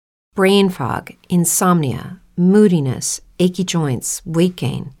brain fog, insomnia, moodiness, achy joints, weight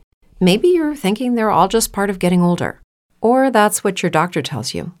gain. Maybe you're thinking they're all just part of getting older, or that's what your doctor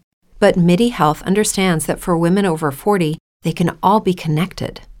tells you. But MIDI Health understands that for women over 40, they can all be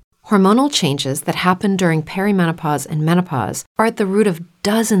connected. Hormonal changes that happen during perimenopause and menopause are at the root of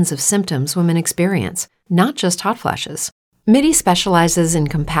dozens of symptoms women experience, not just hot flashes. MIDI specializes in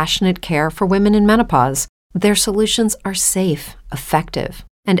compassionate care for women in menopause. Their solutions are safe, effective,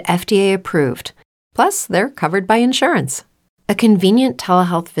 and FDA approved. Plus, they're covered by insurance. A convenient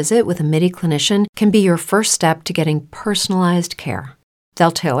telehealth visit with a MIDI clinician can be your first step to getting personalized care.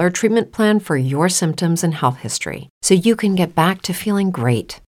 They'll tailor a treatment plan for your symptoms and health history, so you can get back to feeling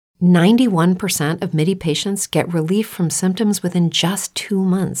great. 91% of MIDI patients get relief from symptoms within just 2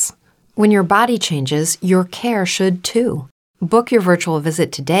 months. When your body changes, your care should too. Book your virtual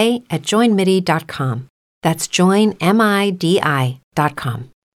visit today at joinmidi.com. That's joinmidi.com.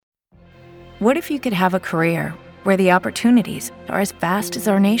 What if you could have a career where the opportunities are as vast as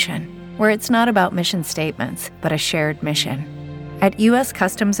our nation, where it's not about mission statements, but a shared mission? At U.S.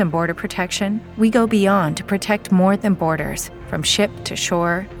 Customs and Border Protection, we go beyond to protect more than borders. From ship to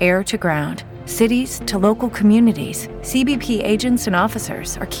shore, air to ground, cities to local communities, CBP agents and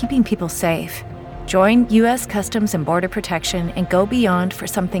officers are keeping people safe. Join U.S. Customs and Border Protection and go beyond for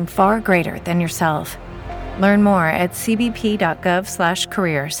something far greater than yourself. Learn more at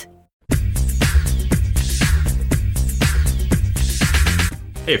cbp.gov/careers.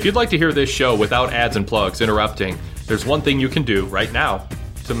 Hey, if you'd like to hear this show without ads and plugs interrupting, there's one thing you can do right now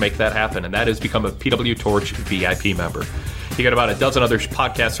to make that happen, and that is become a PW Torch VIP member. You get about a dozen other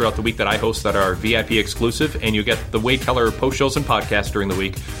podcasts throughout the week that I host that are VIP exclusive, and you get the Wade Keller post shows and podcasts during the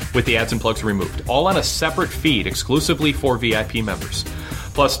week with the ads and plugs removed, all on a separate feed exclusively for VIP members.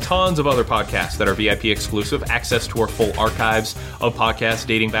 Plus tons of other podcasts that are VIP exclusive, access to our full archives of podcasts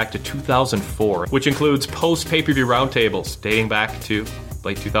dating back to 2004, which includes post-pay-per-view roundtables dating back to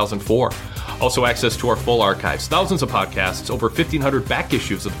late 2004. Also access to our full archives, thousands of podcasts, over 1,500 back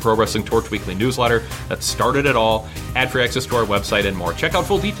issues of the Pro Wrestling Torch Weekly newsletter that started it all, ad-free access to our website, and more. Check out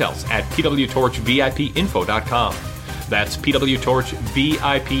full details at pwtorchvipinfo.com. That's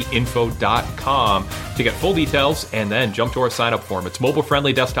pwtorchvipinfo.com to get full details and then jump to our sign-up form. It's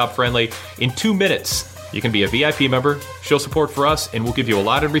mobile-friendly, desktop-friendly. In 2 minutes, you can be a VIP member, show support for us, and we'll give you a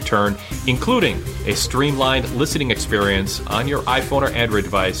lot in return, including a streamlined listening experience on your iPhone or Android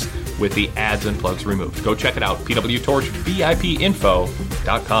device with the ads and plugs removed. Go check it out,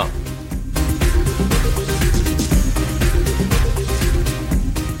 pwtorchvipinfo.com.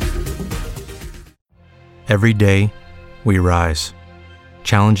 Every day, we rise,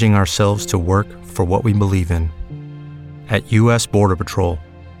 challenging ourselves to work for what we believe in. At U.S. Border Patrol,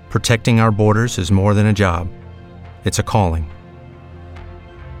 protecting our borders is more than a job. It's a calling.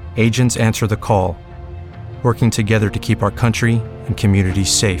 Agents answer the call, working together to keep our country and communities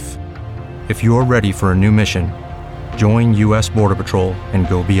safe. If you are ready for a new mission, join U.S. Border Patrol and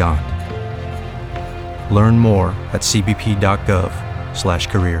go beyond. Learn more at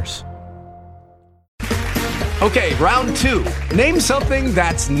cbp.gov/careers. Okay, round 2. Name something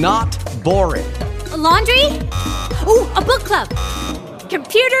that's not boring. A laundry? Ooh, a book club.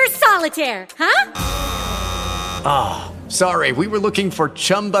 Computer solitaire, huh? Ah, sorry, we were looking for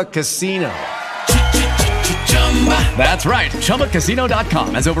Chumba Casino. That's right,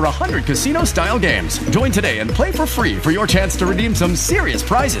 ChumbaCasino.com has over 100 casino-style games. Join today and play for free for your chance to redeem some serious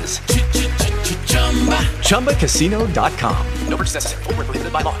prizes. ChumbaCasino.com. No purchase necessary. Void where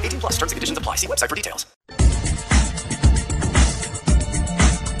prohibited by law. 18+. Terms and conditions apply. See website for details.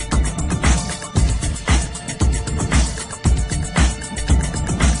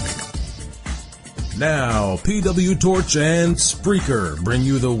 Now, PW Torch and Spreaker bring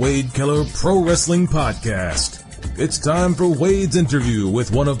you the Wade Keller Pro Wrestling Podcast. It's time for Wade's interview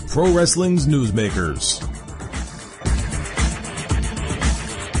with one of pro wrestling's newsmakers.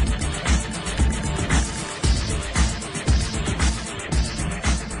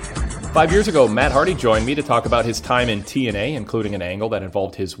 Five years ago, Matt Hardy joined me to talk about his time in TNA, including an angle that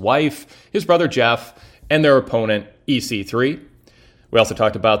involved his wife, his brother Jeff, and their opponent, EC3. We also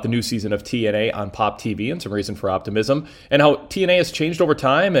talked about the new season of TNA on Pop TV and some reason for optimism, and how TNA has changed over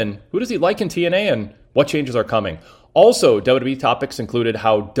time, and who does he like in TNA, and what changes are coming. Also, WWE topics included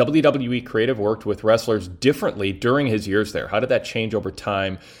how WWE Creative worked with wrestlers differently during his years there. How did that change over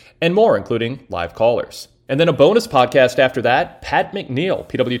time? And more, including live callers. And then a bonus podcast after that, Pat McNeil,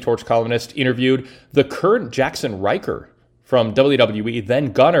 PW Torch columnist, interviewed the current Jackson Riker from WWE,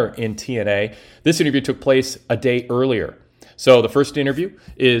 then Gunner in TNA. This interview took place a day earlier. So the first interview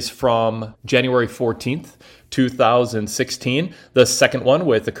is from January 14th, 2016. The second one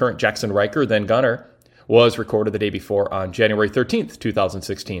with the current Jackson Riker, then gunner, was recorded the day before on January 13th,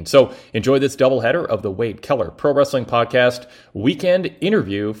 2016. So enjoy this doubleheader of the Wade Keller Pro Wrestling Podcast Weekend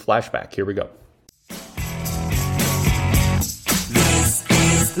Interview Flashback. Here we go. This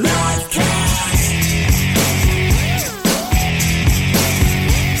is Livecast.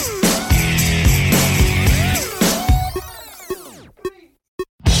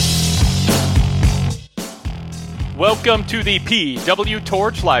 Welcome to the PW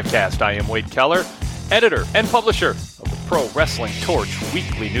Torch Livecast. I am Wade Keller, editor and publisher of the Pro Wrestling Torch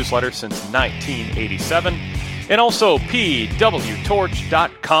weekly newsletter since 1987, and also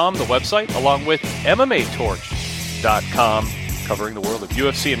PWTorch.com, the website, along with MMATorch.com, covering the world of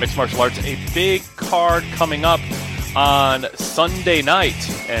UFC and mixed martial arts. A big card coming up on Sunday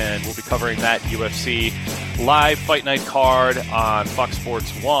night, and we'll be covering that UFC live Fight Night card on Fox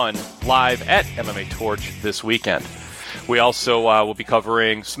Sports 1 live at MMA Torch this weekend. We also will be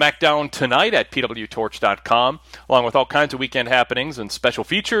covering SmackDown tonight at PWTorch.com, along with all kinds of weekend happenings and special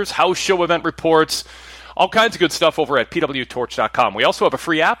features, house show event reports, all kinds of good stuff over at PWTorch.com. We also have a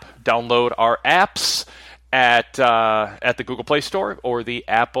free app. Download our apps at the Google Play Store or the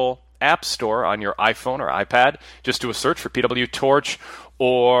Apple App Store on your iPhone or iPad. Just do a search for PW Torch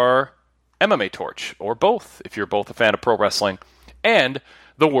or MMA Torch, or both, if you're both a fan of pro wrestling and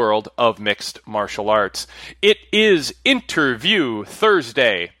the world of mixed martial arts. It is Interview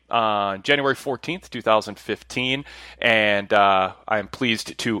Thursday on January 14th, 2015, and I am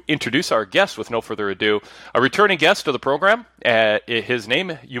pleased to introduce our guest with no further ado, a returning guest of the program. His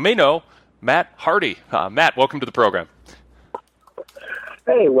name, you may know, Matt Hardy. Matt, welcome to the program.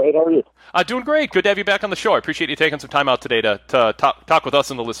 Hey, Wade, how are you? Doing great. Good to have you back on the show. I appreciate you taking some time out today to talk with us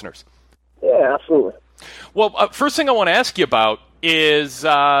and the listeners. Yeah, absolutely. Well, first thing I want to ask you about is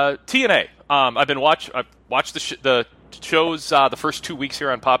TNA. I've watched the shows the first 2 weeks here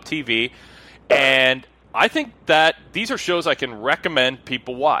on Pop TV, and I think that these are shows I can recommend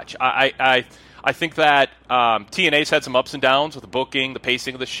people watch. I think that TNA's had some ups and downs with the booking, the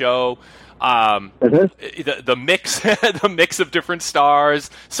pacing of the show, the mix, the mix of different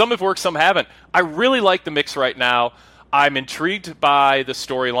stars. Some have worked, some haven't. I really like the mix right now. I'm intrigued by the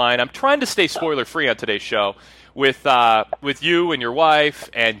storyline. I'm trying to stay spoiler-free on today's show with you and your wife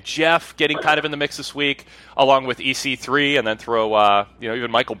and Jeff getting kind of in the mix this week, along with EC3, and then throw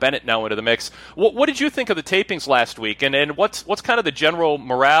even Michael Bennett now into the mix. What did you think of the tapings last week, and what's kind of the general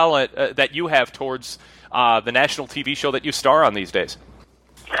morale that you have towards the national TV show that you star on these days?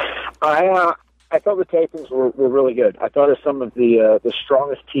 I thought the tapings were really good. I thought it was some of the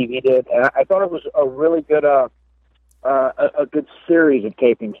strongest TV did, and I thought it was a really good a good series of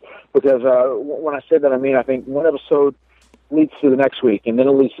tapings, because when I say that, I mean I think one episode leads to the next week, and then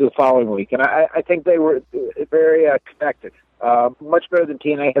it leads to the following week, and I think they were very connected, much better than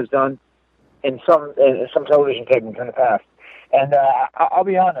TNA has done in some television tapings in the past. And I'll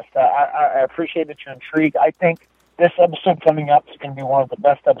be honest, I appreciate that you're intrigued. I think this episode coming up is going to be one of the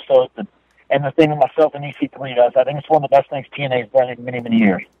best episodes, and the thing that myself and EC3 does, I think it's one of the best things TNA has done in many, many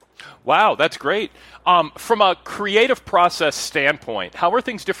years. Wow, that's great. From a creative process standpoint, how are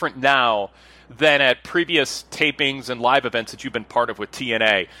things different now than at previous tapings and live events that you've been part of with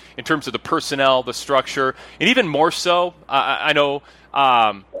TNA, in terms of the personnel, the structure, and even more so? I know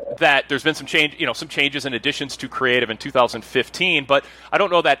that there's been some changes and additions to creative in 2015, but I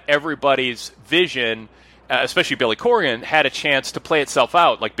don't know that everybody's vision, especially Billy Corgan, had a chance to play itself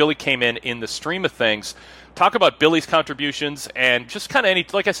out. Like, Billy came in the stream of things. Talk about Billy's contributions and just kind of any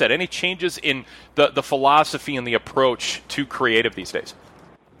changes in the philosophy and the approach to creative these days.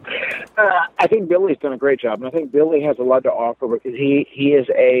 I think Billy's done a great job, and I think Billy has a lot to offer, because he is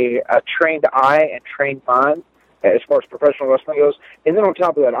a trained eye and trained mind as far as professional wrestling goes. And then on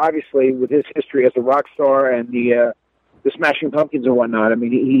top of that, obviously, with his history as a rock star and the Smashing Pumpkins and whatnot, I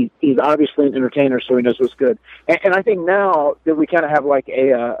mean, he's obviously an entertainer, so he knows what's good. And I think now that we kind of have like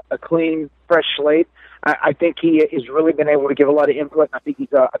a clean, fresh slate, I think he has really been able to give a lot of input. And I think he's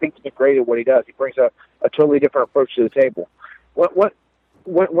been great at what he does. He brings a totally different approach to the table.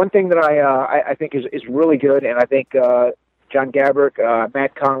 One thing that I think is really good, and I think John Gabrick,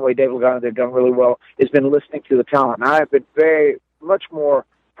 Matt Conway, Dave Lagana, they've done really well, has been listening to the talent. And I have been very much more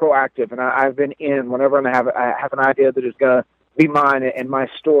proactive, and I've been in whenever I have an idea that is going to be mine and my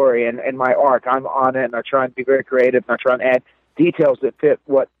story and my arc. I'm on it, and I try and be very creative, and I try and add details that fit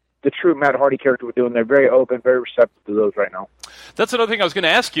what the true Matt Hardy character would do, and they're very open, very receptive to those right now. That's another thing I was going to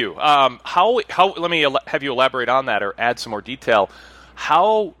ask you. How let me have you elaborate on that or add some more detail.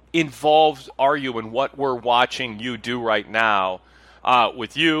 How involved are you in what we're watching you do right now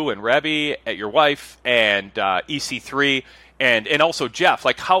with you and Rebby, your wife, and EC3, and also Jeff?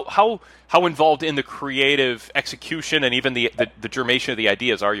 Like, how involved in the creative execution and even the germination of the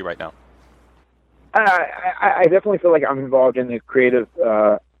ideas are you right now? I definitely feel like I'm involved in the creative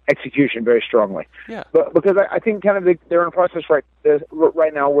execution very strongly. Yeah. But because I think kind of they're in a process right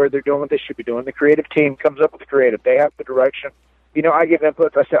now where they're doing what they should be doing. The creative team comes up with the creative. They have the direction. You know, I give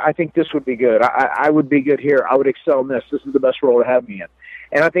inputs. I say, I think this would be good. I would be good here. I would excel in this. This is the best role to have me in.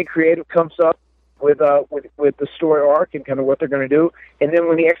 And I think creative comes up with the story arc and kind of what they're going to do. And then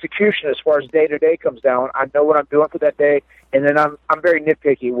when the execution, as far as day-to-day comes down, I know what I'm doing for that day. And then I'm very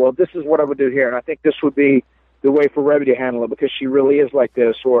nitpicky. Well, this is what I would do here. And I think this would be the way for Rebby to handle it because she really is like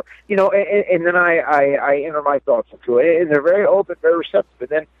this. Or, you know, and then I enter my thoughts into it. And they're very open, very receptive. And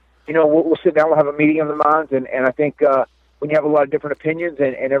then, you know, we'll sit down, we'll have a meeting of the minds. And I think when you have a lot of different opinions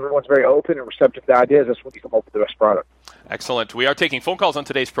and everyone's very open and receptive to ideas, that's when you come up with the best product. Excellent. We are taking phone calls on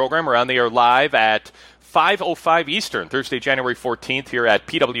today's program. We're on the air live at 5:05 Eastern, Thursday, January 14th, here at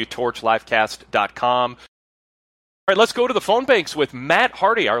pwtorchlivecast.com. All right, let's go to the phone banks with Matt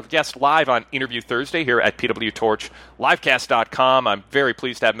Hardy, our guest live on Interview Thursday here at pwtorchlivecast.com. I'm very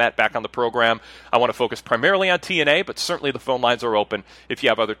pleased to have Matt back on the program. I want to focus primarily on TNA, but certainly the phone lines are open if you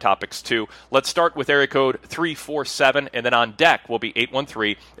have other topics too. Let's start with area code 347, and then on deck will be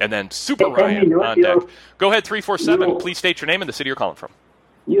 813, and then Super Ryan on deck. Go ahead, 347. Please state your name and the city you're calling from.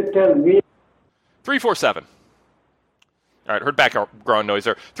 You tell me. 347. All right, heard background noise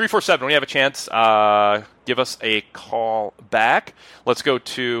there. 347, when you have a chance, give us a call back. Let's go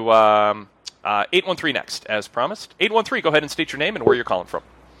to 813 next, as promised. 813, go ahead and state your name and where you're calling from.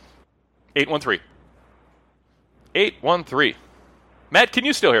 813. 813. Matt, can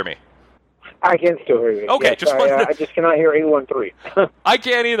you still hear me? I can still hear you. Okay, yes, I just cannot hear 813. I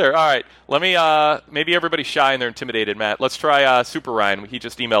can't either. All right, let me, maybe everybody's shy and they're intimidated, Matt. Let's try Super Ryan. He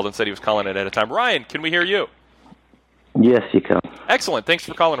just emailed and said he was calling it at a time. Ryan, can we hear you? Yes, you can. Excellent. Thanks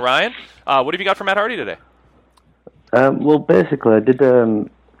for calling, Ryan. What have you got for Matt Hardy today? Well, basically, I did a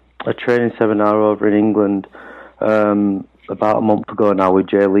training seminar over in England about a month ago now with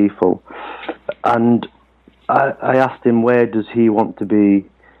Jay Lethal. And I asked him where does he want to be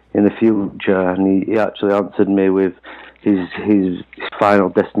in the future, and he actually answered me with his final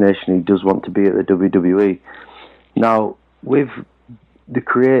destination. He does want to be at the WWE. Now, with the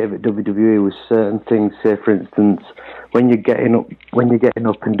creative at WWE with certain things, say for instance, when you're getting up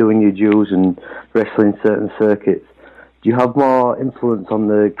and doing your dues and wrestling certain circuits, do you have more influence on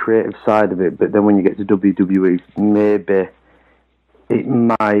the creative side of it? But then when you get to WWE, maybe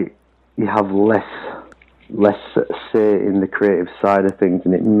you have less say in the creative side of things,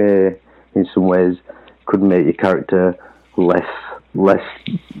 and it may, in some ways, could make your character less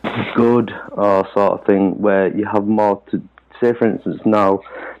good or sort of thing, where you have more to. Say, for instance, now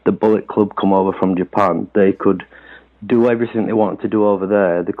the Bullet Club come over from Japan. They could do everything they wanted to do over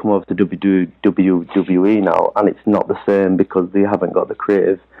there. They come over to WWE now, and it's not the same because they haven't got the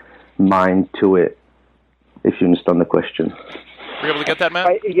creative mind to it, if you understand the question. Were you able to get that,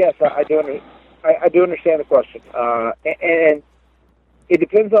 Matt? Yes, I do. I do understand the question. And it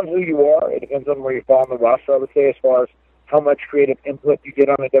depends on who you are. It depends on where you fall on the roster, I would say, as far as how much creative input you get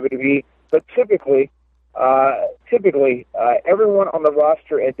on the WWE. But typically, everyone on the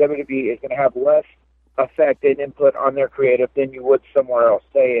roster at WWE is going to have less effect and input on their creative than you would somewhere else,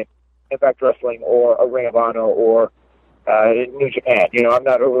 say in Impact Wrestling or a Ring of Honor or New Japan. You know, I'm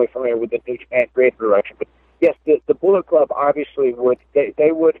not overly familiar with the New Japan creative direction, but yes, the Bullet Club obviously would.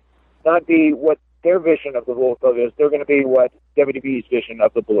 They would not be what their vision of the Bullet Club is. They're going to be what WWE's vision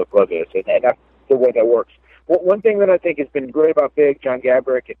of the Bullet Club is, and that's the way that works. One thing that I think has been great about Big, John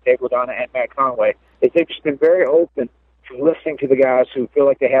Gabrick, and Dave LaDonna, and Matt Conway is they've just been very open to listening to the guys who feel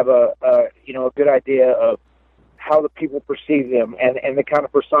like they have a good idea of how the people perceive them and the kind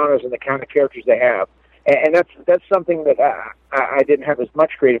of personas and the kind of characters they have. And that's something that I didn't have as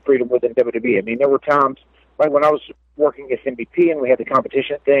much creative freedom with in WWE. I mean, there were times, like when I was working as MVP and we had the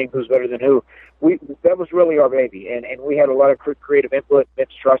competition thing, who's better than who, that was really our baby. And we had a lot of creative input.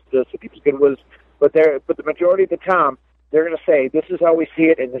 Vince trusted us. If he was good with us. But the majority of the time, they're going to say, this is how we see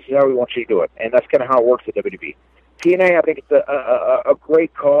it, and this is how we want you to do it. And that's kind of how it works at WWE. TNA, I think it's a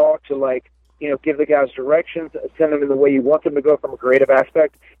great call to, give the guys directions, send them in the way you want them to go from a creative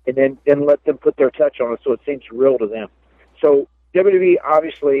aspect, and then let them put their touch on it so it seems real to them. So WWE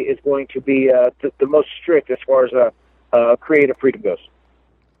obviously is going to be the most strict as far as creative freedom goes.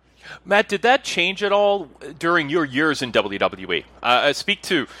 Matt, did that change at all during your years in WWE? Speak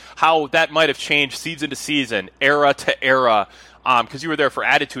to how that might have changed season to season, era to era, because you were there for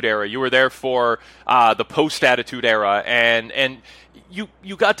Attitude Era, you were there for the post-Attitude Era, and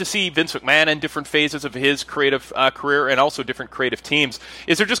you got to see Vince McMahon in different phases of his creative career and also different creative teams.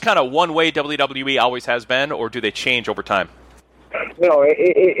 Is there just kind of one way WWE always has been, or do they change over time? No,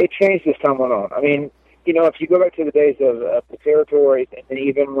 it changed as time went on. I mean, if you go back to the days of the territories, and then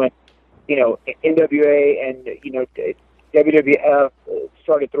even when, NWA and, WWF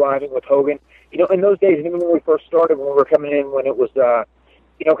started thriving with Hogan, in those days, even when we first started, when we were coming in, when it was,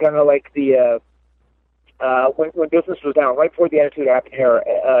 kind of like the, when business was down, right before the Attitude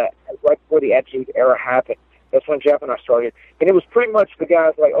Era happened, that's when Jeff and I started. And it was pretty much the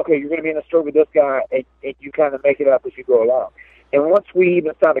guys like, okay, you're going to be in a story with this guy, and you kind of make it up as you go along. And once we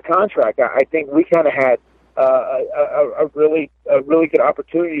even signed a contract, I think we kind of had a really good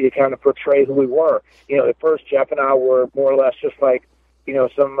opportunity to kind of portray who we were. At first, Jeff and I were more or less just like,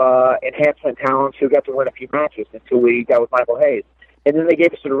 some enhancement talents who got to win a few matches until we got with Michael Hayes. And then they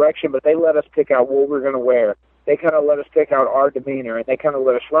gave us a direction, but they let us pick out what we were going to wear. They kind of let us pick out our demeanor, and they kind of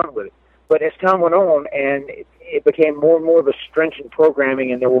let us run with it. But as time went on, and it became more and more of a stringent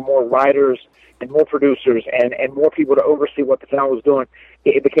programming, and there were more writers and more producers and more people to oversee what the talent was doing,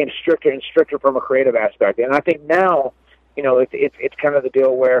 it became stricter and stricter from a creative aspect. And I think now, it's kind of the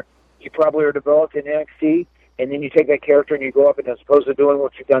deal where you probably are developed in NXT, and then you take that character and you go up, and as opposed to doing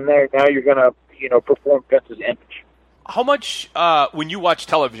what you've done there, now you're going to, perform Vince's image. How much, when you watch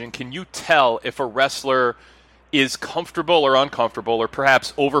television, can you tell if a wrestler is comfortable or uncomfortable or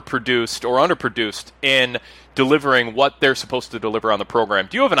perhaps overproduced or underproduced in delivering what they're supposed to deliver on the program?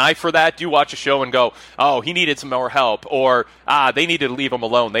 Do you have an eye for that? Do you watch a show and go, oh, he needed some more help, or they needed to leave him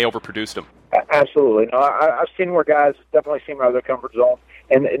alone, they overproduced him? Absolutely. No, I've seen where guys definitely seem out of their comfort zone,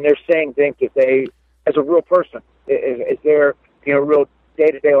 and they're saying things that they, as a real person, is their real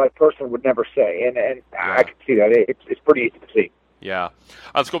day-to-day life person would never say, and yeah. I can see that. It's pretty easy to see. Yeah.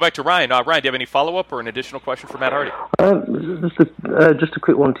 Let's go back to Ryan. Ryan, do you have any follow-up or an additional question for Matt Hardy? Just a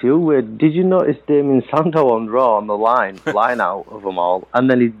quick one to you. Did you notice Damien Sandow on Raw on the line out of them all?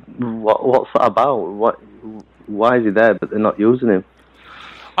 And then what's that about? Why is he there, but they're not using him?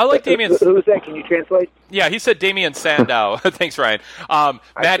 I like Damien. Who was that? Can you translate? Yeah, he said Damien Sandow. Thanks, Ryan.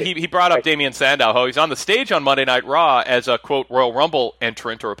 Matt, he brought up Damien Sandow. He's on the stage on Monday Night Raw as a, quote, Royal Rumble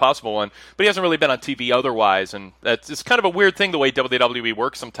entrant or a possible one, but he hasn't really been on TV otherwise, and it's kind of a weird thing the way WWE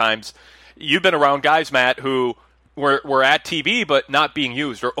works sometimes. You've been around guys, Matt, who were at TV but not being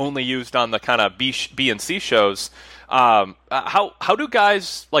used or only used on the kind of B and C shows. How do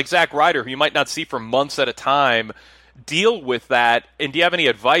guys like Zack Ryder, who you might not see for months at a time, deal with that, and do you have any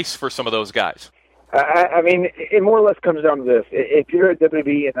advice for some of those guys? I mean, it more or less comes down to this. If you're at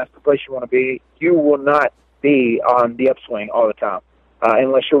WWE and that's the place you want to be, you will not be on the upswing all the time,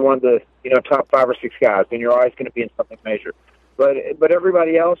 unless you're one of the top 5 or 6 guys, then you're always going to be in something major. But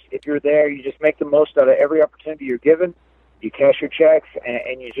everybody else, if you're there, you just make the most out of every opportunity you're given. You cash your checks,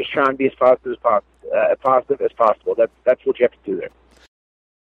 and you just try and be as positive as possible. That's what you have to do there.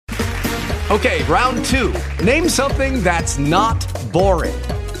 Okay, round 2. Name something that's not boring.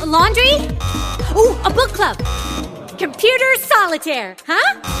 A laundry? Ooh, a book club. Computer solitaire,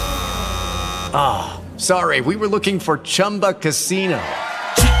 huh? Ah, oh, sorry, we were looking for Chumba Casino.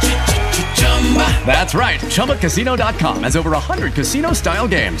 That's right, ChumbaCasino.com has over 100 casino-style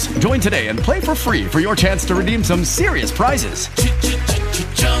games. Join today and play for free for your chance to redeem some serious prizes.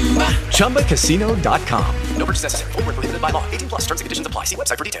 ChumbaCasino.com. No purchase necessary. Void where prohibited by law. 18+ terms and conditions apply. See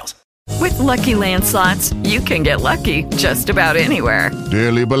website for details. With Lucky Land Slots, you can get lucky just about anywhere.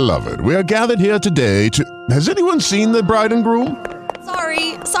 Dearly beloved, we are gathered here today to... Has anyone seen the bride and groom?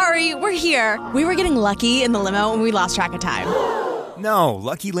 Sorry, we're here. We were getting lucky in the limo and we lost track of time. No,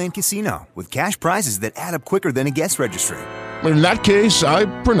 Lucky Land Casino, with cash prizes that add up quicker than a guest registry. In that case, I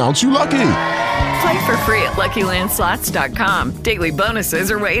pronounce you lucky. Play for free at LuckyLandSlots.com. Daily bonuses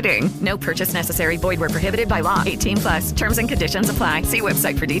are waiting. No purchase necessary. Void where prohibited by law. 18+. Terms and conditions apply. See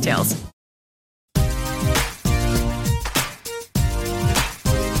website for details.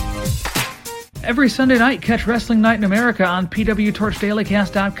 Every Sunday night, catch Wrestling Night in America on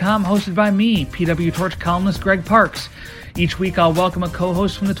PWTorchDailyCast.com, hosted by me, PW Torch columnist Greg Parks. Each week, I'll welcome a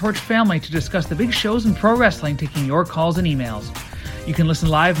co-host from the Torch family to discuss the big shows in pro wrestling, taking your calls and emails. You can listen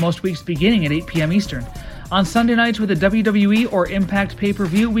live most weeks beginning at 8 p.m. Eastern. On Sunday nights with a WWE or Impact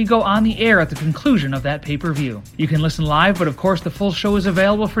pay-per-view, we go on the air at the conclusion of that pay-per-view. You can listen live, but of course the full show is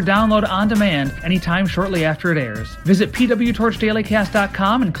available for download on demand anytime shortly after it airs. Visit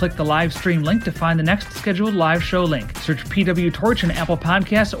PWTorchDailyCast.com and click the live stream link to find the next scheduled live show link. Search PW Torch in Apple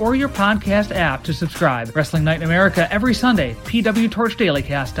Podcasts or your podcast app to subscribe. Wrestling Night in America every Sunday,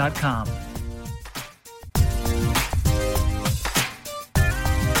 PWTorchDailyCast.com.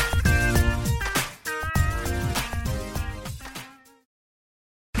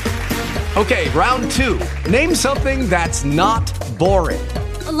 Okay, round 2. Name something that's not boring.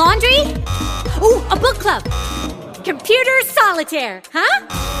 A laundry? Ooh, a book club. Computer solitaire, huh?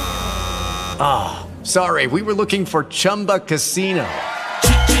 Ah, sorry, we were looking for Chumba Casino.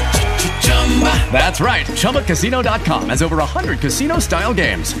 That's right, ChumbaCasino.com has over 100 casino-style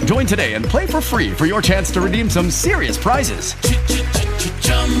games. Join today and play for free for your chance to redeem some serious prizes.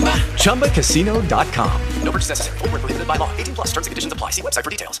 ChumbaCasino.com. No purchase necessary. Void where prohibited by law. 18+ terms and conditions apply. See website for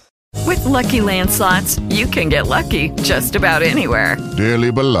details. With Lucky Land Slots, you can get lucky just about anywhere.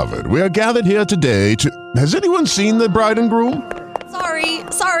 Dearly beloved, we are gathered here today to... Has anyone seen the bride and groom?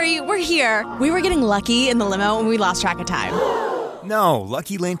 Sorry, we're here. We were getting lucky in the limo and we lost track of time. No,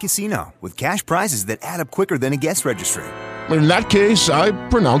 Lucky Land Casino, with cash prizes that add up quicker than a guest registry. In that case, I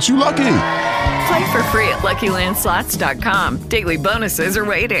pronounce you lucky. Play for free at LuckyLandSlots.com. Daily bonuses are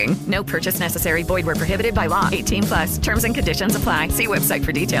waiting. No purchase necessary. Void where prohibited by law. 18+. Terms and conditions apply. See website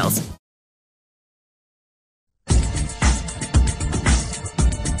for details.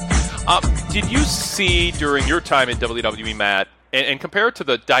 Did you see during your time in WWE, Matt, and compare it to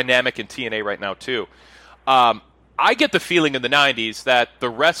the dynamic in TNA right now too, I get the feeling in the 90s that the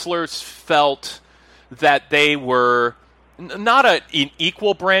wrestlers felt that they were not an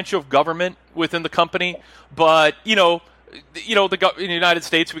equal branch of government within the company, but, in the United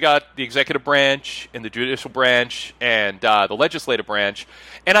States, we got the executive branch and the judicial branch and the legislative branch.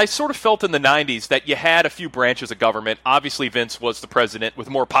 And I sort of felt in the 90s that you had a few branches of government. Obviously, Vince was the president with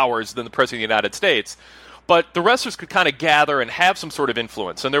more powers than the president of the United States. But the wrestlers could kind of gather and have some sort of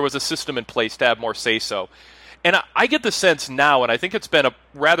influence, and there was a system in place to have more say-so. And I get the sense now, and I think it's been a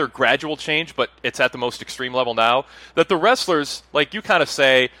rather gradual change, but it's at the most extreme level now, that the wrestlers, like you kind of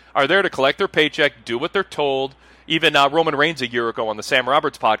say, are there to collect their paycheck, do what they're told. Even Roman Reigns a year ago on the Sam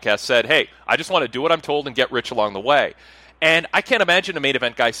Roberts podcast said, hey, I just want to do what I'm told and get rich along the way. And I can't imagine a main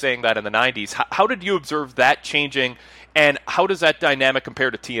event guy saying that in the 90s. How did you observe that changing, and how does that dynamic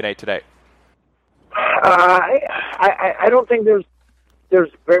compare to TNA today? I don't think there's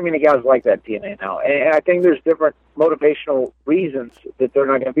very many guys like that in TNA now. And I think there's different motivational reasons that they're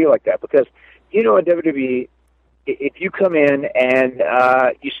not going to be like that. Because, at WWE, if you come in and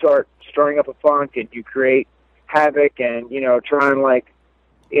you start stirring up a funk and you create havoc and, try and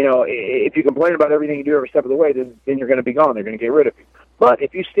if you complain about everything you do every step of the way, then you're going to be gone. They're going to get rid of you. But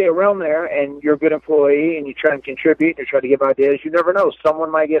if you stay around there and you're a good employee and you try and contribute and you try to give ideas, you never know. Someone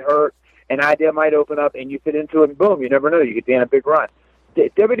might get hurt, an idea might open up, and you fit into it, and boom, you never know. You could be in a big run.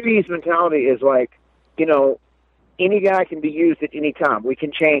 WWE's mentality is any guy can be used at any time. We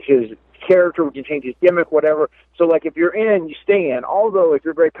can change his character, we can change his gimmick, whatever. So, if you're in, you stay in. Although, if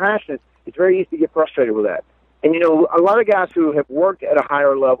you're very passionate, it's very easy to get frustrated with that. And, a lot of guys who have worked at a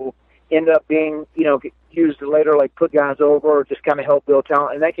higher level end up being, used to later, put guys over or just kind of help build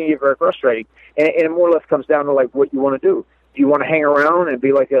talent, and that can get very frustrating. And it more or less comes down to, what you want to do. Do you want to hang around and be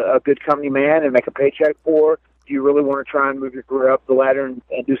a good company man and make a paycheck, or do you really want to try and move your career up the ladder and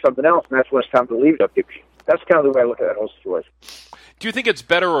do something else? And that's when it's time to leave WWE. That's kind of the way I look at that whole situation. Do you think it's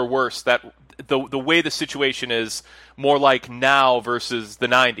better or worse that the way the situation is more like now versus the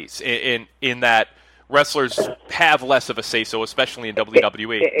 90s in that wrestlers have less of a say-so, especially in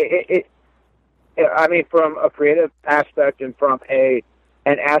WWE? From a creative aspect and from an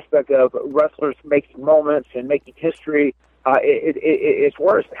aspect of wrestlers making moments and making history, it's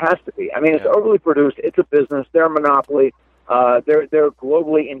worse. It has to be. It's overly produced. It's a business. They're a monopoly. They're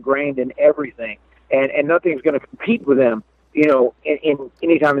globally ingrained in everything, and nothing's going to compete with them, in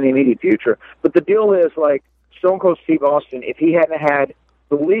any time in the immediate future. But the deal is, Stone Cold Steve Austin, if he hadn't had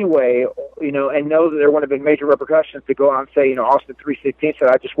the leeway, and know that there would have been major repercussions to go out and say, Austin 316 said,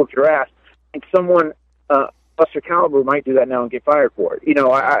 I just whooped your ass, and someone Buster Caliber might do that now and get fired for it.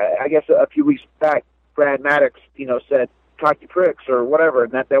 I guess a few weeks back, Brad Maddox, said, cocky pricks or whatever,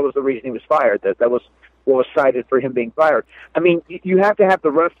 and that was the reason he was fired. That was what was cited for him being fired. You have to have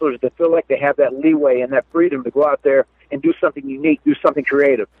the wrestlers that feel like they have that leeway and that freedom to go out there and do something unique, do something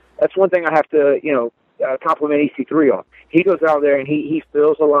creative. That's one thing I have to, compliment EC3 on. He goes out there and he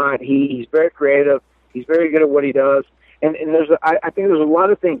feels a lot. He's very creative. He's very good at what he does. And I think there's a lot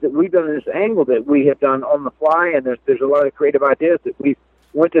of things that we've done in this angle that we have done on the fly, and there's a lot of creative ideas that we've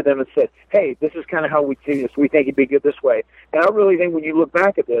went to them and said, hey, this is kind of how we see this. We think it'd be good this way. And I really think when you look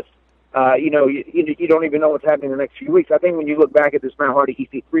back at this, you don't even know what's happening in the next few weeks. I think when you look back at this Matt Hardy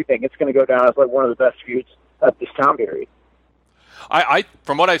EC3 thing, it's going to go down as one of the best feuds of this time period. I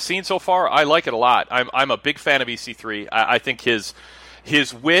from what I've seen so far, I like it a lot. I'm a big fan of EC3. I think his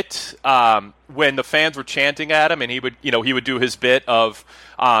wit, when the fans were chanting at him, and he would do his bit of,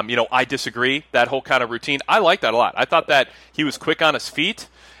 I disagree, that whole kind of routine. I like that a lot. I thought that he was quick on his feet,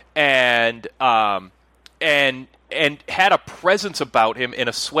 and had a presence about him and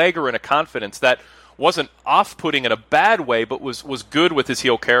a swagger and a confidence that wasn't off-putting in a bad way, but was good with his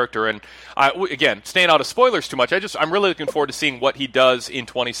heel character. And again, staying out of spoilers too much, I'm really looking forward to seeing what he does in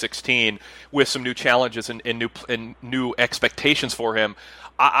 2016 with some new challenges and new expectations for him.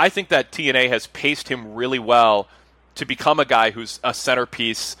 I think that TNA has paced him really well to become a guy who's a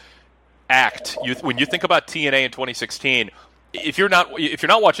centerpiece act. When you think about TNA in 2016, if you're not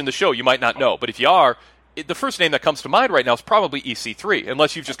watching the show, you might not know, but if you are, the first name that comes to mind right now is probably EC3,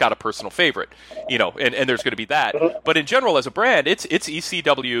 unless you've just got a personal favorite, and there's going to be that. But in general, as a brand, it's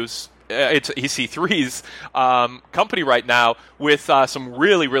ECW's, it's EC3's company right now with some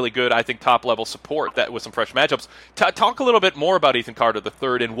really, really good, I think, top-level support that with some fresh matchups. Talk a little bit more about Ethan Carter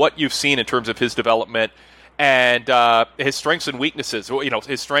III and what you've seen in terms of his development and his strengths and weaknesses.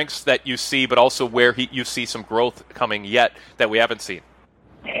 His strengths that you see, but also where you see some growth coming yet that we haven't seen.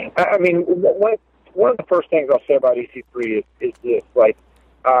 I mean, one of the first things I'll say about EC3 is this: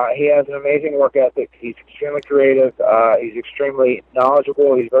 he has an amazing work ethic. He's extremely creative. He's extremely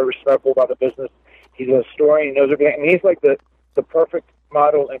knowledgeable. He's very respectful about the business. He's a historian. He knows everything. I mean, he's like the perfect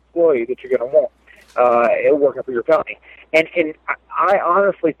model employee that you're going to want working for your company. And I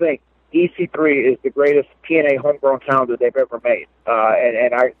honestly think EC3 is the greatest TNA homegrown talent that they've ever made.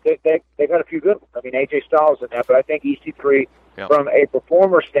 They've had a few good ones. I mean, AJ Styles in that, but I think EC3, from a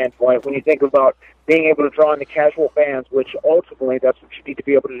performer standpoint, when you think about being able to draw in the casual fans, which ultimately that's what you need to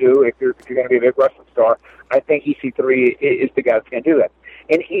be able to do if you're going to be a big wrestling star, I think EC3 is the guy that's going to do that.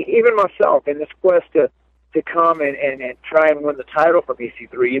 And even myself, in this quest to come and try and win the title from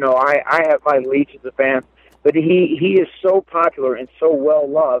EC3, I have my legions of fans, but he is so popular and so well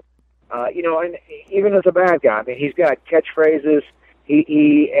loved. And even as a bad guy, I mean, he's got catchphrases.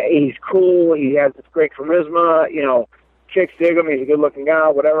 He's cool. He has this great charisma. Chicks dig him. He's a good-looking guy.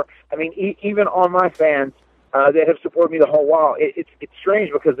 Whatever. I mean, even all my fans that have supported me the whole while, it's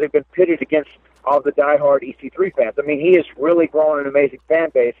strange because they've been pitted against all the diehard EC3 fans. I mean, he has really grown an amazing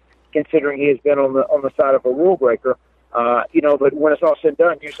fan base, considering he has been on the side of a rule breaker. But when it's all said and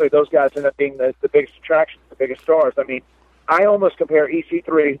done, usually those guys end up being the biggest attractions, the biggest stars. I mean, I almost compare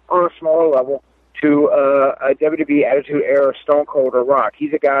EC3 on a smaller level to a WWE Attitude Era Stone Cold or Rock.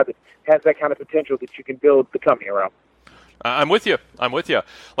 He's a guy that has that kind of potential that you can build the company around. I'm with you.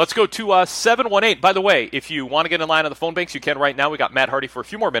 Let's go to 718. By the way, if you want to get in line on the phone banks, you can right now. We got Matt Hardy for a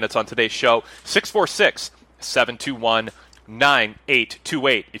few more minutes on today's show.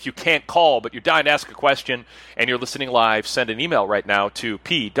 646-721-9828. If you can't call, but you're dying to ask a question and you're listening live, send an email right now to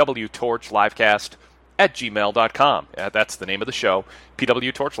pwtorchlivecast@gmail.com. That's the name of the show,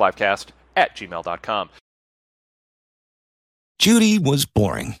 pwtorchlivecast@gmail.com. Judy was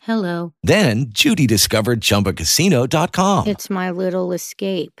boring. Hello. Then Judy discovered ChumbaCasino.com. It's my little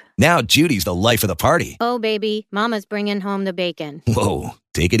escape. Now Judy's the life of the party. Oh, baby, mama's bringing home the bacon. Whoa,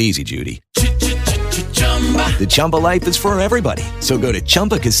 take it easy, Judy. The Chumba life is for everybody. So go to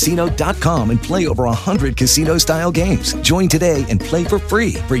ChumbaCasino.com and play over 100 casino-style games. Join today and play for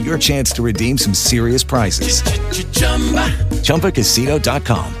free for your chance to redeem some serious prizes.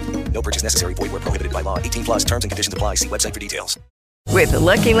 ChumbaCasino.com. No purchase necessary. Void where prohibited by law. 18+ terms and conditions apply. See website for details. With the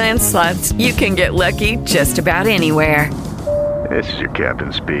Lucky Land Slots, you can get lucky just about anywhere. This is your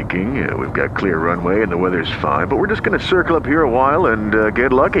captain speaking. We've got clear runway and the weather's fine, but we're just going to circle up here a while and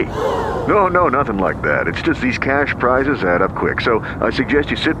get lucky. No, nothing like that. It's just these cash prizes add up quick. So I suggest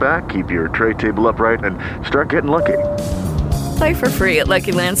you sit back, keep your tray table upright, and start getting lucky. Play for free at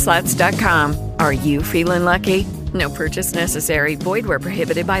LuckyLandSlots.com. Are you feeling lucky? No purchase necessary. Void where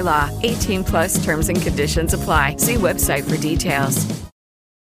prohibited by law. 18+ terms and conditions apply. See website for details.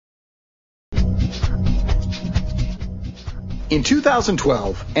 In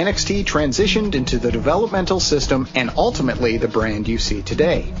 2012, NXT transitioned into the developmental system and ultimately the brand you see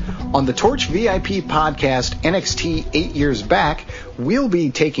today. On the Torch VIP podcast, NXT 8 Years Back, we'll be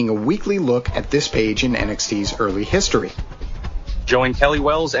taking a weekly look at this page in NXT's early history. Join Kelly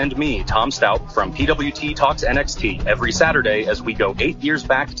Wells and me, Tom Stout, from PWT Talks NXT every Saturday as we go 8 years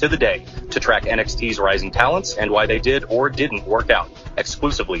back to the day to track NXT's rising talents and why they did or didn't work out,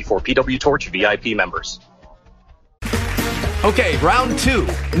 exclusively for PW Torch VIP members. Okay, round two.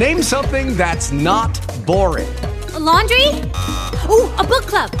 Name something that's not boring. A laundry? Ooh, a book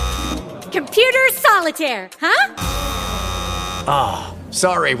club. Computer solitaire, huh? Ah,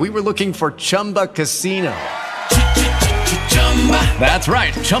 sorry, we were looking for Chumba Casino. That's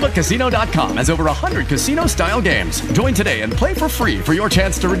right. ChumbaCasino.com has over 100 casino-style games. Join today and play for free for your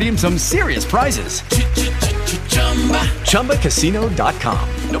chance to redeem some serious prizes. ChumbaCasino.com.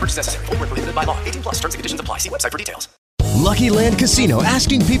 No purchase necessary. Void where prohibited by law. 18+ terms and conditions apply. See website for details. Lucky Land Casino,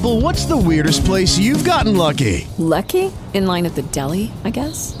 asking people, what's the weirdest place you've gotten lucky? Lucky? In line at the deli, I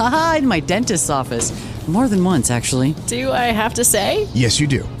guess? Aha, in my dentist's office. More than once, actually. Do I have to say? Yes, you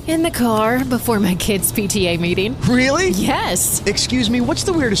do. In the car before my kids' PTA meeting. Really? Yes. Excuse me, what's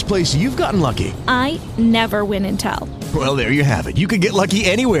the weirdest place you've gotten lucky? I never win and tell. Well, there you have it. You can get lucky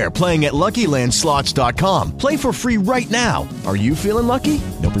anywhere, playing at LuckyLandSlots.com. Play for free right now. Are you feeling lucky?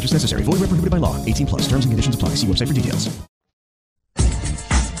 No purchase necessary. Void where prohibited by law. 18 plus. Terms and conditions apply. See website for details.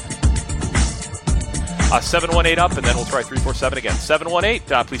 718 up, and then we'll try 347 again.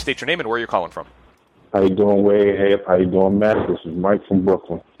 718, please state your name and where you're calling from. How you doing, Wade? Hey, how you doing, Matt? This is Mike from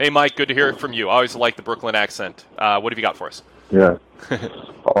Brooklyn. Hey, Mike, good to hear from you. I always like the Brooklyn accent. What have you got for us? Yeah.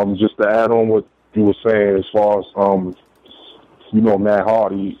 Just to add on what you were saying as far as, Matt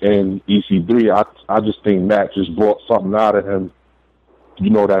Hardy and EC3, I just think Matt just brought something out of him,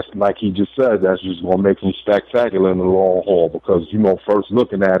 that's like he just said, that's just going to make him spectacular in the long haul because, first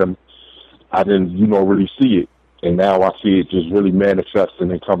looking at him, I didn't, really see it. And now I see it just really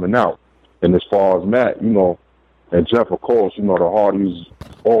manifesting and coming out. And as far as Matt, and Jeff, of course, the Hardys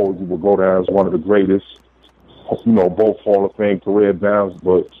always will go down as one of the greatest, both Hall of Fame career bounds.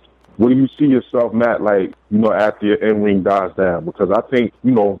 But what do you see yourself, Matt, like, after your in-ring dies down? Because I think,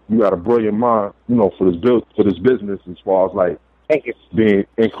 you got a brilliant mind, for this business as far as, like, thank you. Being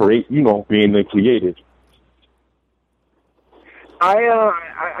creative.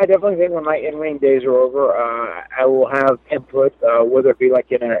 I definitely think when my in-ring days are over, I will have input, whether it be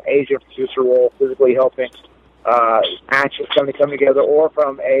like in an agent producer role, physically helping actions come together, or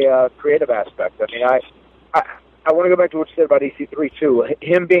from a creative aspect. I mean, I want to go back to what you said about EC3 too.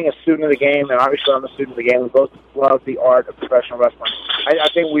 Him being a student of the game, and obviously I'm a student of the game. We both love the art of professional wrestling. I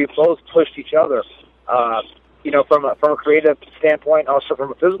think we both pushed each other, from a creative standpoint, also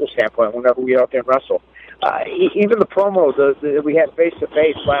from a physical standpoint. Whenever we get out there and wrestle. Even the promo that we had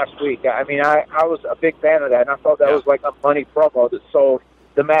face-to-face last week, I mean, I was a big fan of that, and I thought that was like a money promo that sold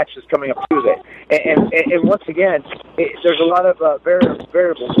the match that's coming up Tuesday. And once again, there's a lot of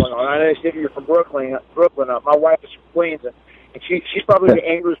variables going on. I know you're from Brooklyn. My wife is from Queens, and she's probably the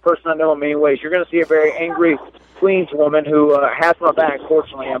angriest person I know in many ways. You're going to see a very angry Queens woman who has my back.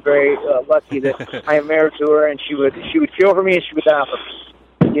 Fortunately, I'm very lucky that I am married to her, and she would kill for me and she would die for me.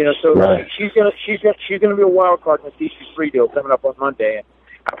 So right. She's gonna be a wild card in the DC3 deal coming up on Monday, and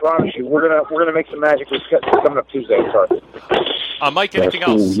I promise you, we're gonna make some magic coming up Tuesday. Sorry. Mike, anything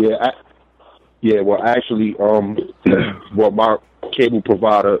else? Yeah. Well, actually, my cable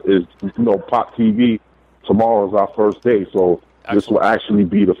provider is Pop TV. Tomorrow is our first day, so excellent. This will actually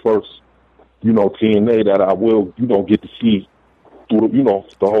be the first TNA that I will get to see through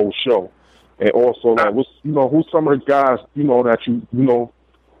the whole show, and also like who's some of the guys that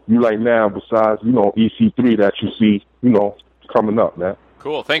you like now besides, EC3 that you see, coming up, man.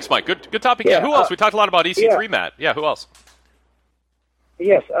 Cool. Thanks, Mike. Good topic. Yeah. Who else? We talked a lot about EC3, Matt. Yeah, who else?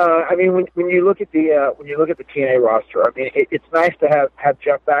 Yes. I mean, when you look at the TNA roster, I mean, it's nice to have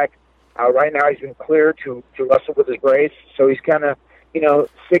Jeff back. Right now he's been cleared to wrestle with his Grace, so he's kind of,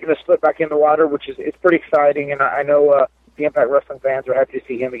 sticking his foot back in the water, which is it's pretty exciting, and I know the Impact Wrestling fans are happy to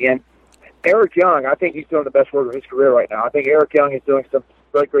see him again. Eric Young, I think he's doing the best work of his career right now. I think Eric Young is doing some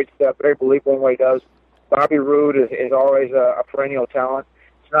really great stuff, very believable in what he does. Bobby Roode is always a perennial talent.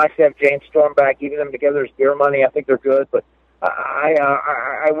 It's nice to have James Storm back. Even them together as Beer Money, I think they're good. But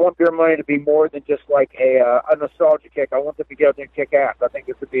I want Beer Money to be more than just like a nostalgia kick. I want them to get out there and kick ass. I think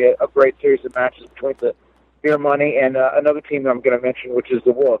this would be a great series of matches between the Beer Money and another team that I'm going to mention, which is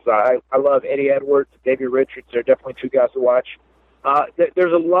the Wolves. I love Eddie Edwards, Davey Richards. They're definitely two guys to watch.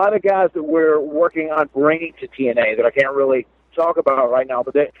 There's a lot of guys that we're working on bringing to TNA that I can't really talk about right now,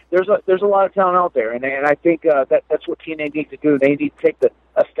 but there's a lot of talent out there, and I think that's what TNA needs to do. They need to take the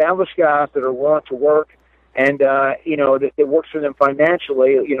established guys that are willing to work, and that works for them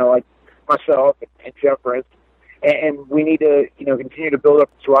financially, like myself and Jeff, for instance, and we need to continue to build up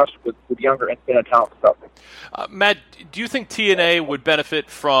this roster with younger and talent stuff. Matt, do you think TNA would benefit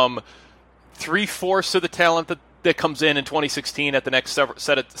from 3/4 of the talent that comes in 2016 at the next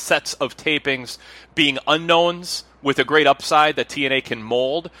sets of tapings being unknowns with a great upside that TNA can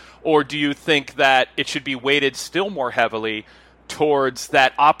mold? Or do you think that it should be weighted still more heavily towards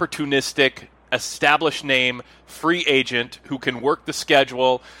that opportunistic, established name, free agent who can work the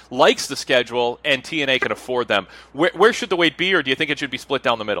schedule, likes the schedule, and TNA can afford them? Where should the weight be, or do you think it should be split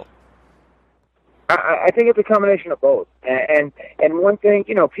down the middle? I think it's a combination of both. And one thing,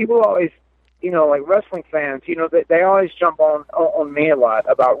 people always, like wrestling fans, they always jump on me a lot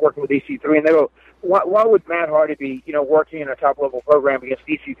about working with EC3, and they go, why would Matt Hardy be, working in a top-level program against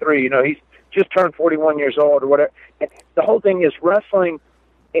EC3? He's just turned 41 years old or whatever. And the whole thing is wrestling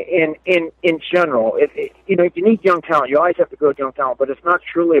in general. If you need young talent, you always have to go with young talent, but it's not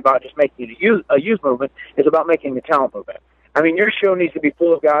truly about just making a youth movement. It's about making a talent movement. I mean, your show needs to be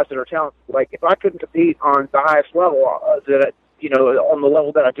full of guys that are talented. Like, if I couldn't compete on the highest level, on the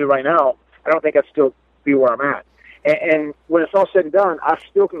level that I do right now, I don't think I'd still be where I'm at. And when it's all said and done, I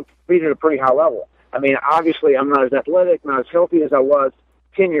still can compete at a pretty high level. I mean, obviously, I'm not as athletic, not as healthy as I was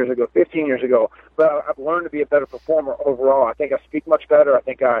 10 years ago, 15 years ago, but I've learned to be a better performer overall. I think I speak much better. I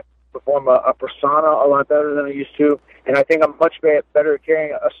think I perform a persona a lot better than I used to, and I think I'm much better at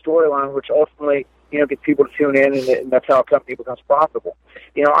carrying a storyline, which ultimately, gets people to tune in, and that's how a company becomes profitable.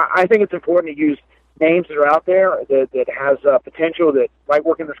 I think it's important to use names that are out there that has potential, that might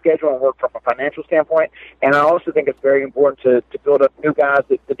work in the schedule and work from a financial standpoint. And I also think it's very important to build up new guys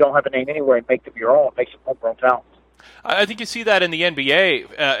that don't have a name anywhere and make them your own, make some homegrown talents. I think you see that in the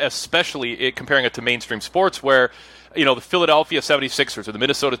NBA, especially comparing it to mainstream sports, where the Philadelphia 76ers or the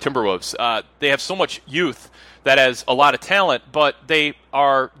Minnesota Timberwolves, they have so much youth that has a lot of talent, but the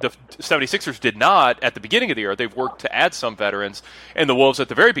 76ers did not at the beginning of the year. They've worked to add some veterans, and the Wolves at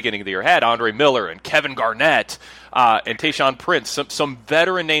the very beginning of the year had Andre Miller and Kevin Garnett and Tayshaun Prince, some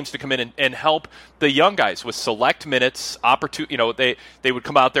veteran names to come in and help the young guys with select minutes, opportunity. They would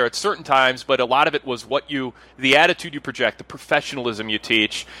come out there at certain times, but a lot of it was the attitude you project, the professionalism you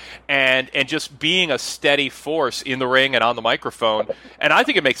teach, and just being a steady force in the ring and on the microphone. And I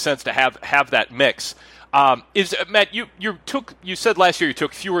think it makes sense to have that mix. Matt, you said last year you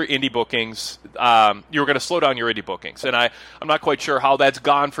took fewer indie bookings. You were going to slow down your indie bookings, and I'm not quite sure how that's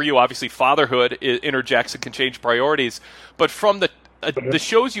gone for you. Obviously, fatherhood interjects and can change priorities. But from the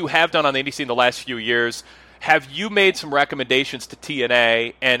shows you have done on the indie scene the last few years, have you made some recommendations to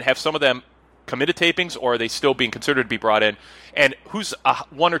TNA, and have some of them committed tapings, or are they still being considered to be brought in? And who's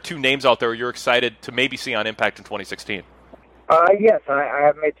one or two names out there you're excited to maybe see on Impact in 2016? Yes, I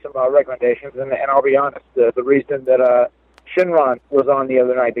have made some recommendations, and I'll be honest, the reason that Shinron was on the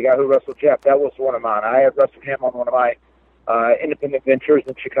other night, the guy who wrestled Jeff, that was one of mine. I had wrestled him on one of my independent ventures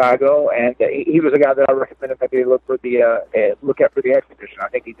in Chicago, and he was a guy that I recommended maybe look at for the exhibition. I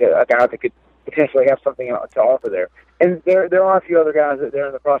think he's a guy that could potentially have something to offer there. And there are a few other guys that they're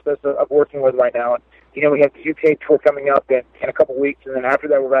in the process of working with right now. And, we have the UK tour coming up in a couple of weeks, and then after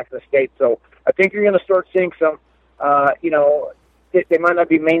that we're back in the States. So I think you're going to start seeing some, they might not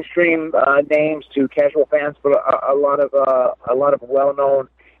be mainstream names to casual fans, but a lot of well-known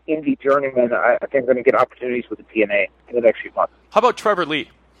indie journeymen, I think, are going to get opportunities with the TNA in the next few months. How about Trevor Lee?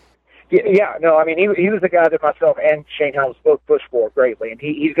 Yeah, no, I mean, he was the guy that myself and Shane Helms both pushed for greatly, and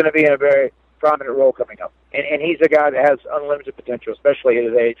he's going to be in a very prominent role coming up. And he's a guy that has unlimited potential, especially at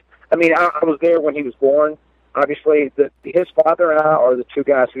his age. I mean, I was there when he was born. Obviously, his father and I are the two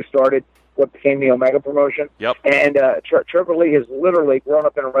guys who started what became the Omega promotion. Yep. And Trevor Lee has literally grown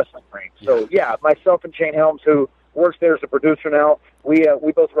up in a wrestling ring. So, yeah, myself and Shane Helms, who works there as a producer now, we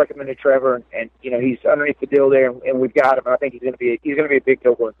both recommended Trevor, and he's underneath the deal there, and we've got him. And I think he's going to be a big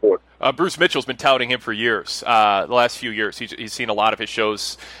deal going forward. Bruce Mitchell's been touting him for years. The last few years, he's seen a lot of his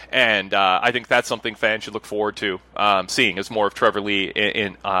shows, and I think that's something fans should look forward to seeing as more of Trevor Lee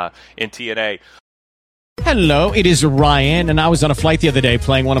in TNA. Hello, it is Ryan, and I was on a flight the other day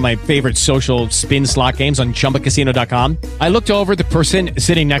playing one of my favorite social spin slot games on ChumbaCasino.com. I looked over at the person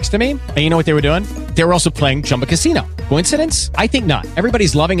sitting next to me, and you know what they were doing? They were also playing Chumba Casino. Coincidence? I think not.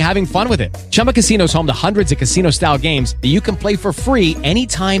 Everybody's loving having fun with it. Chumba Casino is home to hundreds of casino-style games that you can play for free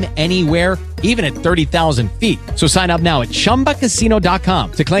anytime, anywhere, even at 30,000 feet. So sign up now at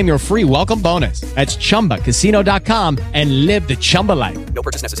ChumbaCasino.com to claim your free welcome bonus. That's ChumbaCasino.com and live the Chumba life. No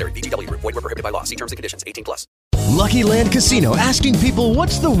purchase necessary. VGW. Void where prohibited by law. See terms and conditions. 18+. Lucky Land Casino, asking people,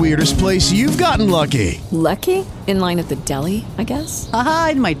 what's the weirdest place you've gotten lucky? Lucky? In line at the deli, I guess? Aha,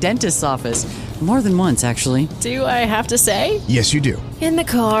 in my dentist's office. More than once, actually. Do I have to say? Yes, you do. In the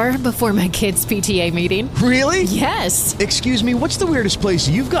car before my kids' PTA meeting. Really? Yes. Excuse me, what's the weirdest place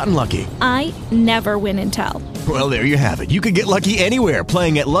you've gotten lucky? I never win and tell. Well, there you have it. You can get lucky anywhere,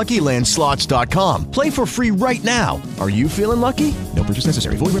 playing at LuckyLandSlots.com. Play for free right now. Are you feeling lucky? No purchase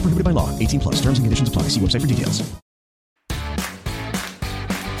necessary. Void where prohibited by law. 18+. Terms and conditions apply. See website for details.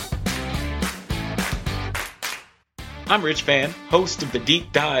 I'm Rich Fan, host of The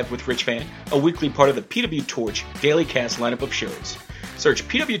Deep Dive with Rich Fan, a weekly part of the PW Torch Daily Cast lineup of shows. Search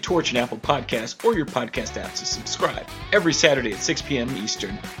PW Torch in Apple Podcasts or your podcast apps to subscribe. Every Saturday at 6 p.m.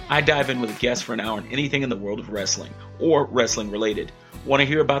 Eastern, I dive in with a guest for an hour on anything in the world of wrestling or wrestling related. Want to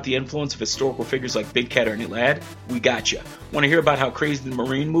hear about the influence of historical figures like Big Cat Ernie Ladd? We got you. Want to hear about how crazy the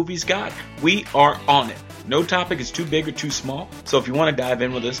Marine movies got? We are on it. No topic is too big or too small, so if you want to dive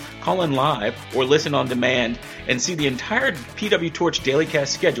in with us, call in live or listen on demand and see the entire PW Torch Dailycast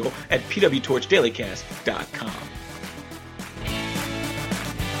schedule at pwtorchdailycast.com.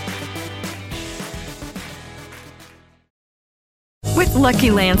 With Lucky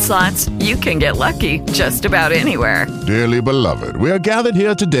Land Slots, you can get lucky just about anywhere. Dearly beloved, we are gathered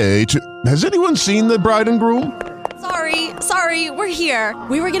here today to... Has anyone seen the bride and groom? Sorry, we're here.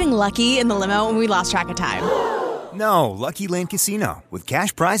 We were getting lucky in the limo and we lost track of time. No, Lucky Land Casino, with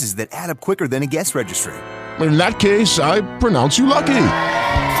cash prizes that add up quicker than a guest registry. In that case, I pronounce you lucky.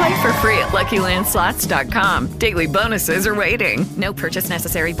 Play for free at LuckyLandSlots.com. Daily bonuses are waiting. No purchase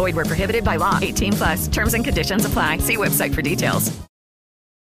necessary. Void where prohibited by law. 18+. Terms and conditions apply. See website for details.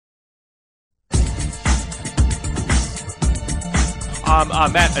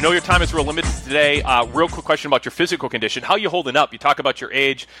 Matt, I know your time is real limited today. Real quick question about your physical condition. How are you holding up? You talk about your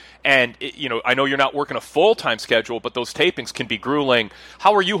age, and I know you're not working a full-time schedule, but those tapings can be grueling.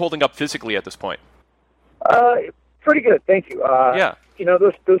 How are you holding up physically at this point? Pretty good, thank you. Yeah.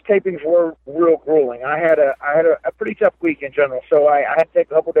 Those tapings were real grueling. I had a pretty tough week in general, so I had to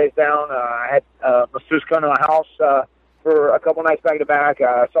take a couple days down. I had masseuse come to my house for a couple nights back to back.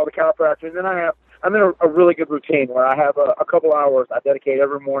 I saw the chiropractor, and then I'm in a really good routine where I have a couple hours I dedicate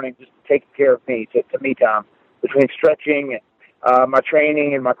every morning just to taking care of me, to me time, between stretching and my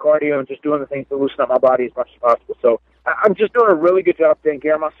training and my cardio and just doing the things to loosen up my body as much as possible. So I'm just doing a really good job taking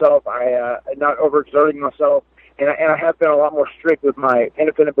care of myself. I'm not overexerting myself, and I have been a lot more strict with my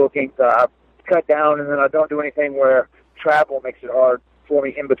independent bookings. I've cut down, and then I don't do anything where travel makes it hard for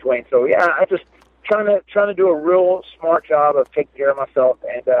me in between. So yeah, I just trying to do a real smart job of taking care of myself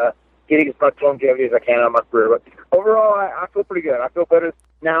and getting as much longevity as I can out of my career. But overall, I feel pretty good. I feel better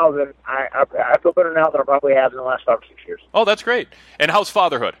now than I feel better now than I probably have in the last 5 or 6 years. Oh, that's great. And how's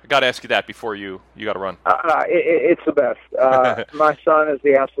fatherhood? I got to ask you that before you got to run. It's the best. My son is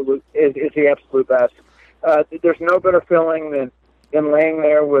the absolute best. There's no better feeling than laying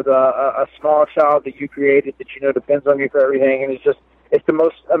there with a small child that you created that depends on you for everything, and it's the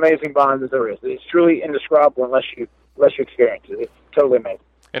most amazing bond that there is. It's truly indescribable unless you experience it. It's totally amazing.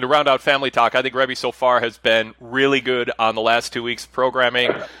 And to round out family talk, I think Rebby so far has been really good on the last 2 weeks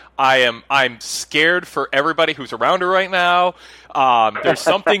programming. I'm scared for everybody who's around her right now. There's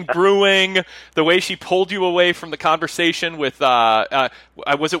something brewing. The way she pulled you away from the conversation with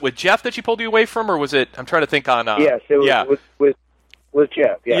was it with Jeff that she pulled you away from, or was it? I'm trying to think on. Yes, it was with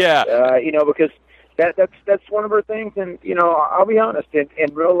Jeff. Yes. Yeah. Because that's one of her things, and I'll be honest.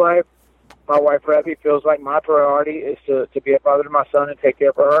 In real life, my wife, Rebby, feels like my priority is to be a father to my son and take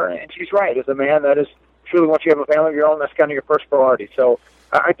care of her. And she's right. As a man, that is truly, once you have a family of your own, that's kind of your first priority. So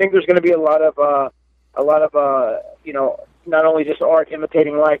I think there's going to be a lot of not only just art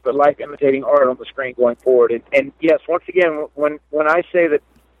imitating life, but life imitating art on the screen going forward. And yes, once again, when I say that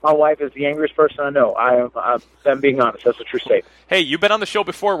my wife is the angriest person I know, I'm being honest. That's a true statement. Hey, you've been on the show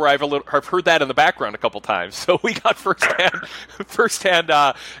before where I've heard that in the background a couple times, so we got firsthand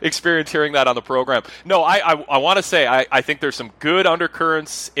experience hearing that on the program. No, I want to say I think there's some good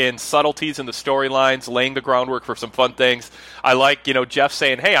undercurrents in subtleties in the storylines, laying the groundwork for some fun things. I like, Jeff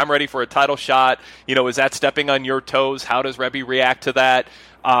saying, hey, I'm ready for a title shot. Is that stepping on your toes? How does Rebby react to that?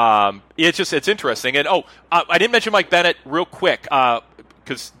 It's interesting. And, I didn't mention Mike Bennett real quick.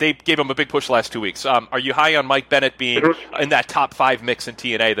 Because they gave him a big push the last 2 weeks. Are you high on Mike Bennett being in that top 5 mix in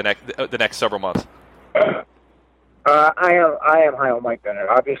TNA the next several months? I am high on Mike Bennett.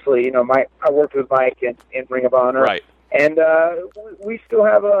 Obviously, I worked with Mike in Ring of Honor, right? And we still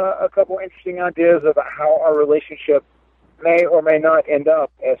have a couple interesting ideas about how our relationship may or may not end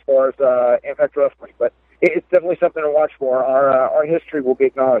up as far as Impact Wrestling, but it's definitely something to watch for. Our history will be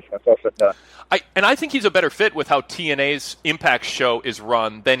acknowledged when it's all said and done. I think he's a better fit with how TNA's Impact show is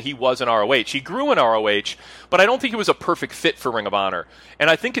run than he was in ROH. He grew in ROH, but I don't think he was a perfect fit for Ring of Honor. And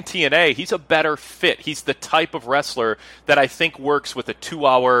I think in TNA, he's a better fit. He's the type of wrestler that I think works with a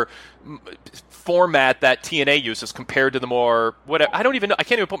 2-hour format that TNA uses compared to the more I don't even know. I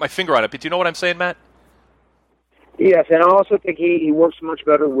can't even put my finger on it. But do you know what I'm saying, Matt? Yes, and I also think he works much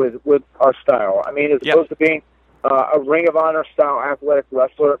better with our style. I mean, as opposed to being a Ring of Honor style athletic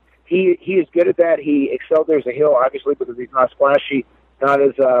wrestler, he is good at that. He excelled there as a heel, obviously, because he's not splashy, not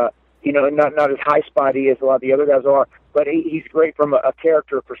as not as high spotty as a lot of the other guys are, but he's great from a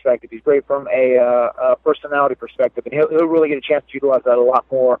character perspective. He's great from a personality perspective, and he'll really get a chance to utilize that a lot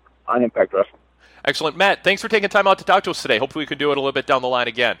more on Impact Wrestling. Excellent. Matt, thanks for taking time out to talk to us today. Hopefully we can do it a little bit down the line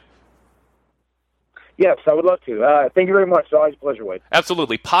again. Yes, I would love to. Thank you very much. It's always a pleasure, Wade.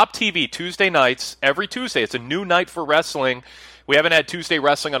 Absolutely. Pop TV, Tuesday nights, every Tuesday. It's a new night for wrestling. We haven't had Tuesday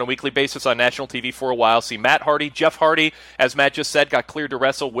wrestling on a weekly basis on national TV for a while. See Matt Hardy, Jeff Hardy, as Matt just said, got cleared to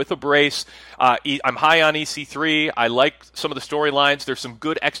wrestle with a brace. I'm high on EC3. I like some of the storylines. There's some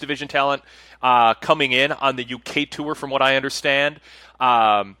good X Division talent coming in on the UK tour, from what I understand.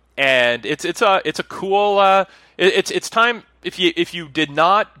 And it's a cool. It's time. If you did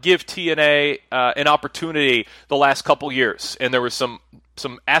not give TNA an opportunity the last couple years, and there was some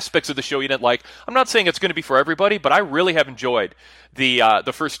aspects of the show you didn't like, I'm not saying it's going to be for everybody, but I really have enjoyed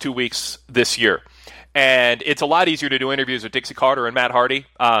the first 2 weeks this year. And it's a lot easier to do interviews with Dixie Carter and Matt Hardy,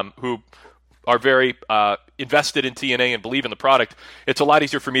 who are very invested in TNA and believe in the product. It's a lot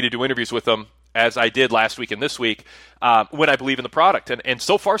easier for me to do interviews with them, as I did last week and this week, when I believe in the product. And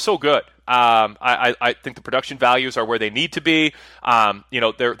so far, so good. I think the production values are where they need to be.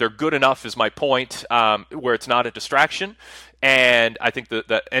 They're good enough, is my point, where it's not a distraction. And I think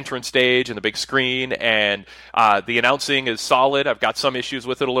the entrance stage and the big screen and the announcing is solid. I've got some issues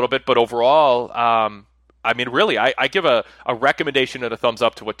with it a little bit, but overall, really, I give a recommendation and a thumbs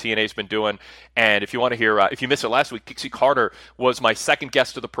up to what TNA's been doing. And if you want to hear, if you missed it last week, Dixie Carter was my second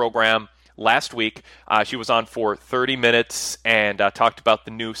guest of the program last week. She was on for 30 minutes and talked about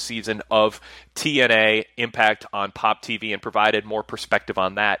the new season of TNA Impact on Pop TV and provided more perspective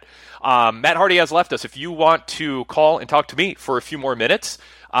on that. Matt Hardy has left us. If you want to call and talk to me for a few more minutes,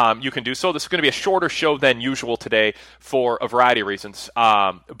 you can do so. This is going to be a shorter show than usual today for a variety of reasons,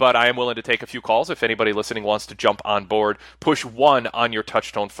 but I am willing to take a few calls if anybody listening wants to jump on board. Push 1 on your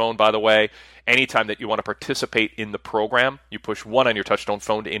touch-tone phone, by the way. Anytime that you want to participate in the program, you push 1 on your touch-tone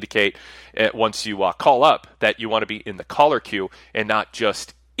phone to indicate once you call up that you want to be in the caller queue and not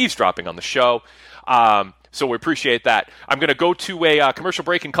just eavesdropping on the show. So we appreciate that. I'm going to go to a commercial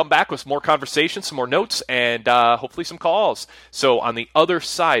break and come back with some more conversation, some more notes, and hopefully some calls. So on the other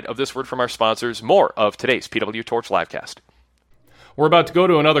side of this word from our sponsors, more of today's PW Torch Livecast. We're about to go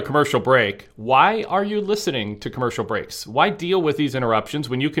to another commercial break. Why are you listening to commercial breaks? Why deal with these interruptions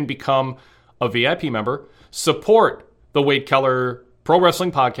when you can become a VIP member, support the Wade Keller Pro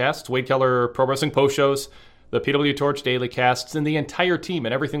Wrestling Podcasts, Wade Keller Pro Wrestling Post Shows, the PW Torch Daily Casts, and the entire team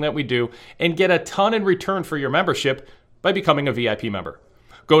and everything that we do, and get a ton in return for your membership by becoming a VIP member.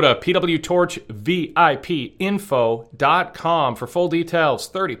 Go to pwtorchvipinfo.com for full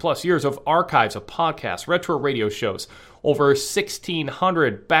details. 30-plus years of archives of podcasts, retro radio shows, over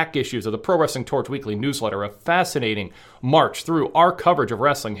 1,600 back issues of the Pro Wrestling Torch Weekly newsletter, a fascinating march through our coverage of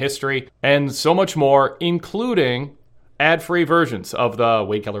wrestling history, and so much more, including ad-free versions of the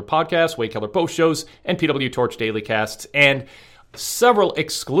Wade Keller Podcast, Wade Keller Post Shows, and PW Torch Daily Casts, and several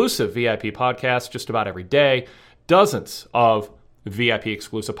exclusive VIP podcasts just about every day, dozens of VIP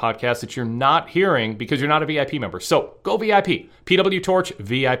exclusive podcasts that you're not hearing because you're not a VIP member. So go VIP,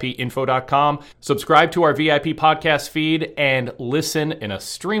 pwtorchvipinfo.com. Subscribe to our VIP podcast feed and listen in a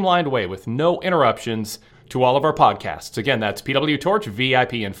streamlined way with no interruptions to all of our podcasts. Again, that's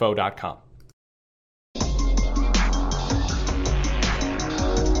pwtorchvipinfo.com.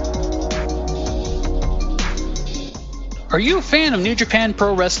 Are you a fan of New Japan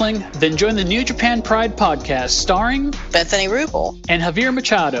Pro Wrestling? Then join the New Japan Pride podcast starring Bethany Rubel and Javier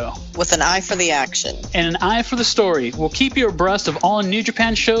Machado. With an eye for the action. And an eye for the story. We'll keep you abreast of all New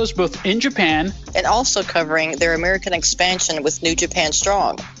Japan shows both in Japan and also covering their American expansion with New Japan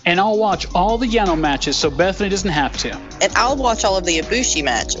Strong. And I'll watch all the Yano matches so Bethany doesn't have to. And I'll watch all of the Ibushi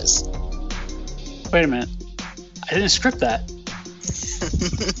matches. Wait a minute. I didn't script that.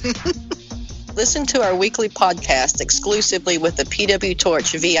 Listen to our weekly podcast exclusively with the PW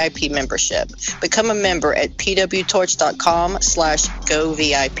Torch VIP membership. Become a member at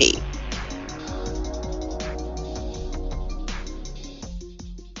pwtorch.com/govip.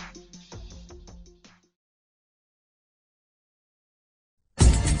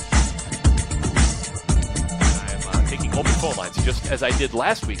 I'm taking open phone lines, just as I did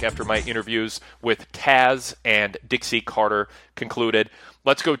last week after my interviews with Taz and Dixie Carter concluded.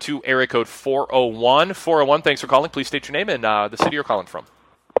 Let's go to area code 401. 401, thanks for calling. Please state your name and the city you're calling from.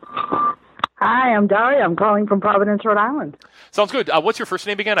 Hi, I'm Daria. I'm calling from Providence, Rhode Island. Sounds good. What's your first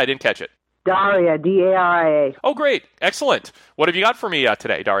name again? I didn't catch it. Daria, D-A-R-I-A. Oh, great. Excellent. What have you got for me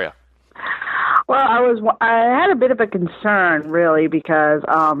today, Daria? Well, I had a bit of a concern, really, because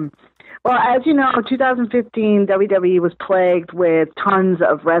Well, as you know, 2015, WWE was plagued with tons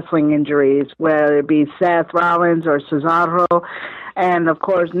of wrestling injuries, whether it be Seth Rollins or Cesaro, and of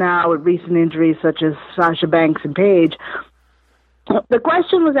course now with recent injuries such as Sasha Banks and Paige. The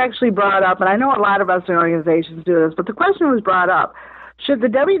question was actually brought up, and I know a lot of wrestling organizations do this, but the question was brought up, should the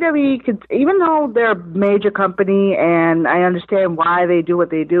WWE, even though they're a major company, and I understand why they do what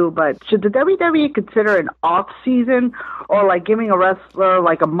they do, but should the WWE consider an off-season, or like giving a wrestler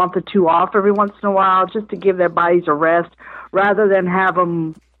like a month or two off every once in a while just to give their bodies a rest, rather than have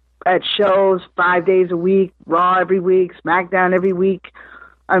them at shows 5 days a week, Raw every week, SmackDown every week?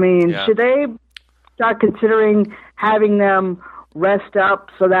 I mean, should they start considering having them rest up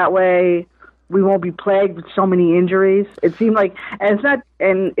so that way we won't be plagued with so many injuries? It seemed like,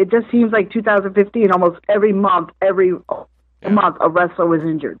 and it just seems like 2015, almost every month, a month, a wrestler was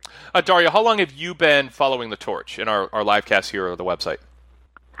injured. Daria, how long have you been following the torch in our live cast here on the website?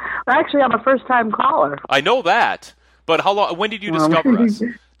 Actually, I'm a first-time caller. I know that, but how long? When did you discover us?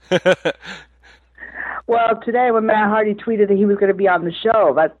 Well, today when Matt Hardy tweeted that he was going to be on the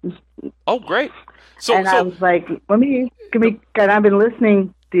show. Oh, great. I was like, and I've been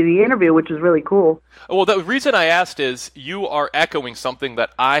listening to the interview, which was really cool. Well, the reason I asked is you are echoing something that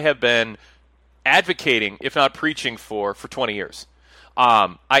I have been advocating, if not preaching for 20 years.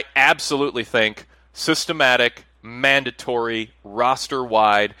 I absolutely think systematic, mandatory,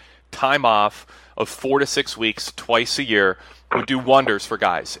 roster-wide time off of 4 to 6 weeks twice a year would do wonders for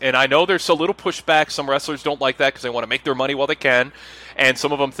guys. And I know there's a little pushback. Some wrestlers don't like that because they want to make their money while they can. And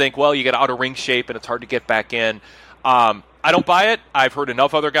some of them think, well, you get out of ring shape and it's hard to get back in. I don't buy it. I've heard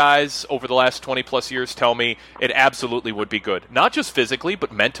enough other guys over the last 20-plus years tell me it absolutely would be good. Not just physically,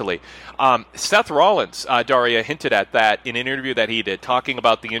 but mentally. Seth Rollins, Daria, hinted at that in an interview that he did, talking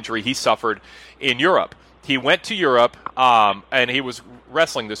about the injury he suffered in Europe. He went to Europe, and he was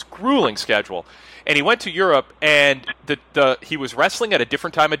wrestling this grueling schedule. And he went to Europe, and he was wrestling at a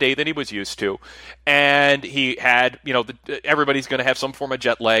different time of day than he was used to. And he had, everybody's going to have some form of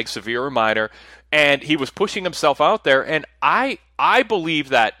jet lag, severe or minor. And he was pushing himself out there. And I believe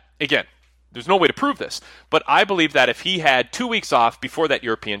that, again, there's no way to prove this, but I believe that if he had 2 weeks off before that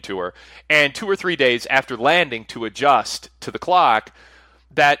European tour and 2 or 3 days after landing to adjust to the clock,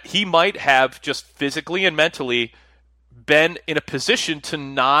 that he might have just physically and mentally been in a position to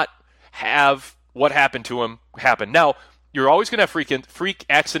not have what happened to him happen. Now, you're always going to have freak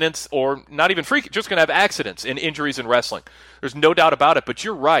accidents, or not even freak, just going to have accidents and injuries in wrestling. There's no doubt about it, but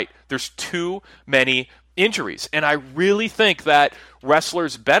you're right. There's too many injuries, and I really think that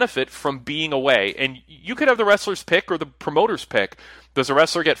wrestlers benefit from being away. And you could have the wrestler's pick or the promoter's pick. Does a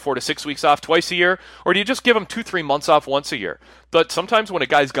wrestler get 4 to 6 weeks off twice a year, or do you just give him 2-3 months off once a year? But sometimes when a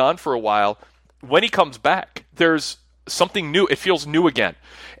guy's gone for a while, when he comes back, there's something new. It feels new again.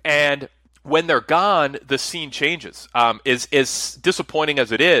 And when they're gone, the scene changes. As disappointing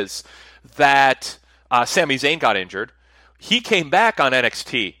as it is that Sami Zayn got injured, he came back on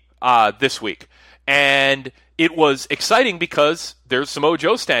NXT this week. And it was exciting because there's Samoa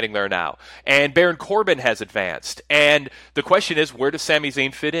Joe standing there now. And Baron Corbin has advanced. And the question is, where does Sami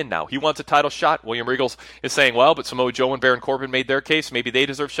Zayn fit in now? He wants a title shot. William Regal is saying, well, but Samoa Joe and Baron Corbin made their case. Maybe they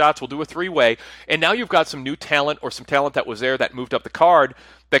deserve shots. We'll do a 3-way. And now you've got some new talent, or some talent that was there that moved up the card,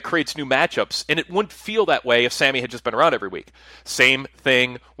 that creates new matchups. And it wouldn't feel that way if Sami had just been around every week. Same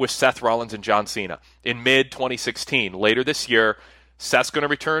thing with Seth Rollins and John Cena. In mid-2016, later this year, Seth's going to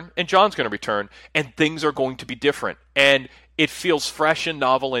return and John's going to return, and things are going to be different. And it feels fresh and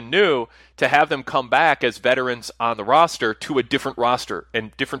novel and new to have them come back as veterans on the roster to a different roster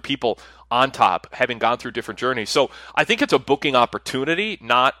and different people on top, having gone through different journeys. So I think it's a booking opportunity,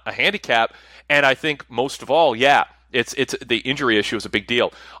 not a handicap. And I think most of all, it's the injury issue is a big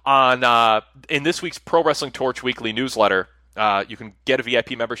deal. In this week's Pro Wrestling Torch Weekly newsletter, you can get a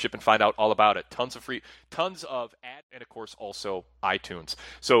VIP membership and find out all about it. Tons of ad, and of course also iTunes.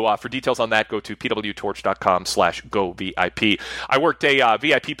 So for details on that, go to pwtorch.com/govip. I worked a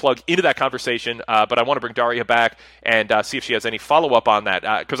VIP plug into that conversation, but I want to bring Daria back and see if she has any follow-up on that,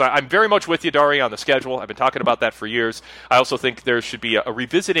 because I'm very much with you, Daria, on the schedule. I've been talking about that for years. I also think there should be a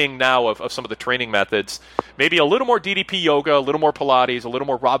revisiting now of some of the training methods, maybe a little more DDP yoga, a little more Pilates, a little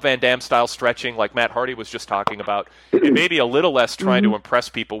more Rob Van Dam style stretching like Matt Hardy was just talking about, and maybe a little less trying to impress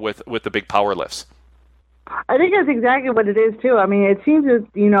people with the big power lifts. I think that's exactly what it is too. I mean, it seems to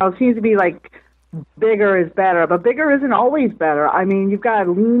be like bigger is better, but bigger isn't always better. I mean, you've got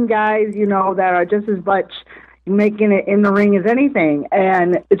lean guys, that are just as much making it in the ring as anything,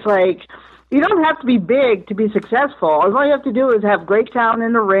 and it's like you don't have to be big to be successful. All you have to do is have great talent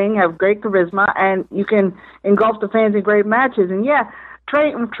in the ring, have great charisma, and you can engulf the fans in great matches. And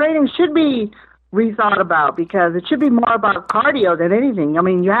training should be rethought about, because it should be more about cardio than anything. I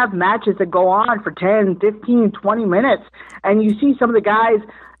mean, you have matches that go on for 10, 15, 20 minutes, and you see some of the guys,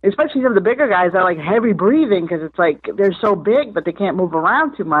 especially some of the bigger guys, are like heavy breathing because it's like they're so big, but they can't move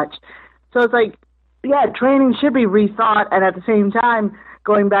around too much. So it's like, yeah, training should be rethought, and at the same time,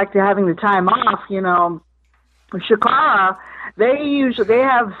 going back to having the time off, you know, Chikara, they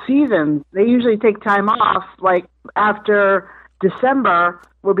have seasons. They usually take time off, like after December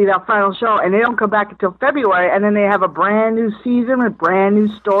will be that final show, and they don't come back until February, and then they have a brand new season with brand new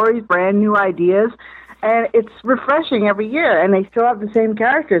stories, brand new ideas, and it's refreshing every year, and they still have the same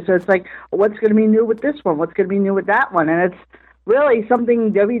characters. So it's like, what's going to be new with this one? What's going to be new with that one? And it's really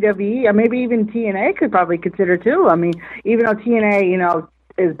something WWE, or maybe even TNA could probably consider too. I mean, even though TNA, you know,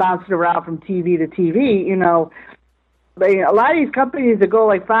 is bouncing around from TV to TV, you know, but, you know, a lot of these companies that go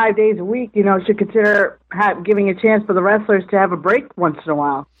like 5 days a week, you know, should consider giving a chance for the wrestlers to have a break once in a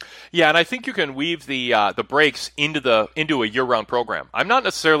while. Yeah, and I think you can weave the breaks into a year-round program. I'm not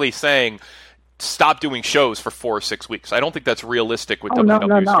necessarily saying stop doing shows for 4 or 6 weeks. I don't think that's realistic with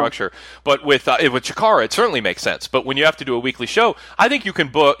WWE structure. But with Chikara, it certainly makes sense. But when you have to do a weekly show, I think you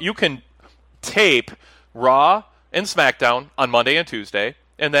can tape Raw and SmackDown on Monday and Tuesday,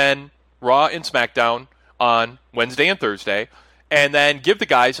 and then Raw and SmackDown on Wednesday and Thursday, and then give the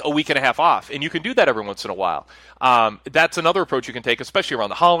guys a week and a half off. And you can do that every once in a while. That's another approach you can take, especially around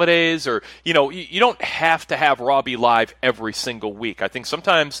the holidays, or, you know, you don't have to have Raw be live every single week. I think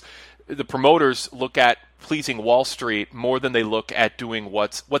sometimes the promoters look at pleasing Wall Street more than they look at doing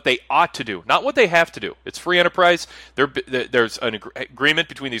what they ought to do, not what they have to do. It's free enterprise. There's an agreement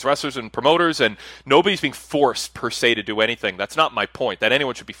between these wrestlers and promoters, and nobody's being forced per se to do anything. That's not my point, that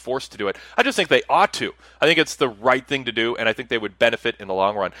anyone should be forced to do it. I just think they ought to. I think it's the right thing to do, and I think they would benefit in the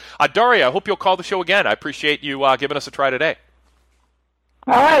long run. Daria, I hope you'll call the show again. I appreciate you giving us a try today.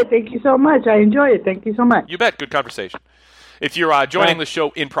 All right, thank you so much. I enjoyed it. Thank you so much. You bet. Good conversation. If you're joining the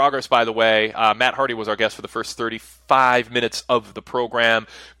show in progress, by the way, Matt Hardy was our guest for the first 35 minutes of the program.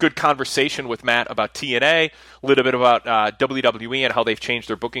 Good conversation with Matt about TNA, a little bit about WWE and how they've changed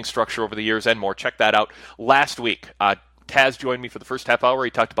their booking structure over the years and more. Check that out. Last week, Taz joined me for the first half hour. He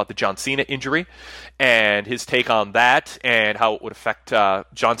talked about the John Cena injury and his take on that and how it would affect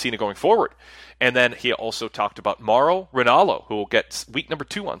John Cena going forward. And then he also talked about Mauro Ranallo, who will get week number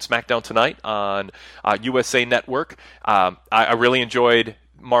 2 on SmackDown tonight on USA Network. I really enjoyed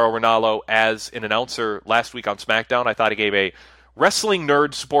Mauro Ranallo as an announcer last week on SmackDown. I thought he gave a wrestling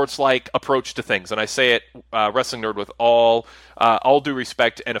nerd, sports-like approach to things. And I say it, wrestling nerd, with all due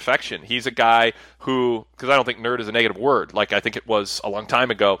respect and affection. He's a guy who, because I don't think nerd is a negative word, like I think it was a long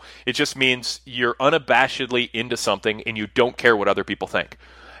time ago, it just means you're unabashedly into something and you don't care what other people think.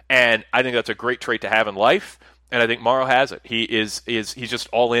 And I think that's a great trait to have in life, and I think Mauro has it. He's just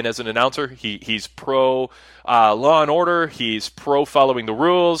all in as an announcer. He's pro Law and Order. He's pro following the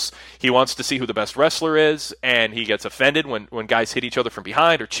rules. He wants to see who the best wrestler is, and he gets offended when guys hit each other from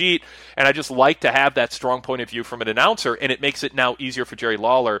behind or cheat. And I just like to have that strong point of view from an announcer, and it makes it now easier for Jerry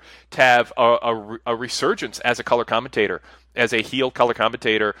Lawler to have a resurgence as a color commentator. As a heel color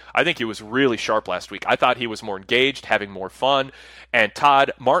commentator, I think he was really sharp last week. I thought he was more engaged, having more fun. And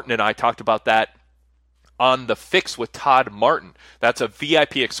Todd Martin and I talked about that on The Fix with Todd Martin. That's a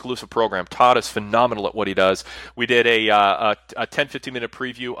VIP exclusive program. Todd is phenomenal at what he does. We did a 10-15 minute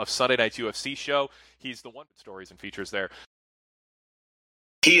preview of Sunday night's UFC show. He's the one with stories and features there.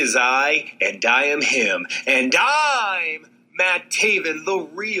 He is I, and I am him, and I'm Matt Taven, the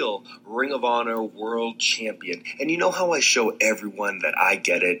real Ring of Honor World Champion. And you know how I show everyone that I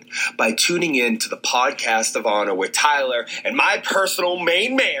get it? By tuning in to the Podcast of Honor with Tyler and my personal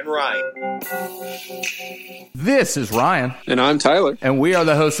main man, Ryan. This is Ryan. And I'm Tyler. And we are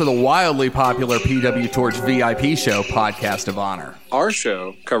the hosts of the wildly popular PW Torch VIP show, Podcast of Honor. Our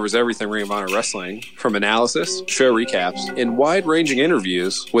show covers everything Ring of Honor Wrestling, from analysis, show recaps, and wide-ranging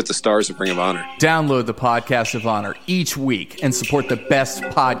interviews with the stars of Ring of Honor. Download the Podcast of Honor each week and support the best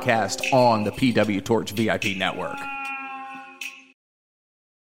podcast on the PW Torch VIP network.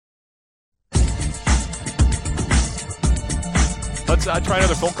 Let's try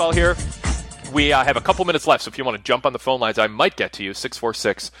another phone call here. We have a couple minutes left, so if you want to jump on the phone lines, I might get to you,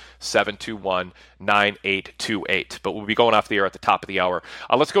 646-721-9828. But we'll be going off the air at the top of the hour.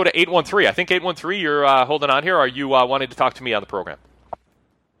 Let's go to 813. I think 813, you're holding on here. Are you wanting to talk to me on the program?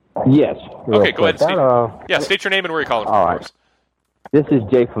 Yes. Okay, go ahead. State your name and where you're calling from. All right. This is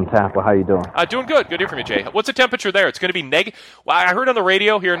Jay from Tampa. How you doing? Doing good. Good to hear from you, Jay. What's the temperature there? It's going to be negative. Well, I heard on the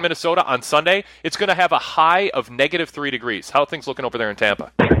radio here in Minnesota on Sunday, it's going to have a high of -3 degrees. How are things looking over there in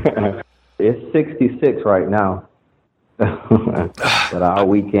Tampa? It's 66 right now. But our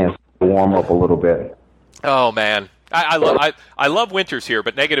weekends warm up a little bit. Oh man, I love winters here,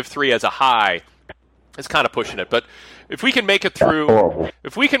 but -3 as a high is kind of pushing it. But if we can make it through,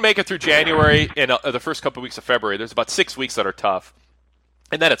 January and the first couple of weeks of February, there's about 6 weeks that are tough,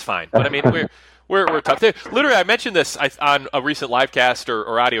 and then it's fine. But I mean, we're tough. Literally, I mentioned this on a recent live cast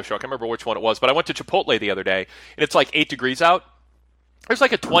or audio show. I can't remember which one it was, but I went to Chipotle the other day, and it's like 8 degrees out. There's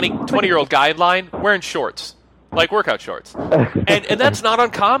like a 20-year-old guy in line wearing shorts, like workout shorts, and that's not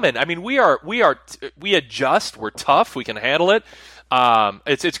uncommon. I mean, we adjust. We're tough. We can handle it.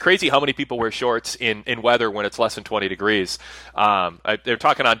 It's crazy how many people wear shorts in weather when it's less than 20 degrees. They're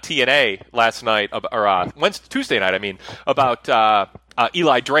talking on TNA last night, Tuesday night, about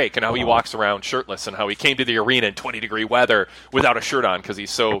Eli Drake and how he walks around shirtless and how he came to the arena in 20-degree weather without a shirt on because he's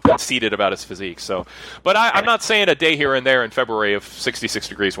so conceited about his physique. So, but I'm not saying a day here and there in February of 66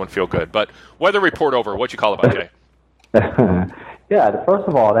 degrees wouldn't feel good. But weather report over. What'd you call about today? Yeah, first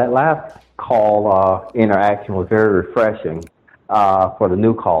of all, that last call interaction was very refreshing for the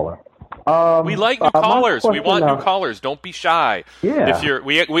new caller. We like new callers. We want new callers. Don't be shy. Yeah.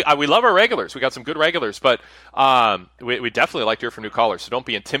 We love our regulars. We got some good regulars, but we definitely like to hear from new callers. So don't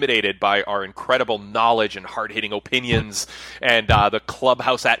be intimidated by our incredible knowledge and hard-hitting opinions and the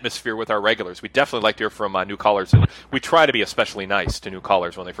clubhouse atmosphere with our regulars. We definitely like to hear from new callers, and we try to be especially nice to new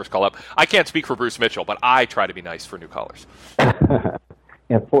callers when they first call up. I can't speak for Bruce Mitchell, but I try to be nice for new callers.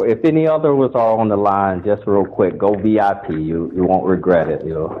 And if any others are on the line, just real quick, go VIP. You won't regret it.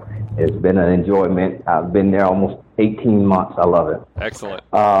 It's been an enjoyment. I've been there almost 18 months. I love it. Excellent.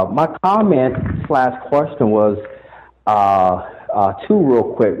 My comment/question was two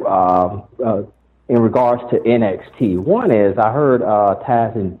real quick in regards to NXT. One is I heard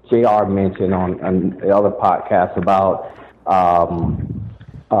Taz and JR mention on the other podcast about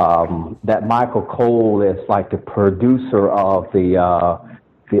that Michael Cole is like the producer of the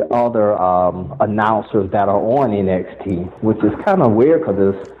other announcers that are on NXT, which is kind of weird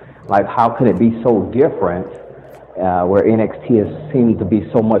because it's like, how could it be so different where NXT seems to be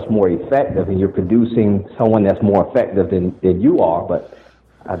so much more effective and you're producing someone that's more effective than you are, but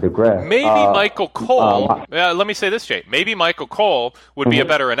I digress. Maybe Michael Cole, let me say this, Jay, maybe Michael Cole would be a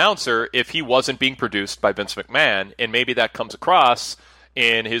better announcer if he wasn't being produced by Vince McMahon, and maybe that comes across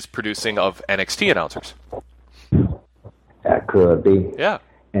in his producing of NXT announcers. That could be. Yeah.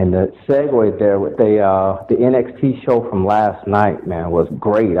 And the segue there with the NXT show from last night, man, was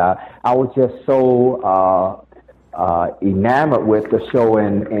great. I was just so enamored with the show,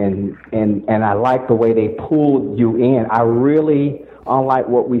 and I like the way they pulled you in. I really, unlike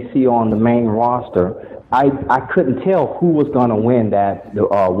what we see on the main roster, I couldn't tell who was going to win that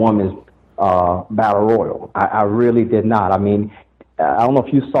women's battle royal. I really did not. I mean, I don't know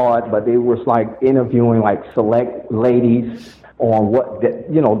if you saw it, but they was like interviewing like select ladies on what,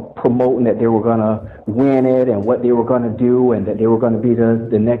 promoting that they were going to win it and what they were going to do and that they were going to be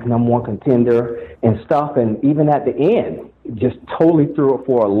the next #1 contender and stuff. And even at the end, just totally threw it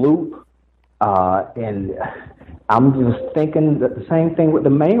for a loop. And I'm just thinking that the same thing with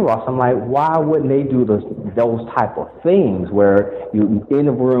the main roster. I'm like, why wouldn't they do those type of things where you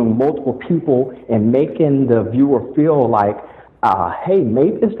interviewing multiple people and making the viewer feel like, hey,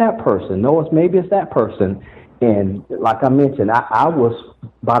 maybe it's that person. No, maybe it's that person. And like I mentioned, I was,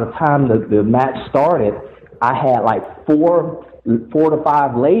 by the time the match started, I had like four to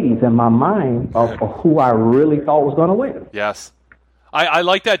five ladies in my mind of who I really thought was going to win. Yes. I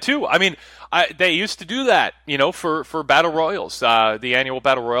like that too. I mean, they used to do that, for Battle Royals, the annual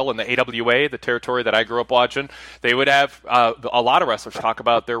Battle Royal in the AWA, the territory that I grew up watching. They would have a lot of wrestlers talk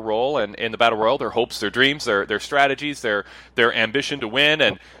about their role in the Battle Royal, their hopes, their dreams, their strategies, their ambition to win,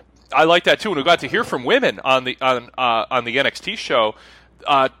 and I like that too. And we got to hear from women on the NXT show,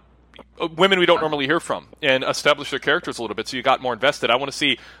 women we don't normally hear from, and establish their characters a little bit. So you got more invested. I want to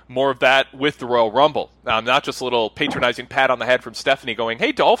see more of that with the Royal Rumble, not just a little patronizing pat on the head from Stephanie going,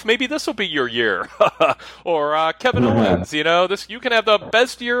 "Hey Dolph, maybe this will be your year," or Kevin Owens, this you can have the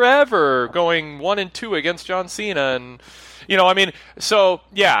best year ever, going 1-2 against John Cena, and so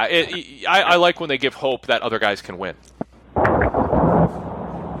yeah, I like when they give hope that other guys can win.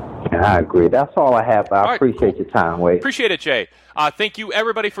 I agree. That's all I have. I appreciate your time, Wade. Appreciate it, Jay. Thank you,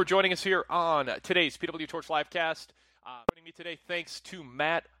 everybody, for joining us here on today's PW Torch Livecast. Joining me today, thanks to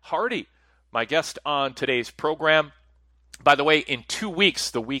Matt Hardy, my guest on today's program. By the way, in 2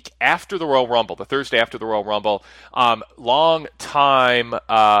 weeks, the week after the Royal Rumble, the Thursday after the Royal Rumble, long-time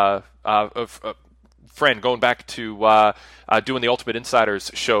friend going back to doing the Ultimate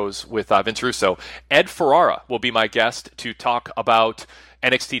Insiders shows with Vince Russo, Ed Ferrara will be my guest to talk about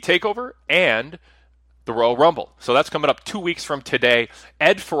NXT TakeOver and the Royal Rumble. So that's coming up 2 weeks from today.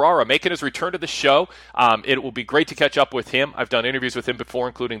 Ed Ferrara making his return to the show. It will be great to catch up with him. I've done interviews with him before,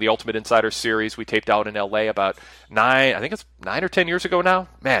 including the Ultimate Insider series we taped out in L.A. about 9 or 10 years ago now.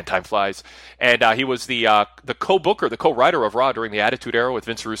 Man, time flies. And he was the co-booker, the co-writer of Raw during the Attitude Era with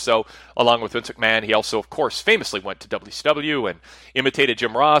Vince Russo, along with Vince McMahon. He also, of course, famously went to WCW and imitated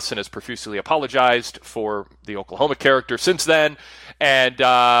Jim Ross and has profusely apologized for the Oklahoma character since then. And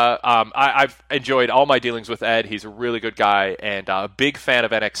I've enjoyed all my dealings with Ed. He's a really good guy and a big fan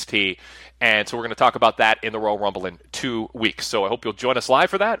of NXT. And so we're going to talk about that in the Royal Rumble in 2 weeks. So I hope you'll join us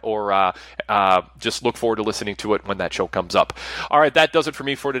live for that, or just look forward to listening to it when that show comes up. All right, that does it for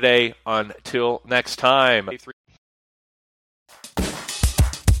me for today. Until next time.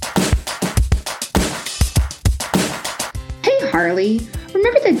 Hey, Harley.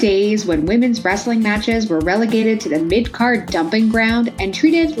 Remember the days when women's wrestling matches were relegated to the mid-card dumping ground and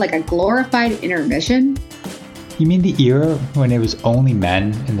treated like a glorified intermission? You mean the era when it was only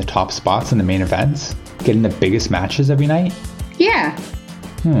men in the top spots in the main events, getting the biggest matches every night? Yeah.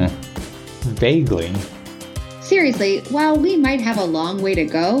 Vaguely. Seriously, while we might have a long way to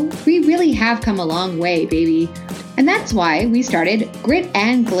go, we really have come a long way, baby. And that's why we started Grit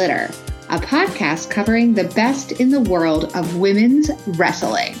and Glitter, a podcast covering the best in the world of women's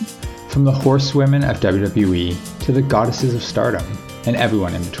wrestling. From the horsewomen of WWE to the goddesses of stardom and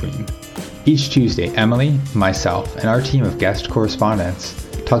everyone in between. Each Tuesday, Emily, myself, and our team of guest correspondents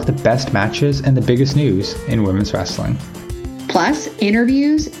talk the best matches and the biggest news in women's wrestling. Plus,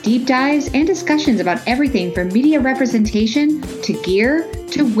 interviews, deep dives, and discussions about everything from media representation to gear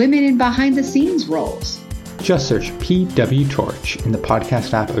to women in behind-the-scenes roles. Just search PW Torch in the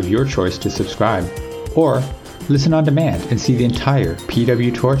podcast app of your choice to subscribe, or listen on demand and see the entire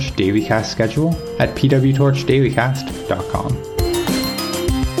PW Torch Dailycast schedule at pwtorchdailycast.com.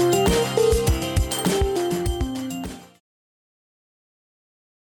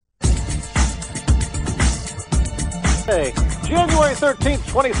 Hey, January 13th,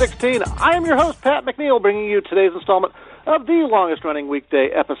 2016, I am your host, Pat McNeil, bringing you today's installment of the longest-running weekday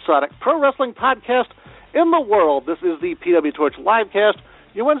episodic pro wrestling podcast in the world. This is the PW Torch Livecast.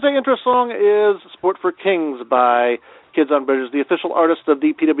 Your Wednesday intro song is Sport for Kings by Kids on Bridges, the official artist of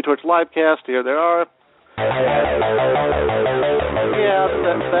the PW Torch Livecast. Here they are. Yeah,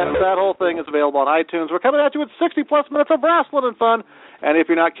 that whole thing is available on iTunes. We're coming at you with 60-plus minutes of wrestling and fun. And if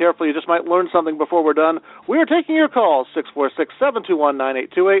you're not careful, you just might learn something before we're done. We are taking your calls,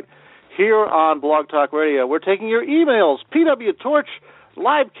 646-721-9828, here on Blog Talk Radio. We're taking your emails,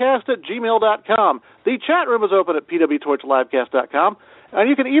 pwtorchlivecast@gmail.com. The chat room is open at pwtorchlivecast.com. And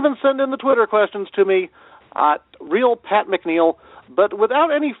you can even send in the Twitter questions to me at RealPatMcNeil. But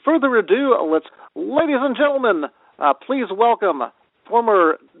without any further ado, ladies and gentlemen, please welcome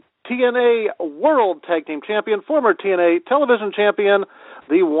former TNA World Tag Team Champion, former TNA Television Champion,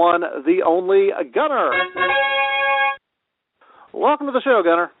 the one, the only Gunner. Welcome to the show,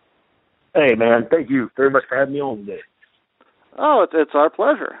 Gunner. Hey, man. Thank you very much for having me on today. Oh, it's our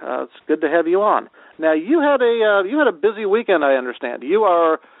pleasure. It's good to have you on. Now, you had a busy weekend, I understand.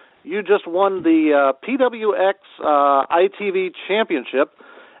 You just won the PWX ITV Championship,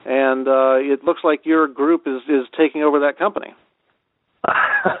 and it looks like your group is taking over that company.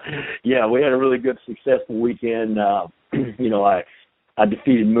 Yeah, we had a really good, successful weekend. I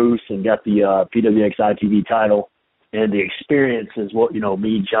defeated Moose and got the PWX ITV title, and the experience is what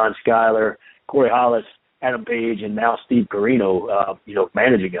me, John Schuyler, Corey Hollis, Adam Page, and now Steve Corino,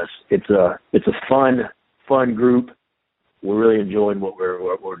 managing us. It's a fun group. We're really enjoying what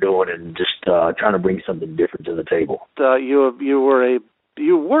we're doing and just trying to bring something different to the table. You were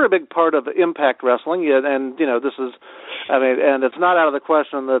a big part of Impact Wrestling, and this is, and it's not out of the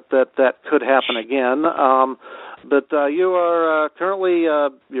question that could happen again. But you are currently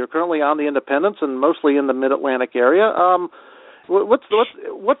on the independents and mostly in the Mid-Atlantic area. What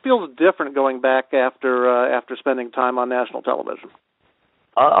feels different going back after spending time on national television?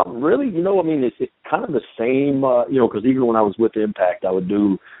 Really, it's kind of the same. Because even when I was with Impact, I would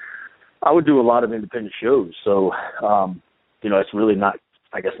do a lot of independent shows. So, it's really not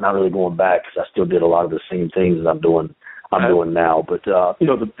really going back because I still did a lot of the same things that I'm doing now. But the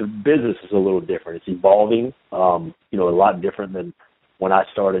business is a little different. It's evolving. A lot different than when I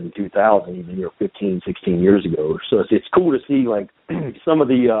started in 2000, even 15, 16 years ago. So it's cool to see like some of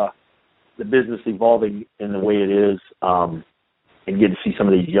the business evolving in the way it is, and get to see some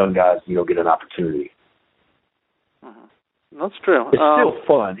of these young guys, get an opportunity. That's true. It's still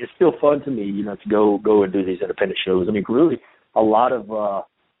fun. It's still fun to me, to go and do these independent shows. Really, a lot of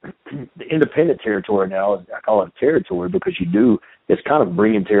the independent territory now, I call it territory because it's kind of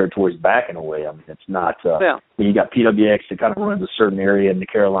bringing territories back in a way. I mean, it's not, you got PWX that kind of runs a certain area in the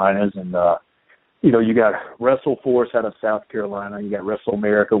Carolinas, and, you got WrestleForce out of South Carolina. You got Wrestle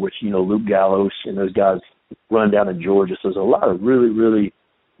America, which, Luke Gallows and those guys run down in Georgia. So there's a lot of really, really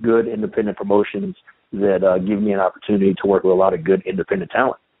good independent promotions that give me an opportunity to work with a lot of good independent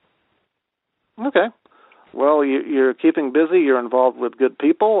talent. Okay. Well, you're keeping busy. You're involved with good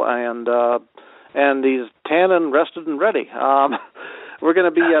people, and he's tan and rested and ready. We're going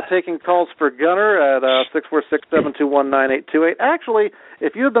to be taking calls for Gunner at 646-721-9828. Actually,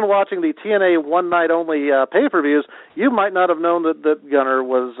 if you had been watching the TNA one night only pay-per-views, you might not have known that Gunner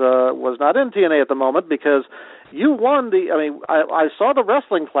was not in TNA at the moment, because you won I saw the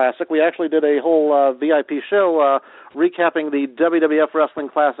Wrestling Classic. We actually did a whole VIP show recapping the WWF Wrestling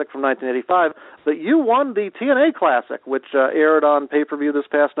Classic from 1985, but you won the TNA Classic, which aired on pay-per-view this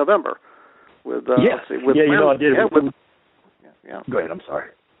past November. With I did. Go ahead. I'm sorry.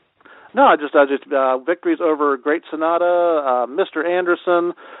 No, I just victories over Great Sonata, Mr.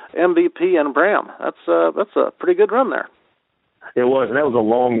 Anderson, MVP, and Bram. That's a pretty good run there. It was, and that was a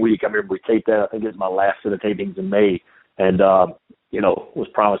long week. I remember we taped that. I think it was my last set of tapings in May, and was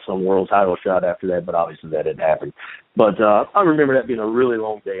promised some world title shot after that, but obviously that didn't happen. But I remember that being a really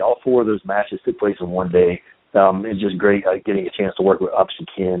long day. All four of those matches took place in one day. It's just great getting a chance to work with Ups and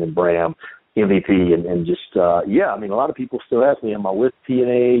Ken and Bram, MVP, and just, a lot of people still ask me, am I with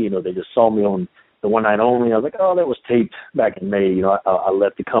TNA? They just saw me on the one night only. I was like, oh, that was taped back in May. I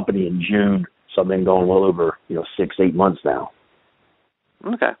left the company in June, so I've been going well over, 6-8 months now.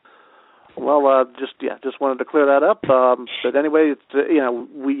 Okay. Well, just wanted to clear that up. But anyway,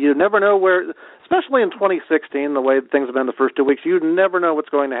 you never know where, especially in 2016, the way things have been the first 2 weeks, you never know what's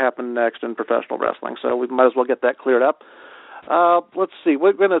going to happen next in professional wrestling. So we might as well get that cleared up. Let's see.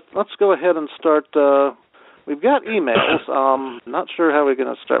 Let's go ahead and start. We've got emails. Not sure how we're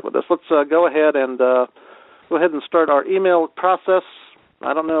going to start with this. Let's go ahead and start our email process.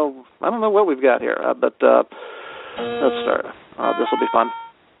 I don't know what we've got here, but let's start. This will be fun.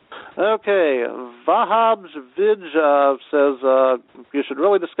 Okay, Vahabs Vij says you should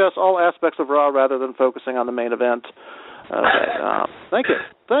really discuss all aspects of Raw rather than focusing on the main event. Okay,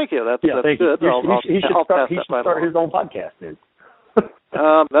 thank you. That's thank good. You. He should start his own podcast then.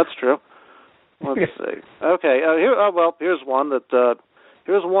 That's true. Let's see. Okay, here's one that.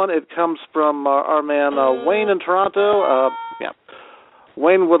 Here's one. It comes from our man Wayne in Toronto.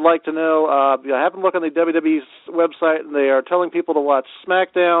 Wayne would like to know, I haven't looked on the WWE's website, and they are telling people to watch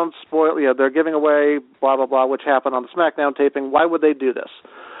SmackDown, they're giving away blah, blah, blah, which happened on the SmackDown taping. Why would they do this?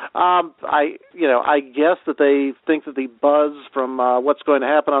 I guess that they think that the buzz from what's going to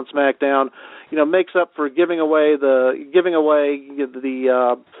happen on SmackDown, makes up for giving away the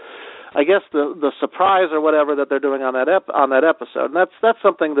surprise or whatever that they're doing on that episode, and that's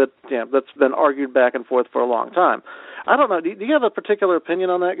something that that's been argued back and forth for a long time. I don't know. Do you have a particular opinion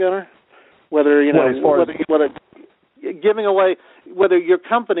on that, Gunner? Whether giving away, whether your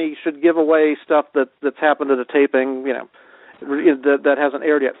company should give away stuff that's happened at a taping, that hasn't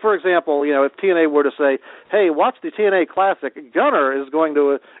aired yet. For example, if TNA were to say, "Hey, watch the TNA Classic. Gunner is going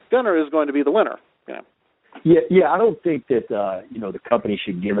to be the winner." Yeah, I don't think that the company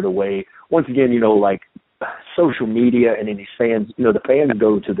should give it away. Once again, like social media and any fans, the fans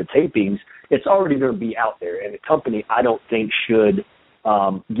go to the tapings. It's already going to be out there, and the company, I don't think, should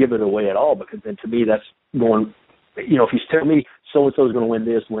give it away at all, because then to me that's going. If you tell me so and so is going to win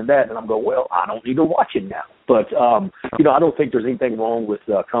this, win that, and I'm going, well, I don't need to watch it now. But I don't think there's anything wrong with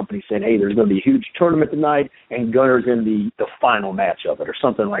the company saying, hey, there's going to be a huge tournament tonight, and Gunner's in the final match of it, or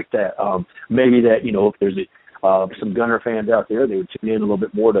something like that. Maybe that if there's some Gunner fans out there, they would tune in a little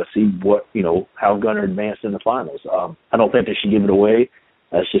bit more to see what how Gunner advanced in the finals. I don't think they should give it away.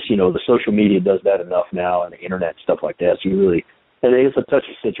 That's just the social media does that enough now, and the internet stuff like that. So it's a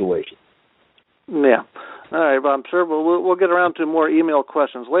touchy situation. Yeah. All right, well, I'm sure we'll get around to more email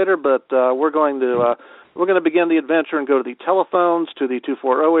questions later, but we're going to begin the adventure and go to the telephones, to the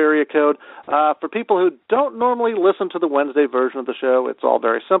 240 area code. For people who don't normally listen to the Wednesday version of the show, it's all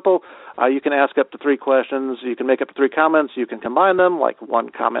very simple. You can ask up to 3 questions. You can make up to 3 comments. You can combine them, like 1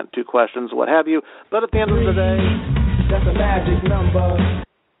 comment, 2 questions, what have you. But at the end of the day, that's a magic number.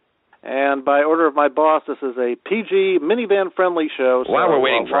 And by order of my boss, this is a PG, minivan-friendly show. While we're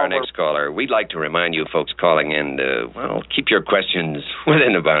waiting for our next caller, we'd like to remind you folks calling in to, keep your questions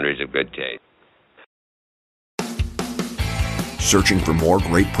within the boundaries of good taste. Searching for more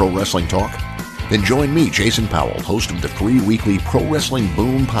great pro wrestling talk? Then join me, Jason Powell, host of the free weekly Pro Wrestling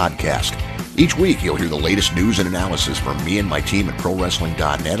Boom podcast. Each week, you'll hear the latest news and analysis from me and my team at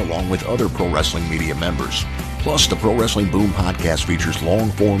ProWrestling.net, along with other Pro Wrestling Media members. Plus, the Pro Wrestling Boom podcast features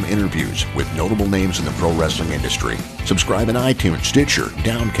long-form interviews with notable names in the pro wrestling industry. Subscribe in iTunes, Stitcher,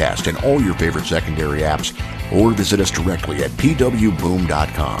 Downcast, and all your favorite secondary apps, or visit us directly at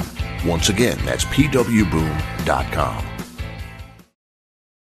pwboom.com. Once again, that's pwboom.com.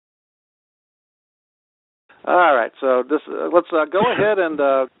 All right, so let's go ahead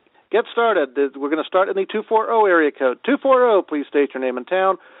and get started. We're going to start in the 240 area code. 240, please state your name and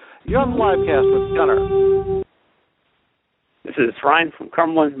town. You're on the live cast with Gunner. This is Ryan from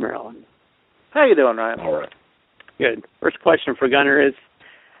Cumberland, Maryland. How you doing, Ryan? All right. Good. First question for Gunner is,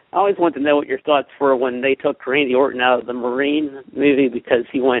 I always want to know what your thoughts were when they took Randy Orton out of the Marine movie because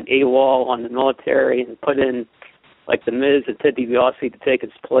he went AWOL on the military and put in, like, The Miz and Ted DiBiase to take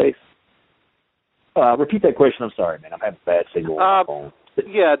his place. Repeat that question. I'm sorry, man. I'm having bad signal on my phone.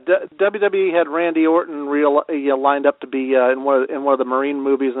 Yeah, WWE had Randy Orton lined up to be in one of the Marine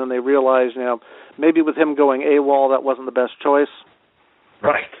movies, and then they realized, maybe with him going AWOL, that wasn't the best choice.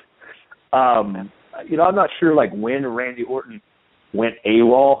 Right. I'm not sure, when Randy Orton went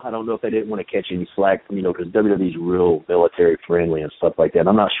AWOL. I don't know if they didn't want to catch any slack from, because WWE's real military friendly and stuff like that.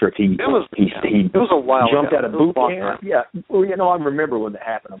 I'm not sure if he was a while jumped ago. out of boot camp. Yeah. Well, I remember when that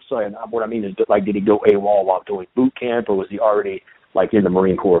happened. I'm sorry. What I mean is, did he go AWOL while doing boot camp, or was he already in the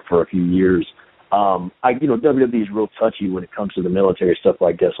Marine Corps for a few years? WWE is real touchy when it comes to the military stuff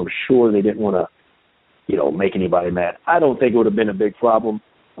like that. So I'm sure they didn't want to, make anybody mad. I don't think it would have been a big problem.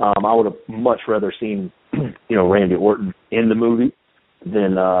 I would have much rather seen, Randy Orton in the movie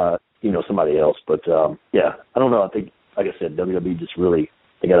than, somebody else. But, I don't know. I think, like I said, WWE just they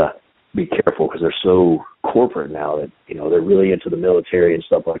got to be careful because they're so corporate now that, they're really into the military and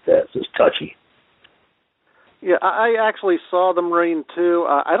stuff like that. So it's touchy. Yeah, I actually saw the Marine too.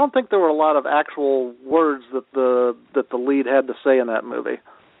 I don't think there were a lot of actual words that the lead had to say in that movie.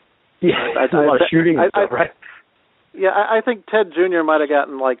 Yeah, a lot of shooting and stuff, right? Yeah, I think Ted Jr. might have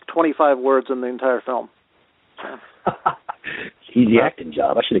gotten 25 words in the entire film. Easy acting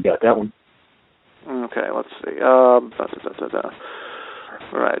job. I should have got that one. Okay, let's see.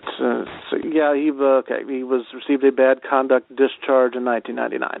 Right. He received a bad conduct discharge in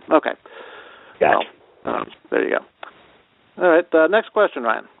 1999. Okay. Gotcha. Well, there you go. All right. Next question,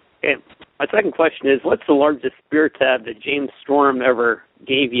 Ryan. Okay. My second question is, what's the largest beer tab that James Storm ever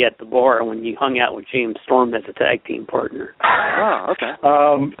gave you at the bar when you hung out with James Storm as a tag team partner? Oh, okay.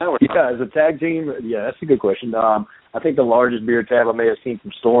 As a tag team, that's a good question. I think the largest beer tab I may have seen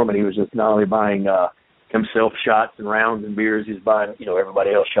from Storm, and he was just not only buying himself shots and rounds and beers, he's buying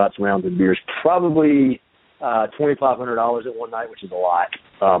everybody else shots, rounds, and beers. Probably $2,500 at one night, which is a lot.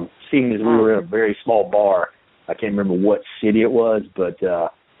 Seeing as we were in a very small bar, I can't remember what city it was, but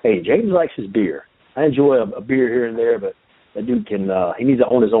hey, James likes his beer. I enjoy a beer here and there, but that dude he needs to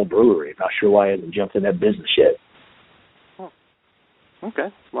own his own brewery. I'm not sure why he hasn't jumped in that business yet.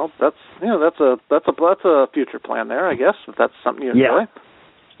 Okay, well, that's a future plan there, I guess, if that's something you enjoy.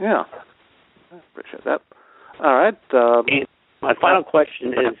 Yeah, I appreciate that. All right. And my final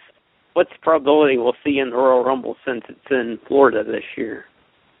question is, what's the probability we'll see in the Royal Rumble since it's in Florida this year?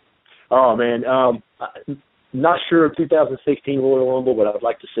 Oh man, not sure of 2016 Royal Rumble, but I would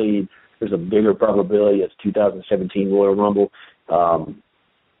like to see there's a bigger probability of 2017 Royal Rumble. And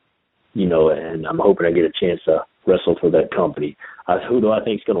I'm hoping I get a chance to wrestle for that company. Who do I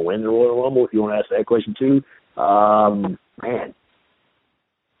think is going to win the Royal Rumble? If you want to ask that question too, man,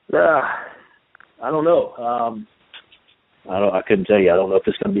 I don't know. I couldn't tell you. I don't know if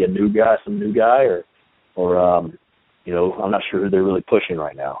it's going to be some new guy, or I'm not sure who they're really pushing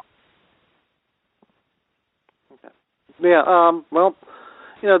right now. Okay. Yeah. Well,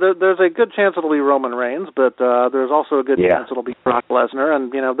 there's a good chance it'll be Roman Reigns, but there's also a good chance it'll be Brock Lesnar,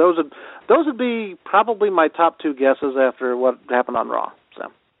 and those would be probably my top two guesses after what happened on Raw.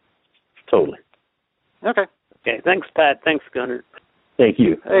 So. Totally. Okay. Okay. Thanks, Pat. Thanks, Gunnar. Thank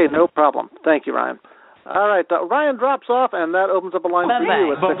you. Hey, no problem. Thank you, Ryan. All right, Ryan drops off, and that opens up a line for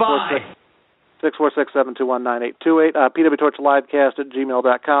you at 646-721-9828.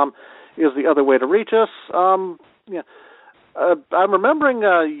 PWTorchLivecast@gmail.com is the other way to reach us. I'm remembering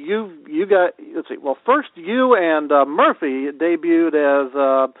you got, let's see, well, first you and Murphy debuted as,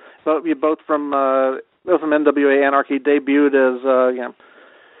 both from NWA Anarchy, debuted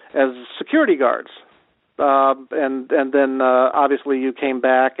as security guards. And then obviously you came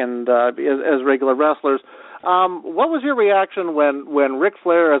back and as regular wrestlers. What was your reaction when Ric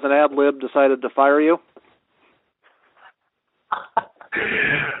Flair, as an ad lib, decided to fire you?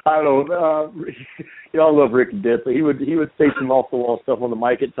 I don't know. I love Rick to death. But he would say some off the wall stuff on the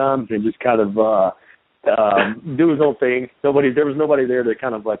mic at times and just kind of do his own thing. There was nobody there to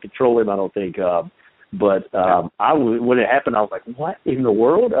kind of like control him, I don't think. But when it happened, I was like, what in the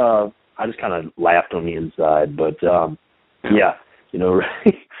world? I just kind of laughed on the inside. But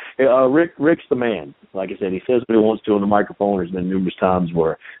Rick's the man. Like I said, he says what he wants to on the microphone. There's been numerous times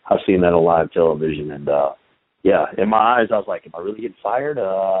where I've seen that on live television, and in my eyes, I was like, am I really getting fired?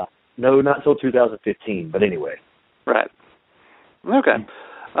 No, not until 2015. But anyway, right. Okay.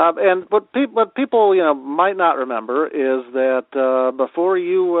 And what people might not remember is that before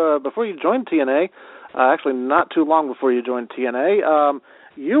you joined TNA, actually not too long before you joined TNA,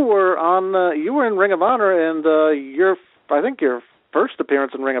 you were in Ring of Honor, and I think your first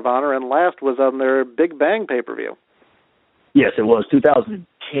appearance in Ring of Honor and last was on their Big Bang pay-per-view. Yes, it was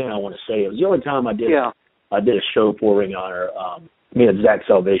 2010. I want to say it was the only time I did. Yeah. I did a show for Ring of Honor. Me and Zach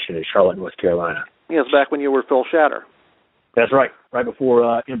Salvation in Charlotte, North Carolina. Yes, back when you were Phil Shatter. That's right. Right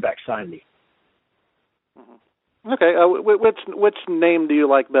before Impact signed me. Mm-hmm. Okay. Which name do you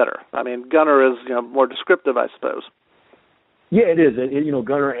like better? I mean, Gunner is more descriptive, I suppose. Yeah, it is.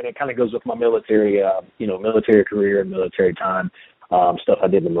 Gunner, and it kind of goes with my military, military career and military time, stuff I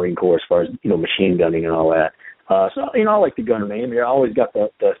did in the Marine Corps as far as machine gunning and all that. So I like the Gunner name. I always got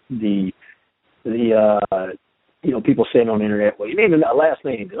the people saying on the internet, well, you need a last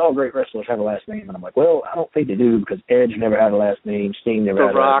name because all great wrestlers have a last name, and I'm like, well, I don't think they do because Edge never had a last name, Sting never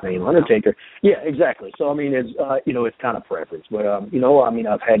had a last name, Undertaker. Yeah, exactly. So I mean, it's it's kind of preference, but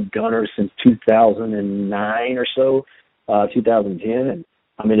I've had Gunner since 2009 or so. 2010, and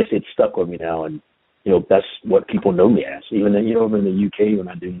I mean, it's stuck with me now, and that's what people know me as. Even over in the UK, when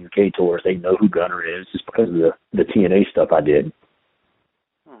I do UK tours, they know who Gunner is just because of the TNA stuff I did.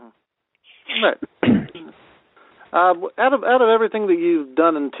 Mm-hmm. Right. Out of everything that you've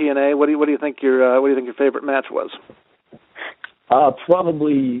done in TNA, what do you think your favorite match was?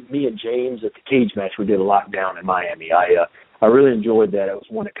 Probably me and James at the cage match we did a lockdown in Miami. I really enjoyed that. It was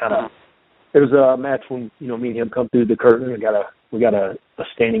one that kind of. It was a match when me and him come through the curtain. We got a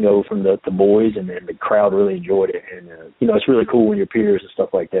standing O from the boys, and then the crowd really enjoyed it. And it's really cool when your peers and stuff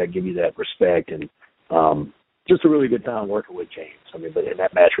like that give you that respect, and just a really good time working with James. I mean, and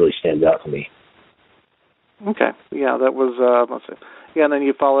that match really stands out for me. Okay, yeah, that was let's see. Yeah, and then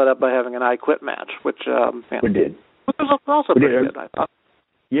you followed up by having an I Quit match, which we did. Which was also pretty good, I thought.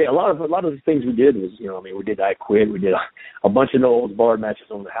 Yeah, a lot of the things we did was, we did I Quit. We did a bunch of no holds barred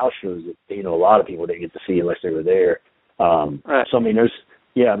matches on the house shows that, a lot of people didn't get to see unless they were there. Right. So, we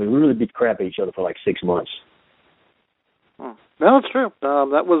really beat the crap at each other for like 6 months. No, that's true.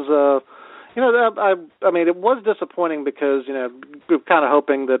 That was, it was disappointing because, we were kind of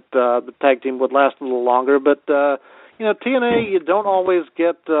hoping that the tag team would last a little longer, but, TNA, you don't always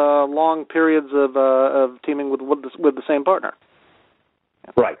get long periods of teaming with the same partner.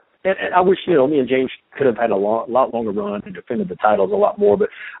 Right. And I wish, me and James could have had a lot longer run and defended the titles a lot more, but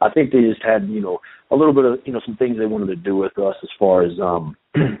I think they just had, a little bit of, some things they wanted to do with us as far as,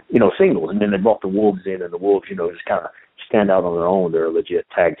 singles. And then they brought the Wolves in, and the Wolves, just kind of stand out on their own. They're a legit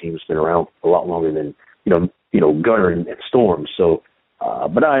tag team that's been around a lot longer than, Gunner and Storm. So,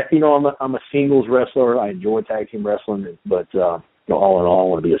 but I'm a singles wrestler. I enjoy tag team wrestling, but, all in all, I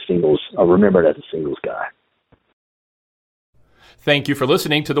want to be a singles. I remember it as a singles guy. Thank you for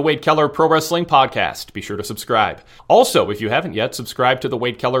listening to the Wade Keller Pro Wrestling Podcast. Be sure to subscribe. Also, if you haven't yet, subscribe to the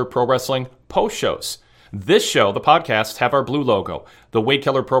Wade Keller Pro Wrestling post shows. This show, the podcasts, have our blue logo. The Wade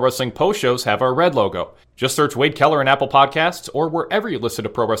Keller Pro Wrestling post shows have our red logo. Just search Wade Keller in Apple Podcasts or wherever you listen to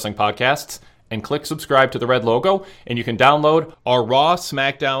pro wrestling podcasts and click subscribe to the red logo, and you can download our Raw,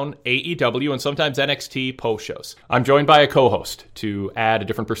 SmackDown, AEW, and sometimes NXT post shows. I'm joined by a co-host to add a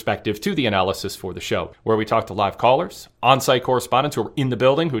different perspective to the analysis for the show, where we talk to live callers, on-site correspondents who are in the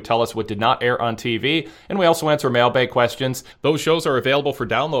building who tell us what did not air on TV, and we also answer mailbag questions. Those shows are available for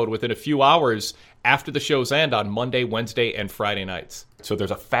download within a few hours after the shows end on Monday, Wednesday, and Friday nights. So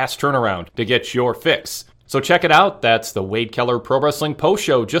there's a fast turnaround to get your fix. So check it out. That's the Wade Keller Pro Wrestling Post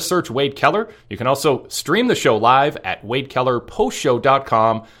Show. Just search Wade Keller. You can also stream the show live at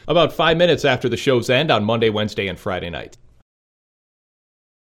wadekellerpostshow.com about 5 minutes after the shows end on Monday, Wednesday, and Friday night.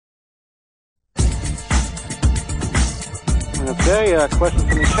 Okay, question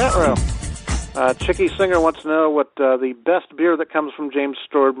from the chat room. Chicky Singer wants to know what the best beer that comes from James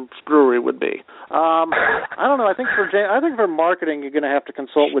Storm's brewery would be. I don't know. I think for marketing, you're going to have to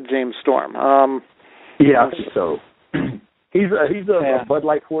consult with James Storm. Yeah, I think so. He's a Bud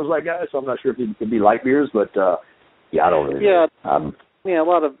Light, Coors Light guy, so I'm not sure if he could be light beers, but I don't know. Yeah, a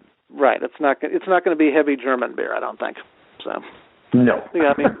lot of right. It's not going to be heavy German beer, I don't think. So. No.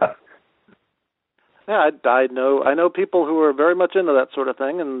 Yeah, I mean, yeah, I know people who are very much into that sort of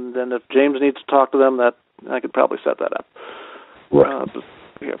thing, and then if James needs to talk to them, that I could probably set that up. Right.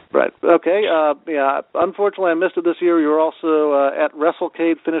 Yeah, right. Okay. Yeah. Unfortunately, I missed it this year. You were also at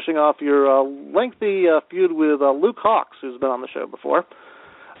WrestleCade, finishing off your lengthy feud with Luke Hawx, who's been on the show before.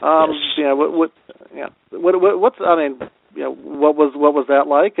 Yes. Yeah. What's I mean, you know, what was that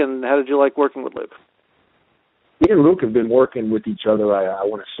like, and how did you like working with Luke? Me and Luke have been working with each other, I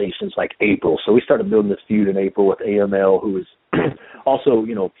want to say, since like April. So we started building this feud in April with AML, who is also,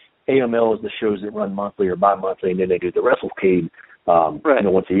 you know, AML is the shows that run monthly or bi-monthly, and then they do the WrestleCade, right. You know,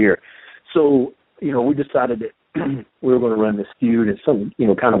 once a year. So, you know, we decided that we were going to run this feud, and some, you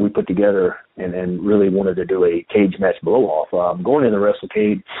know, kind of we put together and really wanted to do a cage match blow-off. Going into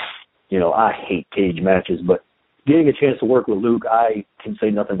WrestleCade, you know, I hate cage matches, but getting a chance to work with Luke, I can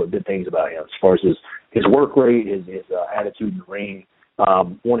say nothing but good things about him as far as his work rate, his attitude in the ring,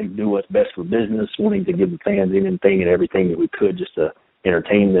 wanting to do what's best for business, wanting to give the fans anything and everything that we could just to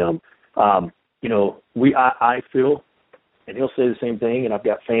entertain them. You know, I feel, and he'll say the same thing, and I've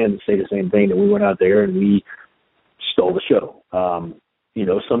got fans that say the same thing, that we went out there and we stole the show. You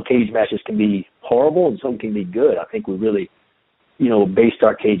know, some cage matches can be horrible and some can be good. I think we really, you know, based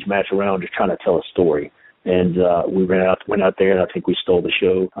our cage match around just trying to tell a story. And we went out there, and I think we stole the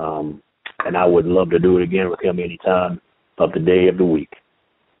show. And I would love to do it again with him any time of the day of the week.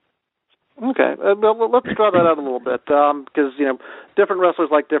 Okay. Well, let's draw that out a little bit, because, you know, different wrestlers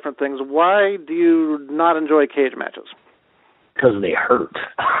like different things. Why do you not enjoy cage matches? Because they hurt.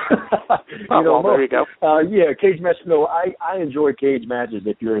 You know, well, there you go. Yeah, cage matches. No, I enjoy cage matches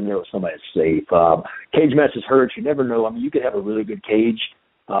if you're in there with somebody that's safe. Cage matches hurt. You never know. I mean, you could have a really good cage.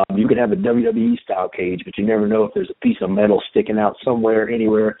 You could have a WWE-style cage, but you never know if there's a piece of metal sticking out somewhere,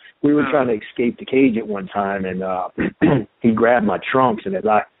 anywhere. We were trying to escape the cage at one time, and he grabbed my trunks, and as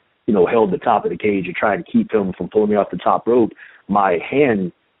I, you know, held the top of the cage and tried to keep him from pulling me off the top rope, my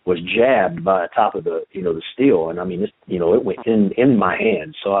hand was jabbed by the top of the, you know, the steel, and I mean, you know, it went in my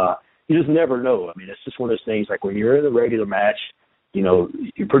hand. So you just never know. I mean, it's just one of those things. Like when you're in a regular match, you know,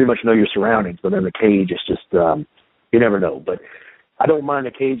 you pretty much know your surroundings, but in the cage, it's just you never know. But I don't mind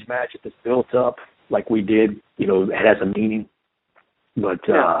a cage match if it's built up like we did. You know, it has a meaning. But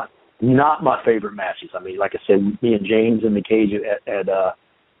not my favorite matches. I mean, like I said, me and James in the cage at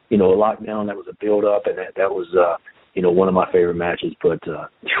you know, a lockdown, that was a build-up, and that was, you know, one of my favorite matches. But,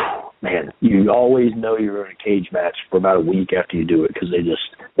 man, you always know you're in a cage match for about a week after you do it because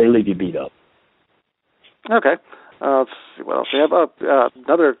they leave you beat up. Okay. Let's see what else we have.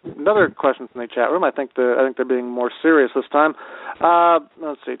 Another question from the chat room. I think they're being more serious this time.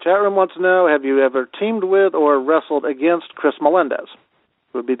 Let's see. Chat room wants to know: have you ever teamed with or wrestled against Chris Melendez,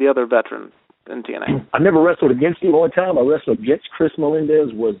 who would be the other veteran in TNA? I never wrestled against him one time. I wrestled against Chris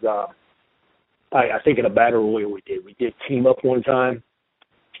Melendez. Was I think in a battle royal we did team up one time.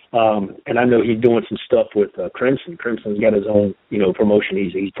 And I know he's doing some stuff with Crimson. Crimson's got his own, you know, promotion.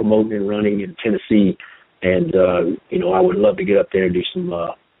 He's promoting and running in Tennessee. And, you know, I would love to get up there and do some,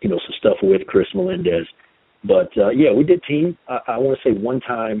 you know, some stuff with Chris Melendez. But, yeah, we did team. I want to say one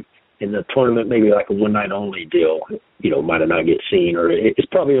time in the tournament, maybe like a one-night-only deal, you know, might have not get seen, or it's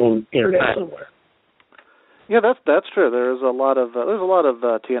probably on internet somewhere. Yeah, that's true. There's a lot of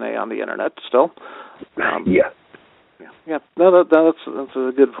TNA on the internet still. Yeah. Yeah. No, that's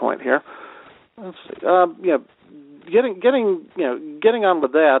a good point here. Let's see. Yeah, getting on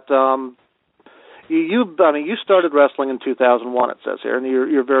with that. You started wrestling in 2001. It says here, and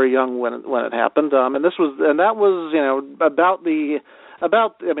you're very young when it happened. And that was, you know, it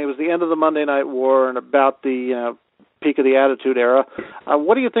was the end of the Monday Night War and about the, you know, peak of the Attitude Era.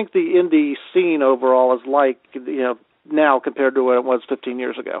 What do you think the indie scene overall is like, you know, now compared to what it was 15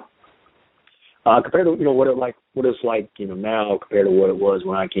 years ago? Compared to, you know, what it's like, you know, now compared to what it was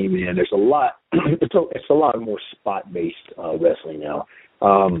when I came in, there's a lot. It's a lot more spot-based wrestling now.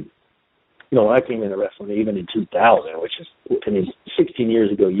 You know, I came into wrestling even in 2000, which is, I mean, 16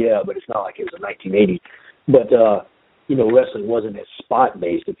 years ago, yeah, but it's not like it was in 1980. But you know, wrestling wasn't as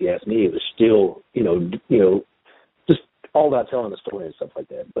spot-based, if you ask me. It was still, you know, just all about telling a story and stuff like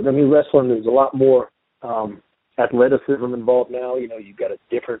that. But I mean, wrestling, there's a lot more athleticism involved now. You know, you've got a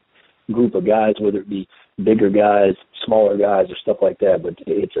different group of guys, whether it be bigger guys, smaller guys, or stuff like that. But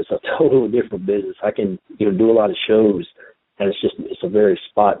it's a totally different business. I can, you know, do a lot of shows, and it's a very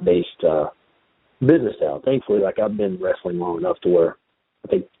spot-based business now. Thankfully, like, I've been wrestling long enough to where I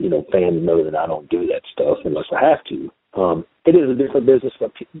think, you know, fans know that I don't do that stuff unless I have to. It is a different business,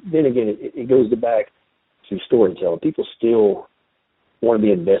 but then again, it goes back to storytelling. People still want to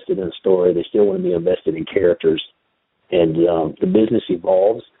be invested in a story. They still want to be invested in characters. And the business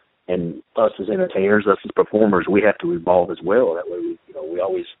evolves, and us as entertainers, us as performers, we have to evolve as well. That way, we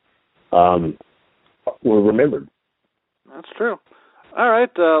always we're remembered. That's true. All right,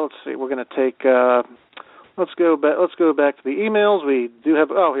 let's see. We're going to take. Let's go back. Let's go back to the emails. We do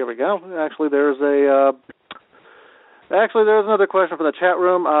have. Oh, here we go. Actually, there's another question from the chat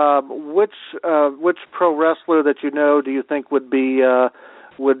room. Which pro wrestler that you know do you think would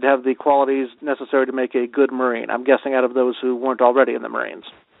have the qualities necessary to make a good Marine? I'm guessing out of those who weren't already in the Marines.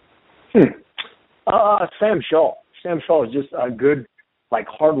 Sam Shaw. Sam Shaw is just a good,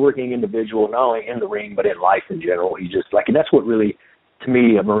 hardworking individual, not only in the ring but in life in general. He's just and that's what really, to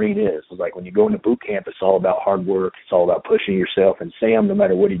me, a Marine is. It's when you go into boot camp, it's all about hard work. It's all about pushing yourself. And Sam, no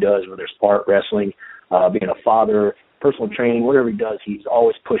matter what he does, whether it's art, wrestling, being a father, personal training, whatever he does, he's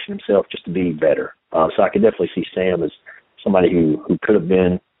always pushing himself just to be better. So I could definitely see Sam as somebody who could have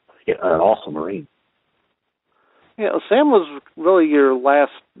been an awesome Marine. Yeah, Sam was really your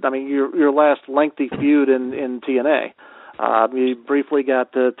last lengthy feud in TNA. You briefly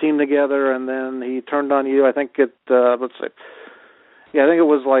got the team together, and then he turned on you. I think I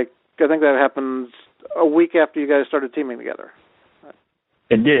think that happened a week after you guys started teaming together.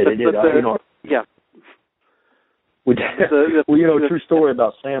 It did. Yeah. True story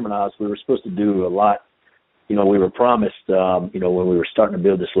about Sam and us. We were supposed to do a lot. We were promised, when we were starting to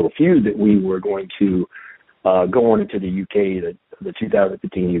build this little feud, that we were going to go on into the UK, the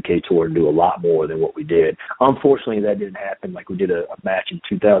 2015 UK tour, and do a lot more than what we did. Unfortunately, that didn't happen. We did a match in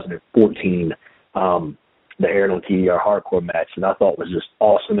 2014, the Aaron on TV, our hardcore match, and I thought was just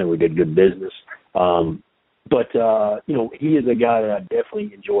awesome, and we did good business. But he is a guy that I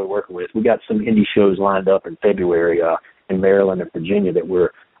definitely enjoy working with. We got some indie shows lined up in February in Maryland and Virginia that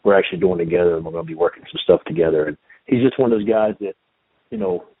we're actually doing together, and we're going to be working some stuff together. And he's just one of those guys that,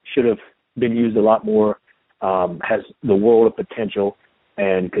 should have been used a lot more, has the world of potential,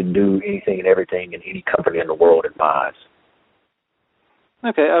 and could do anything and everything in any company in the world in my eyes.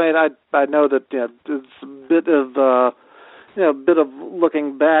 Okay, I know that it's a bit of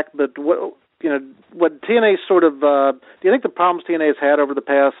looking back, but what TNA sort of do you think the problems TNA has had over the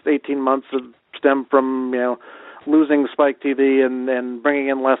past 18 months have stemmed from losing Spike TV and bringing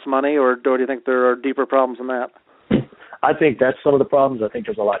in less money, or do you think there are deeper problems than that? I think that's some of the problems. I think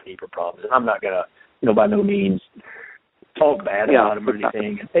there's a lot deeper problems, and I'm not gonna by no means talk bad about them or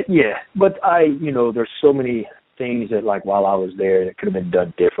anything. But there's so many things that while I was there that could have been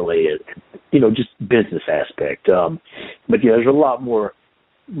done differently, just business aspect. But there's a lot more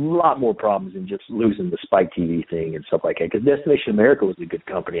problems than just losing the Spike TV thing and stuff like that. Because Destination America was a good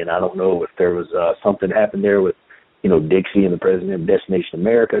company, and I don't know if there was something happened there with Dixie and the president of Destination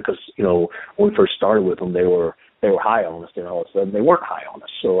America. Because when we first started with them, they were high on us, and all of a sudden they weren't high on us.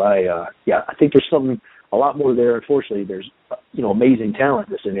 So I think there's something a lot more there. Unfortunately, there's amazing talent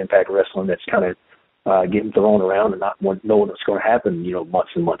that's in Impact Wrestling that's kind of getting thrown around and not knowing what's going to happen,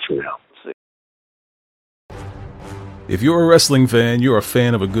 months and months from now. If you're a wrestling fan, you're a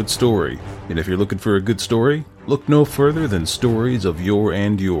fan of a good story. And if you're looking for a good story, look no further than Stories of Your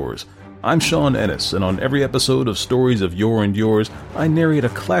and Yours. I'm Sean Ennis, and on every episode of Stories of Your and Yours, I narrate a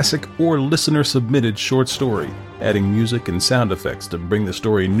classic or listener-submitted short story, adding music and sound effects to bring the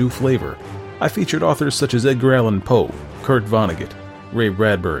story new flavor. I featured authors such as Edgar Allan Poe, Kurt Vonnegut, Ray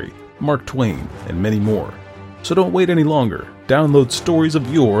Bradbury, Mark Twain, and many more. So don't wait any longer. Download Stories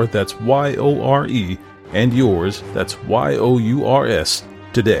of Your, that's Y-O-R-E, and Yours, that's Y-O-U-R-S,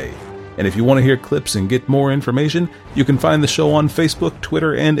 today. And if you want to hear clips and get more information, you can find the show on Facebook,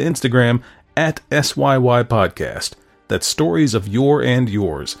 Twitter, and Instagram at SYY Podcast. That's Stories of Your and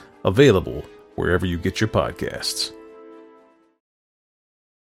Yours, available wherever you get your podcasts.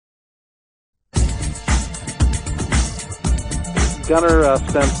 Gunner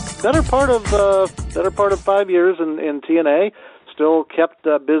spent better part of 5 years in TNA. Still kept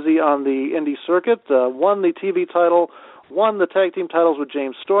busy on the indie circuit. Won the TV title, won the tag team titles with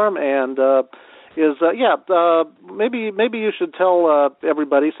James Storm, and maybe you should tell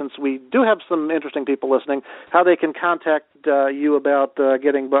everybody, since we do have some interesting people listening, how they can contact you about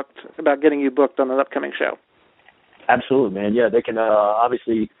getting you booked on an upcoming show. Absolutely, man. Yeah, they can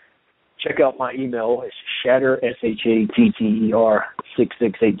obviously check out my email. It's shatter, SHATTER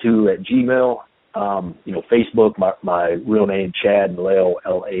 6682 at Gmail. Facebook, my real name, Chad Lail,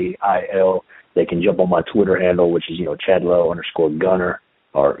 Lail. They can jump on my Twitter handle, which is, _Gunner.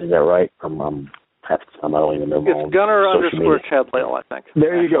 Or is that right? Half the time I don't even know. It's Gunner _ Chad Lail, I think.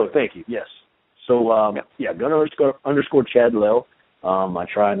 There you go. Thank you. Yes. So, Gunner _ Chad Lail. I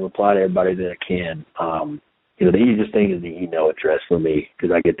try and reply to everybody that I can. The easiest thing is the email address for me,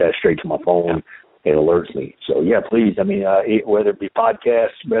 because I get that straight to my phone. it alerts me. So yeah, please. I mean, whether it be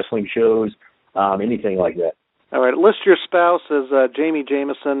podcasts, wrestling shows, anything like that. All right. List your spouse as Jamie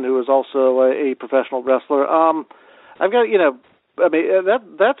Jameson, who is also a professional wrestler. I've got, I mean,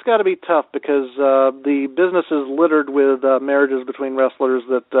 that's got to be tough because the business is littered with marriages between wrestlers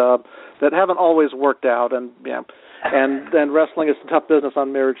that haven't always worked out, and and wrestling is a tough business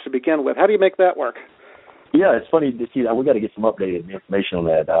on marriage to begin with. How do you make that work? Yeah, it's funny to see that. We got to get some updated information on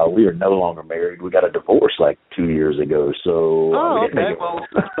that. We are no longer married. We got a divorce like 2 years ago. So. Oh, okay. Well,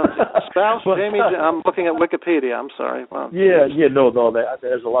 spouse Jamie. I'm looking at Wikipedia. I'm sorry. Well, no.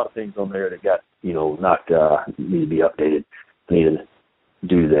 There's a lot of things on there that got not need to be updated. I need to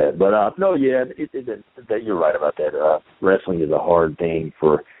do that. But that you're right about that. Wrestling is a hard thing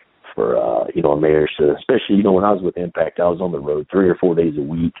for a marriage, especially when I was with Impact, I was on the road 3 or 4 days a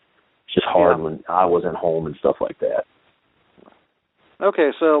week. It's just hard when I wasn't home and stuff like that.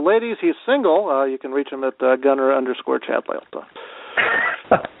 Okay, so ladies, he's single. You can reach him at Gunner_Chadley.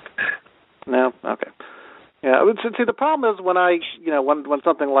 No, okay. Yeah, see, the problem is when when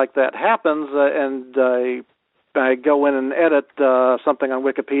something like that happens and I go in and edit something on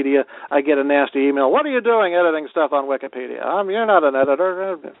Wikipedia, I get a nasty email. What are you doing editing stuff on Wikipedia? You're not an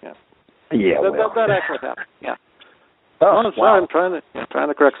editor. That actually happens. Yeah. Oh, wow. I'm trying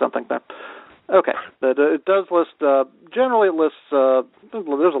to correct something there. Okay, but it does list. Generally, it lists.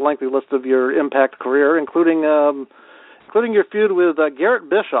 There's a lengthy list of your Impact career, including your feud with Garrett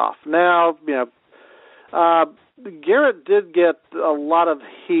Bischoff. Now, Garrett did get a lot of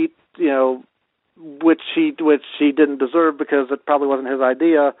heat, which he didn't deserve because it probably wasn't his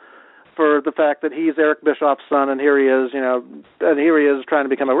idea, for the fact that he's Eric Bischoff's son, and here he is trying to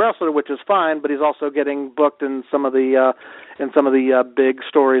become a wrestler, which is fine, but he's also getting booked in some of the big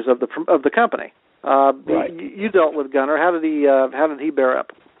stories of the company. Right. You dealt with Gunner. How did he bear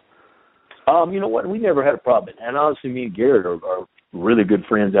up? You know what? We never had a problem, and honestly, me and Garrett are really good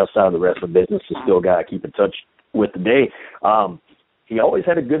friends outside of the wrestling business. He's still a guy I keep in touch with today. He always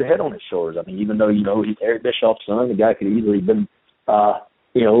had a good head on his shoulders. I mean, even though he's Eric Bischoff's son, the guy could easily have been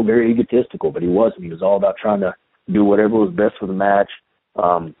very egotistical, but he wasn't. He was all about trying to do whatever was best for the match.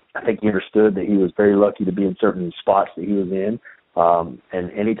 I think he understood that he was very lucky to be in certain spots that he was in.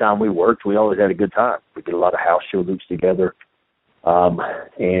 And anytime we worked, we always had a good time. We did a lot of house show loops together.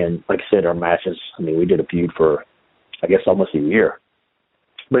 And like I said, our matches, we did a feud for, I guess, almost a year.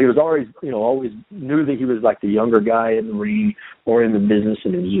 But he was always knew that he was like the younger guy in the ring or in the business,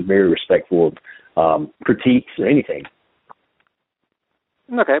 and he was very respectful of critiques or anything.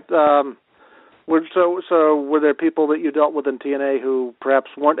 Okay. So were there people that you dealt with in TNA who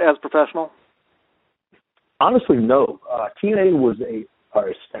perhaps weren't as professional? Honestly, no. TNA was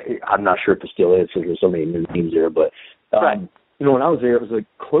I'm not sure if it still is because there's so many new teams there, but when I was there, it was a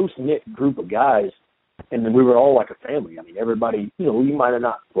close-knit group of guys, and then we were all like a family. I mean, everybody, you might have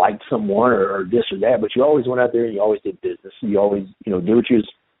not liked someone or this or that, but you always went out there and you always did business. You always, do what you was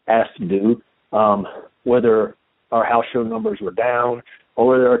asked to do, whether our house show numbers were down or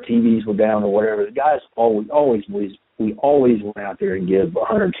whether our TVs were down or whatever. The guys always went out there and give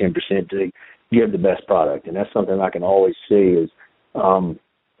 110% to give the best product. And that's something I can always say is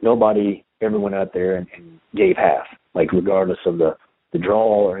nobody ever went out there and gave half, like regardless of the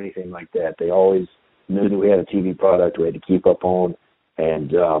draw or anything like that. They always knew that we had a TV product we had to keep up on,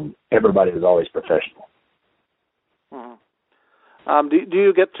 and everybody was always professional. Mm-hmm. Do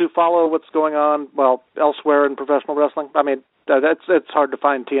you get to follow what's going on, elsewhere in professional wrestling? I mean, it's hard to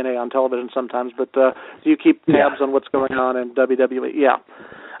find TNA on television sometimes, but do you keep tabs on what's going on in WWE? Yeah.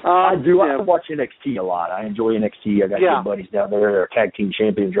 I do. I watch NXT a lot. I enjoy NXT. I got good buddies down there. They're tag team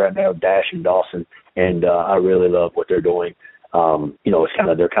champions right now, Dash and Dawson, and I really love what they're doing.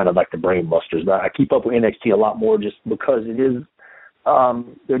 They're kind of like the brain busters. But I keep up with NXT a lot more just because it is.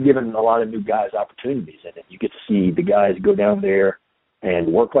 They're giving a lot of new guys opportunities, and you get to see the guys go down there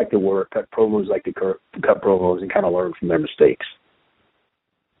and work like they work, cut promos like they cut promos, and kind of learn from their mistakes.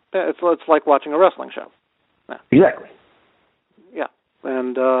 It's like watching a wrestling show. Yeah. Exactly. Yeah,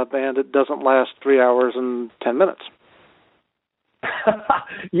 and it doesn't last 3 hours and 10 minutes.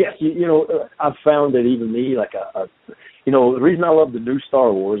 Yes, I've found that even me, the reason I love the new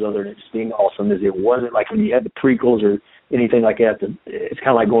Star Wars, other than it just being awesome, is it wasn't like when you had the prequels or anything like that. It's kind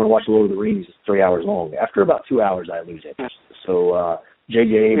of like going to watch Lord of the Rings. It's 3 hours long. After about 2 hours, I lose interest. So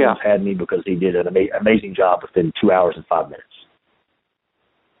J.J. Abrams had me because he did an amazing job within 2 hours and 5 minutes.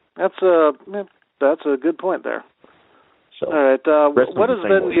 That's a good point there. So, all right, what has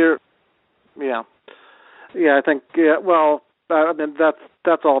been your? I think well.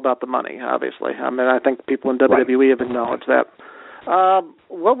 That's all about the money, obviously. I think people in WWE have acknowledged that.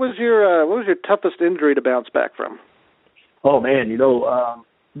 What was your toughest injury to bounce back from? Oh man,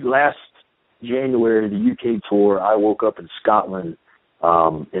 last January, the UK tour, I woke up in Scotland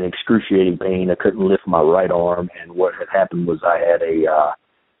in excruciating pain. I couldn't lift my right arm, and what had happened was I had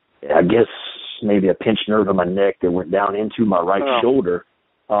I guess maybe a pinched nerve in my neck that went down into my right shoulder.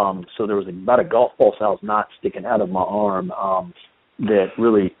 So there was about a golf ball size knot sticking out of my arm that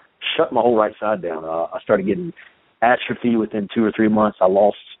really shut my whole right side down. I started getting atrophy within 2 or 3 months. I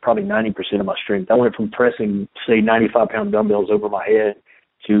lost probably 90% of my strength. I went from pressing, say, 95-pound dumbbells over my head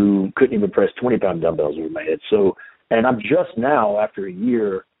to couldn't even press 20-pound dumbbells over my head. So, and I'm just now, after a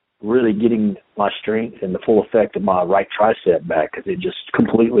year, really getting my strength and the full effect of my right tricep back, because it just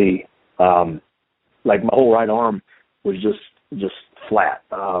completely, like my whole right arm was just flat.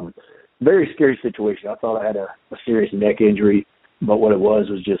 Very scary situation. I thought I had a serious neck injury, but what it was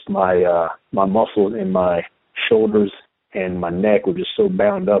just my muscles in my shoulders and my neck were just so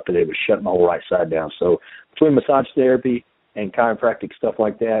bound up that it was shutting my whole right side down. So between massage therapy and chiropractic stuff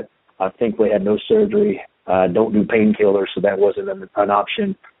like that, I thankfully had no surgery. Don't do painkillers, so that wasn't an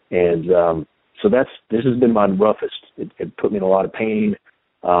option. And so this has been my roughest. It put me in a lot of pain.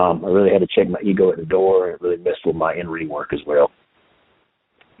 I really had to check my ego at the door, and it really messed with my in-ring work as well.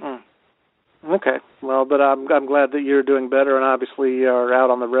 Okay. Well, but I'm glad that you're doing better, and obviously you're out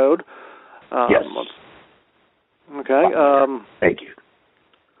on the road. Yes. Okay. Thank you.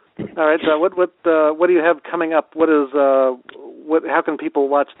 All right. So what do you have coming up? How can people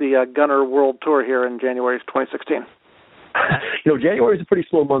watch the Gunner World Tour here in January 2016? January is a pretty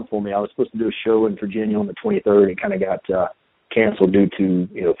slow month for me. I was supposed to do a show in Virginia on the 23rd, and kind of got canceled due to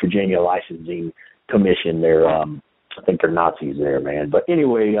Virginia licensing commission. I think they're Nazis there, man. But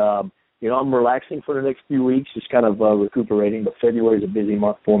anyway, I'm relaxing for the next few weeks, just kind of recuperating. But February is a busy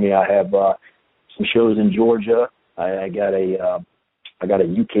month for me. I have some shows in Georgia. I got a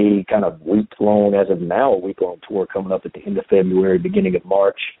UK kind of week-long, as of now, a week-long tour coming up at the end of February, beginning of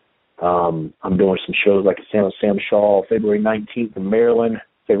March. I'm doing some shows like at Sam Shaw, February 19th in Maryland,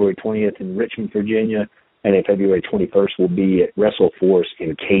 February 20th in Richmond, Virginia, and then February 21st will be at WrestleForce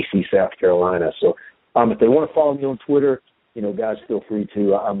in Casey, South Carolina. So if they want to follow me on Twitter, guys, feel free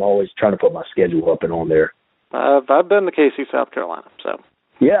to. I'm always trying to put my schedule up and on there. I've been to Casey, South Carolina, so.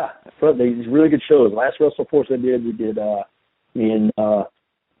 Yeah, these really good shows. Last WrestleForce we did me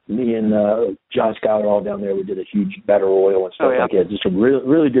and John Scott are all down there. We did a huge battle royal and stuff like that. Just a really,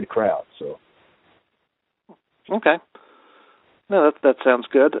 really good crowd. So. Okay. No, that sounds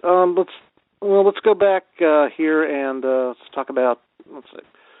good. Let's go back here and let's talk about. Let's see.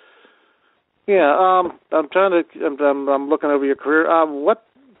 Yeah, I'm looking over your career. I'm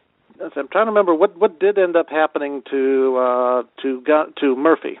trying to remember what did end up happening to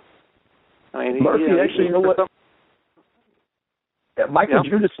Murphy. I mean, Murphy, actually, you know what? Michael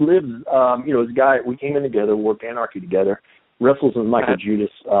Judas lives, is a guy, we came in together, worked Anarchy together, wrestles with Michael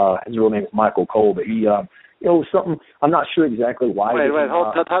Judas. His real name is Michael Cole, but he, something, I'm not sure exactly why. Wait,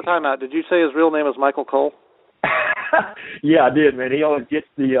 hold time out. Did you say his real name is Michael Cole? Yeah, I did, man. He always gets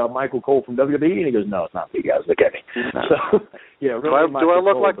the Michael Cole from WWE, and he goes, no, it's not me, guys. Look at me. So, yeah. Do I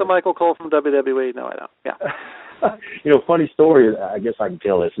look like the Michael Cole from WWE? No, I don't. Yeah. Funny story, I guess I can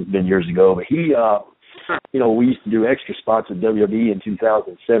tell this. It's been years ago, but he, we used to do extra spots at WWE in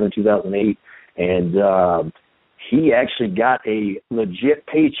 2007, 2008, and he actually got a legit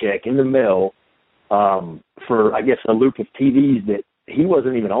paycheck in the mail for, I guess, a loop of TVs that he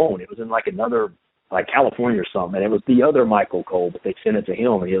wasn't even on. It was in another, California or something, and it was the other Michael Cole, but they sent it to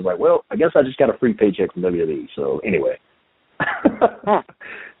him, and he was like, well, I guess I just got a free paycheck from WWE. So anyway.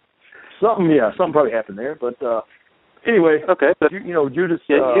 Something probably happened there, but anyway, okay. Judas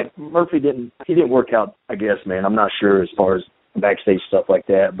Murphy didn't work out, I guess, man. I'm not sure as far as backstage stuff like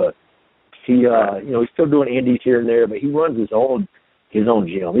that, but he he's still doing indies here and there, but he runs his own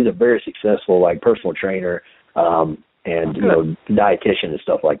gym. He's a very successful personal trainer and dietitian and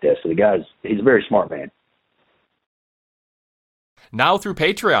stuff like that. So he's a very smart man. Now through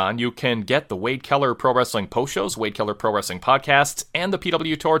Patreon, you can get the Wade Keller Pro Wrestling post shows, Wade Keller Pro Wrestling podcasts, and the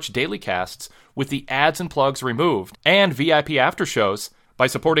PW Torch daily casts with the ads and plugs removed, and VIP after shows by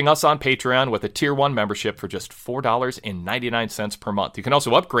supporting us on Patreon with a Tier 1 membership for just $4.99 per month. You can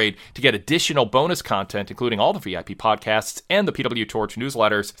also upgrade to get additional bonus content, including all the VIP podcasts and the PW Torch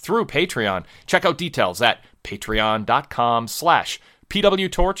newsletters through Patreon. Check out details at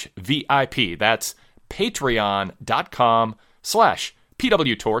patreon.com/PWTorchVIP. That's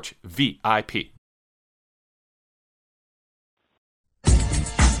patreon.com/PWTorchVIP.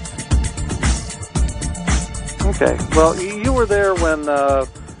 Okay. Well, you were there when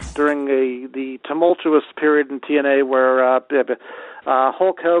during the tumultuous period in TNA where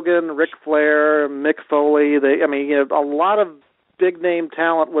Hulk Hogan, Ric Flair, Mick Foley, a lot of big name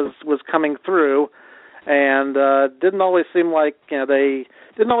talent was coming through, and didn't always seem like they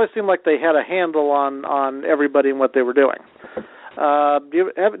had a handle on everybody and what they were doing. Do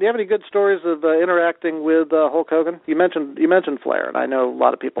you have any good stories of interacting with Hulk Hogan? You mentioned Flair, and I know a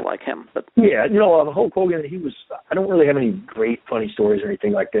lot of people like him. But yeah, Hulk Hogan, I don't really have any great funny stories or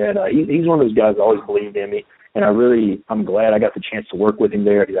anything like that. He's one of those guys that always believed in me, and I'm glad I got the chance to work with him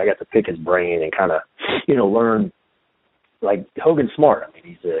there because I got to pick his brain and kind of, learn. Like, Hogan's smart. I mean,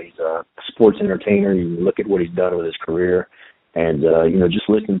 he's a sports entertainer. You look at what he's done with his career, and just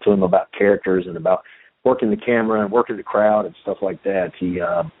listening to him about characters and about working the camera and working the crowd and stuff like that. He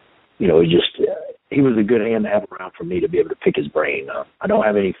was a good hand to have around for me to be able to pick his brain. I don't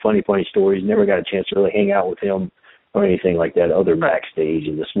have any funny stories. Never got a chance to really hang out with him or anything like that, other backstage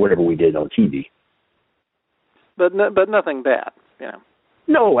and just whatever we did on TV. But nothing bad,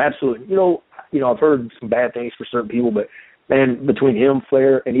 No, absolutely. I've heard some bad things for certain people, but man, between him,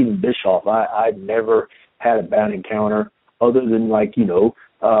 Flair, and even Bischoff, I've never had a bad encounter other than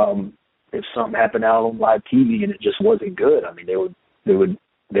if something happened out on live TV and it just wasn't good. I mean, they would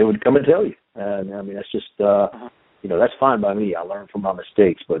come and tell you. And I mean, that's just that's fine by me. I learn from my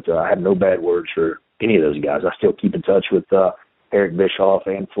mistakes, but I have no bad words for any of those guys. I still keep in touch with Eric Bischoff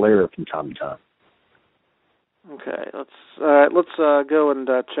and Flair from time to time. Okay, let's go and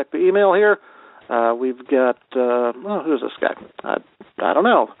check the email here. We've got who's this guy? I don't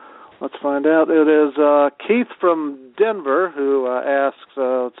know. Let's find out. It is Keith from Denver who asks.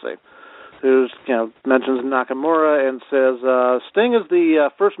 Let's see. Who mentions Nakamura and says, Sting is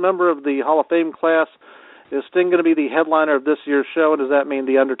the first member of the Hall of Fame class. Is Sting going to be the headliner of this year's show, and does that mean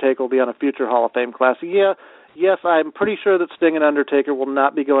The Undertaker will be on a future Hall of Fame class? Yes, I'm pretty sure that Sting and Undertaker will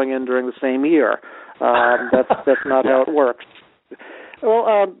not be going in during the same year. That's not how it works.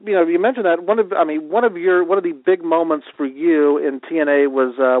 Well, you mentioned that one of the big moments for you in TNA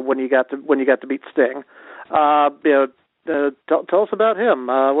was when you got to beat Sting. Tell us about him.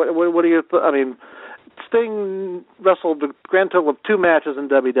 What do you? Sting wrestled a grand total of 2 matches in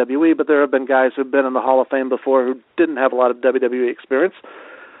WWE, but there have been guys who've been in the Hall of Fame before who didn't have a lot of WWE experience.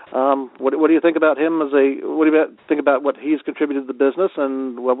 What do you think about him what do you think about what he's contributed to the business,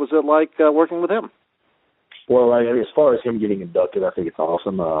 and what was it like working with him? Well, as far as him getting inducted, I think it's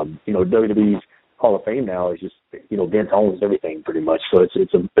awesome. WWE's Hall of Fame now is just Vince owns everything pretty much, so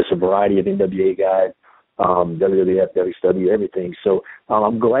it's a variety of NWA guys. WWF, WCW, everything. So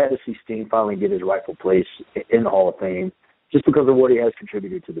I'm glad to see Sting finally get his rightful place in the Hall of Fame, just because of what he has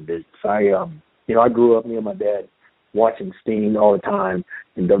contributed to the business. I grew up, me and my dad, watching Sting all the time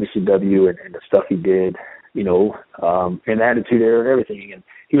in WCW and the stuff he did, and Attitude Era and everything. And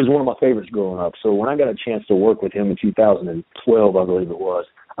he was one of my favorites growing up. So when I got a chance to work with him in 2012, I believe it was,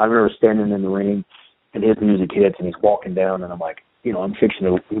 I remember standing in the ring and his music hits and he's walking down and I'm like, I'm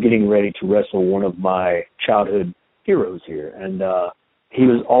getting ready to wrestle one of my childhood heroes here. And he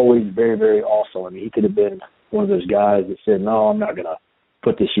was always very, very awesome. I mean, he could have been one of those guys that said, no, I'm not going to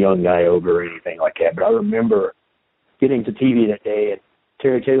put this young guy over or anything like that. But I remember getting to TV that day and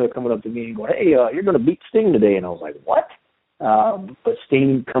Terry Taylor coming up to me and going, hey, you're going to beat Sting today. And I was like, what? But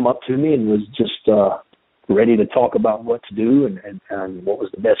Sting come up to me and was just ready to talk about what to do and what was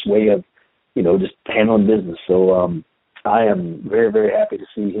the best way of, just handling business. So, I am very, very happy to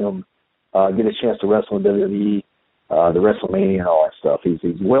see him get a chance to wrestle in WWE, the WrestleMania and all that stuff. He's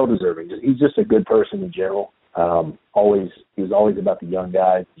well deserving. He's just a good person in general. He was always about the young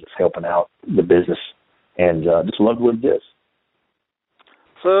guys, just helping out the business, and just loved what he did.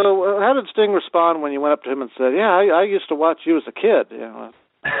 So, how did Sting respond when you went up to him and said, "Yeah, I used to watch you as a kid"?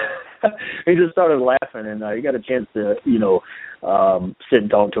 He just started laughing, and he got a chance to, sit and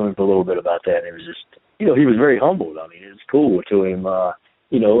talk to him for a little bit about that. And it was just. He was very humbled. I mean, it's cool to him,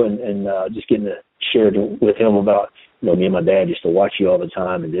 and just getting to share with him about, me and my dad used to watch you all the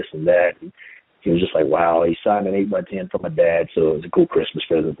time and this and that. And he was just like, wow, he signed an 8x10 for my dad, so it was a cool Christmas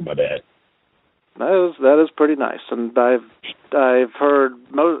present for my dad. That is pretty nice, and I've heard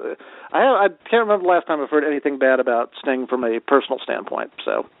I can't remember the last time I've heard anything bad about Sting from a personal standpoint.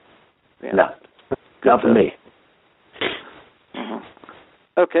 So, no, not for me. Mm-hmm.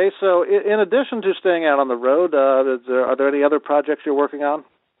 Okay, so in addition to staying out on the road, are there any other projects you're working on?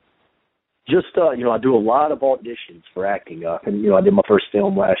 Just, I do a lot of auditions for acting. And, I did my first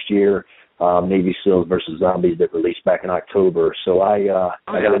film last year, Navy SEALs versus Zombies, that released back in October. So I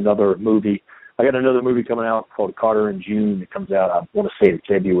got another movie. I got another movie coming out called Carter in June. It comes out, I want to say, in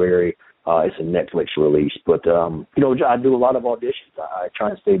February. it's a Netflix release. But, you know, I do a lot of auditions. I try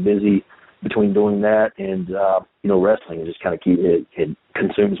and stay busy between doing that and, you know, wrestling, and just kind of keep it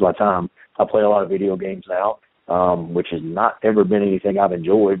consumes my time. I play a lot of video games now, which has not ever been anything I've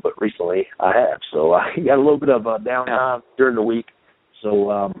enjoyed, but recently I have. So I got a little bit of downtime during the week.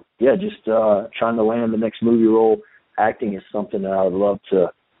 So, yeah, just trying to land the next movie role. Acting is something that I would love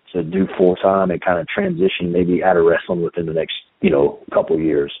to do full time and kind of transition maybe out of wrestling within the next, you know, couple of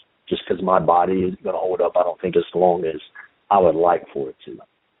years, just because my body is going to hold up, I don't think, as long as I would like for it to.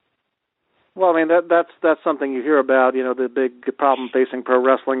 Well, I mean, that's something you hear about. You know, the big problem facing pro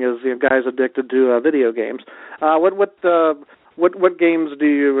wrestling is, you know, guys addicted to video games. What games do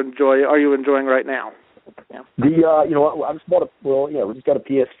you enjoy? Are you enjoying right now? Yeah. You know, I just bought we just got a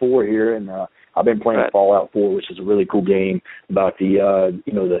PS4 here, and I've been playing Fallout 4, which is a really cool game about the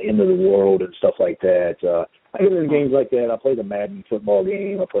you know, the end of the world and stuff like that. I get into games like that. I play the Madden football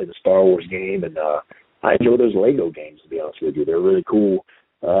game. I play the Star Wars game, and I enjoy those Lego games, to be honest with you. They're really cool.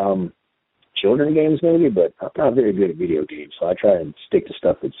 Children games maybe, but I'm not very good at video games, so I try and stick to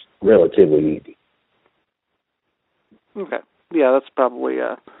stuff that's relatively easy. Okay. Yeah, that's probably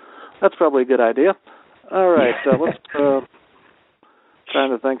a good idea. All right, let's trying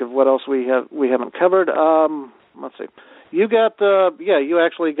to think of what else we haven't covered. Let's see. You got you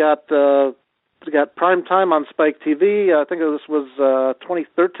actually got prime time on Spike TV. I think this was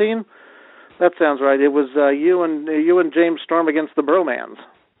 2013. That sounds right. It was you and James Storm against the Bromans.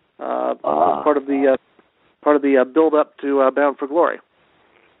 Part of the build up to Bound for Glory.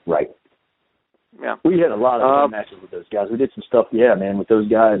 Right. Yeah. We had a lot of matches with those guys. We did some stuff, with those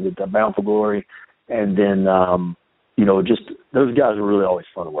guys at Bound for Glory, and then you know, just those guys are really always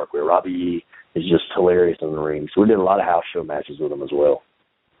fun to work with. Robbie E is just hilarious in the ring. So we did a lot of house show matches with him as well.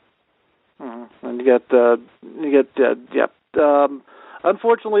 And you get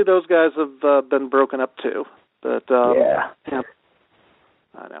unfortunately, those guys have been broken up too. But yeah.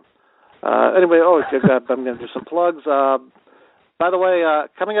 I know. Anyway, I'm going to do some plugs. By the way,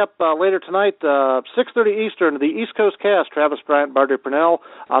 coming up later tonight, 6:30 Eastern, the East Coast Cast, Travis Bryant, Barter Purnell,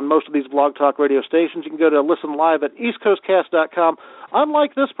 on most of these Blog Talk radio stations. You can go to listen live at eastcoastcast.com.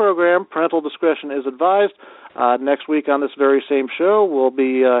 Unlike this program, parental discretion is advised. Next week on this very same show, we'll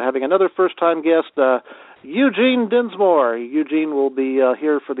be having another first-time guest, Eugene Dinsmore. Eugene will be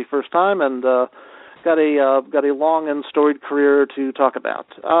here for the first time and got a long and storied career to talk about.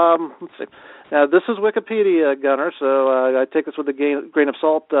 Let's see. Now, this is Wikipedia, Gunner, so I take this with a grain of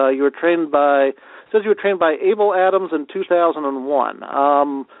salt. You were trained by Abel Adams in 2001.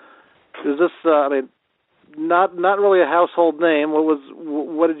 Is this, not really a household name?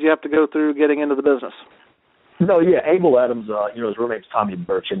 What did you have to go through getting into the business? No, yeah, Abel Adams, his real name's Tommy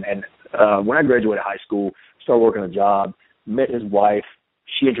Birch, and when I graduated high school, started working a job, met his wife,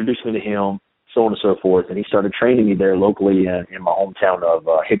 she introduced me to him, so on and so forth, and he started training me there locally in my hometown of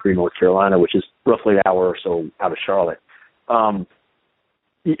Hickory, North Carolina, which is roughly an hour or so out of Charlotte.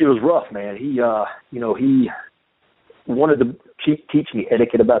 It was rough, man. He wanted to teach me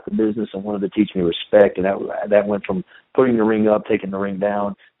etiquette about the business and wanted to teach me respect, and that went from putting the ring up, taking the ring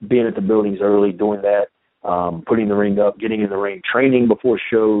down, being at the buildings early, doing that, putting the ring up, getting in the ring, training before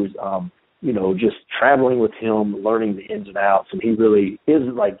shows, just traveling with him, learning the ins and outs. And he really is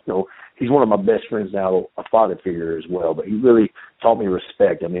he's one of my best friends now, a father figure as well, but he really taught me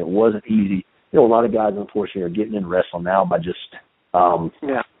respect. I mean, it wasn't easy. A lot of guys, unfortunately, are getting in wrestling now by just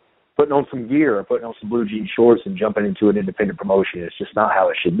putting on some gear or putting on some blue jean shorts and jumping into an independent promotion. It's just not how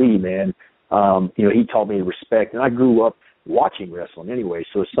it should be, man. He taught me respect, and I grew up watching wrestling anyway,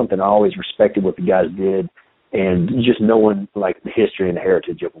 so it's something I always respected what the guys did, and just knowing the history and the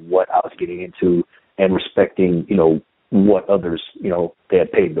heritage of what I was getting into and respecting, what others, they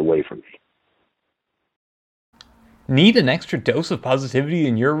had paved the way for me. Need an extra dose of positivity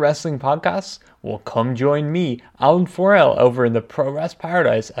in your wrestling podcasts? Well, come join me, Alan Forel, over in the Pro Wrest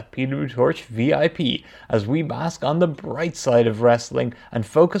Paradise at PW Torch VIP as we bask on the bright side of wrestling and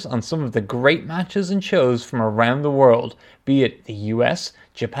focus on some of the great matches and shows from around the world, be it the US,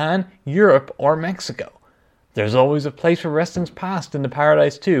 Japan, Europe, or Mexico. There's always a place for wrestling's past in the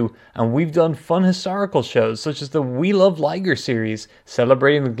Paradise too, and we've done fun historical shows such as the We Love Liger series,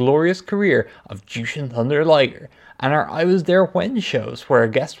 celebrating the glorious career of Jushin Thunder Liger, and our I Was There When shows, where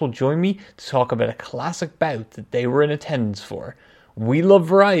a guest will join me to talk about a classic bout that they were in attendance for. We love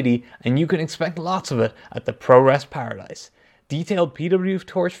variety, and you can expect lots of it at the Pro Wrest Paradise. Detailed PW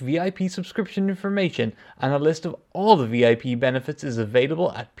Torch VIP subscription information and a list of all the VIP benefits is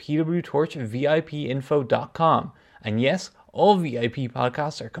available at pwtorchvipinfo.com. And yes, all VIP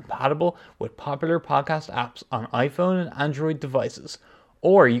podcasts are compatible with popular podcast apps on iPhone and Android devices.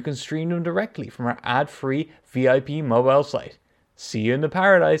 or you can stream them directly from our ad-free VIP mobile site. See you in the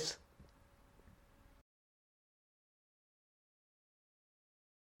paradise.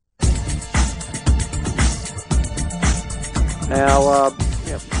 Now,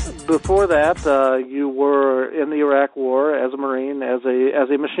 before that, you were in the Iraq War as a Marine, as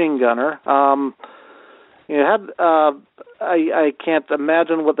a machine gunner. You had I can't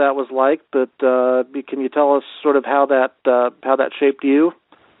imagine what that was like, but can you tell us sort of how that shaped you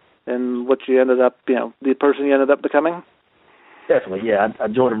and what you ended up, the person you ended up becoming? Definitely, yeah. I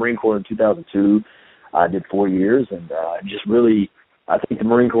joined the Marine Corps in 2002. I did 4 years, and just really, I think the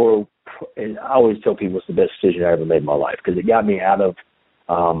Marine Corps, and I always tell people it's the best decision I ever made in my life because it got me out of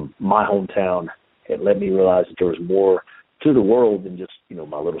my hometown. It let me realize that there was more to the world than just,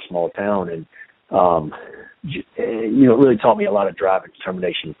 my little small town. And, it really taught me a lot of drive and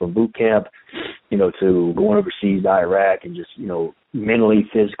determination from boot camp, to going overseas to Iraq and just, mentally,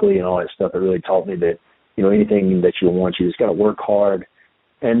 physically, and all that stuff. It really taught me that, anything that you want, you just got to work hard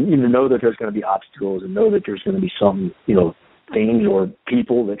and, know that there's going to be obstacles and know that there's going to be some, things or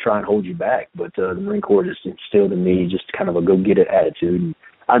people that try and hold you back. But the Marine Corps just instilled in me just kind of a go-get-it attitude. And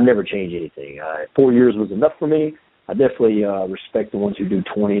I'd never change anything. 4 years was enough for me. I definitely respect the ones who do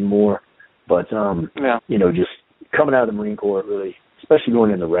 20 and more. But, just coming out of the Marine Corps, really, especially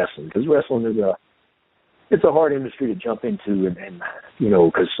going into wrestling, because wrestling is it's a hard industry to jump into, and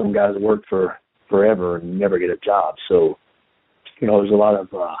because some guys work for forever and never get a job. So, there's a lot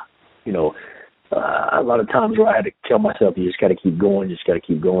of, a lot of times where I had to tell myself, you just got to keep going, you got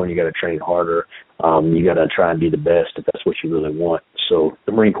to train harder, you got to try and be the best if that's what you really want. So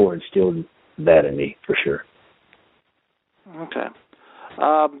the Marine Corps instilled that in me, for sure. Okay.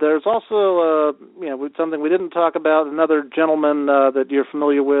 There's also, something we didn't talk about, another gentleman that you're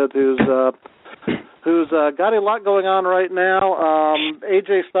familiar with who's got a lot going on right now.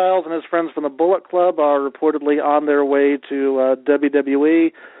 AJ Styles and his friends from the Bullet Club are reportedly on their way to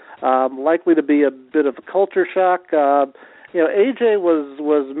WWE, likely to be a bit of a culture shock. AJ was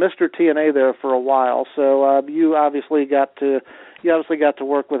Mr. TNA there for a while, so you obviously got to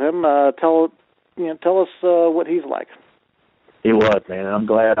work with him. Tell us what he's like. He was, man. I'm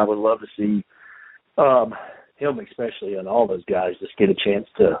glad. I would love to see him, especially, and all those guys, just get a chance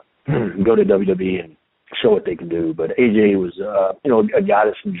to go to WWE and show what they can do. But AJ was, a guy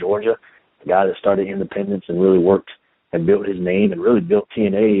that's from Georgia, a guy that started independence and really worked and built his name and really built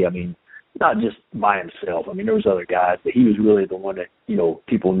TNA. I mean, not just by himself. I mean, there was other guys, but he was really the one that,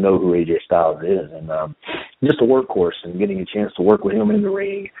 people know who AJ Styles is. And just a workhorse and getting a chance to work with him in the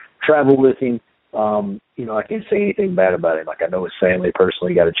ring, travel with him. I can't say anything bad about him. Like, I know his family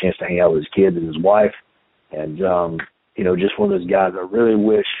personally, got a chance to hang out with his kids and his wife. And, just one of those guys I really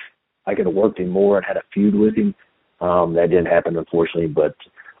wish I could have worked him more and had a feud with him. That didn't happen, unfortunately. But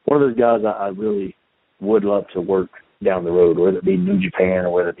one of those guys I really would love to work down the road, whether it be New Japan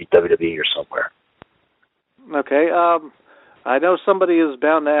or whether it be WWE or somewhere. Okay. I know somebody is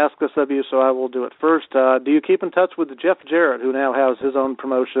bound to ask this of you, so I will do it first. Do you keep in touch with Jeff Jarrett, who now has his own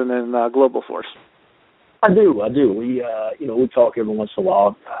promotion in Global Force? I do. We, we talk every once in a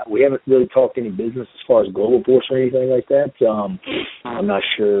while. We haven't really talked any business as far as Global Force or anything like that. I'm not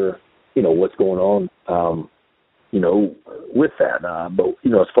sure, what's going on, with that. But,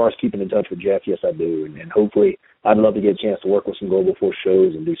 as far as keeping in touch with Jeff, yes, I do. And hopefully I'd love to get a chance to work with some Global Force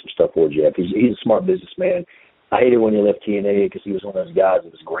shows and do some stuff for Jeff. He's a smart businessman. I hated when he left TNA because he was one of those guys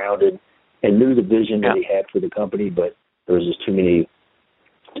that was grounded and knew the vision that he had for the company, but there was just too many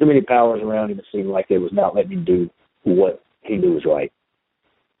powers around him. It seemed like they was not letting him do what he knew was right.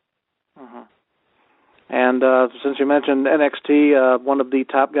 Uh-huh. And since you mentioned NXT, one of the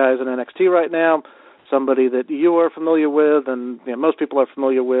top guys in NXT right now, somebody that you are familiar with and most people are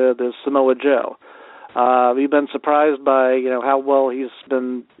familiar with, is Samoa Joe. Have you been surprised by how well he's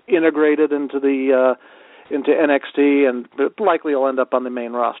been integrated into NXT, and likely he'll end up on the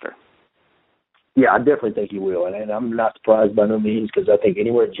main roster? Yeah, I definitely think he will, and I'm not surprised by no means, because I think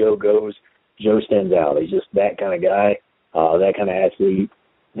anywhere Joe goes, Joe stands out. He's just that kind of guy, that kind of athlete,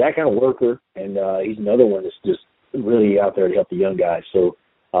 that kind of worker, and he's another one that's just really out there to help the young guys. So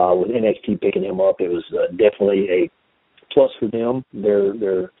with NXT picking him up, it was definitely a plus for them.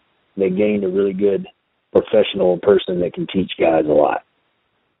 They gained a really good professional person that can teach guys a lot.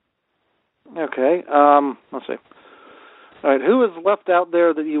 Okay, let's see. All right, who is left out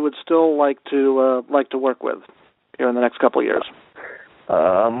there that you would still like to work with here in the next couple of years?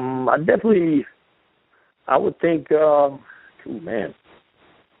 I would think. Man,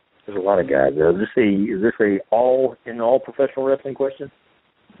 there's a lot of guys. Is this a all professional wrestling question?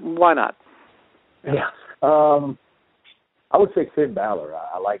 Why not? Yeah. I would say Finn Balor.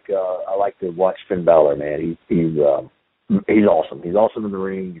 I like to watch Finn Balor, man. He's awesome. He's awesome in the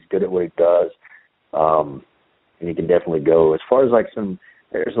ring. He's good at what he does, and he can definitely go. As far as like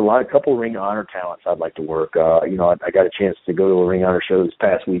there's a couple Ring of Honor talents I'd like to work. I got a chance to go to a Ring of Honor show this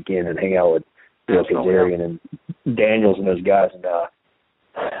past weekend and hang out with Kazarian and Daniels and those guys, and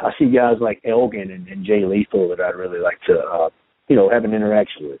I see guys like Elgin and Jay Lethal that I'd really like to have an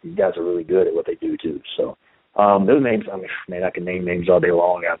interaction with. These guys are really good at what they do too. So those names, I mean, man, I can name names all day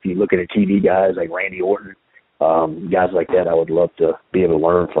long. If you look at the TV guys like Randy Orton, guys like that, I would love to be able to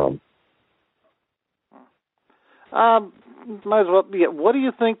learn from. Might as well. Yeah, what do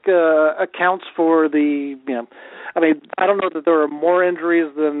you think accounts for the? I mean, I don't know that there are more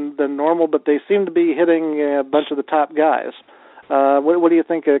injuries than normal, but they seem to be hitting a bunch of the top guys. What do you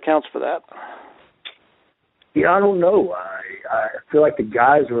think accounts for that? Yeah, I don't know. I feel like the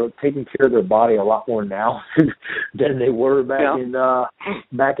guys are taking care of their body a lot more now than they were back in the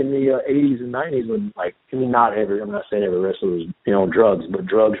 80s and 90s when, like, I mean, I'm not saying every wrestler was on drugs, but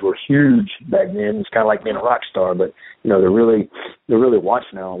drugs were huge back then. It's kind of like being a rock star, but they're really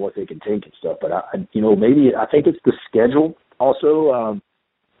watching now on what they can take and stuff. But I think it's the schedule also.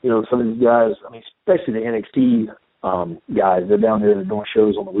 Some of these guys, I mean, especially the NXT guys, they're down there, they're doing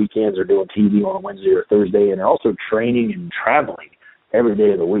shows on the weekends, they're doing TV on a Wednesday or Thursday, and they're also training and traveling every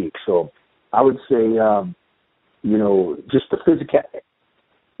day of the week. So I would say, just the physical,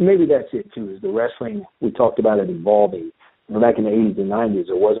 maybe that's it too, is the wrestling. We talked about it evolving. Back in the 80s and 90s,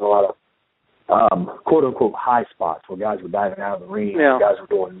 there wasn't a lot of quote-unquote high spots where guys were diving out of the ring, and guys were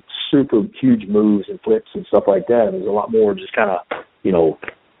doing super huge moves and flips and stuff like that. And there's a lot more just kind of,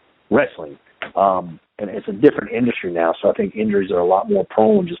 wrestling. And it's a different industry now, so I think injuries are a lot more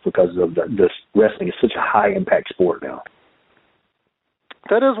prone just because of this wrestling is such a high-impact sport now.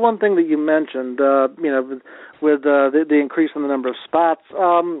 That is one thing that you mentioned, with the increase in the number of spots.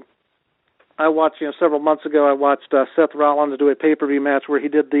 I watched, several months ago, I watched Seth Rollins do a pay-per-view match where he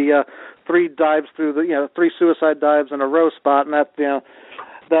did the 3 dives through the, 3 suicide dives in a row spot, and that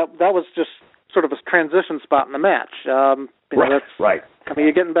was just sort of a transition spot in the match. Right. I mean,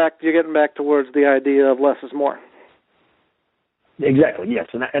 you're getting back towards the idea of less is more. Exactly. Yes,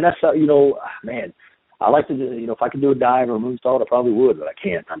 and that's man, I like to do. If I could do a dive or a moonsault, I probably would, but I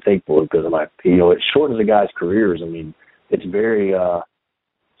can't. I'm thankful because it shortens a guy's careers. I mean, it's very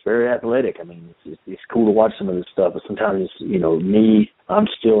athletic. I mean, it's cool to watch some of this stuff, but sometimes me, I'm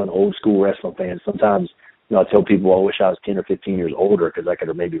still an old school wrestling fan. Sometimes I tell people I wish I was 10 or 15 years older because I could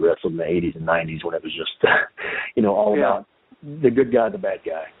have maybe wrestled in the 80s and 90s when it was just, all about the good guy, the bad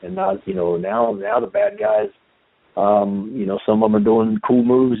guy. And now the bad guys, some of them are doing cool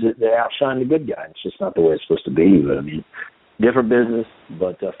moves that outshine the good guy. It's just not the way it's supposed to be. But I mean, different business,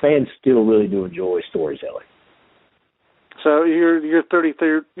 but fans still really do enjoy storytelling. So you're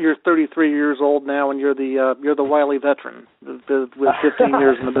 33 years old now, and you're the wily veteran with 15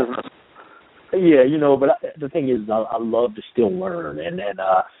 years in the business. Yeah, but the thing is, I love to still learn, and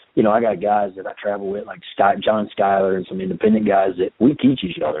I got guys that I travel with, like John Schuyler and some independent guys that we teach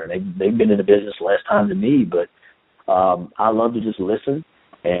each other, and they've been in the business less time than me, but I love to just listen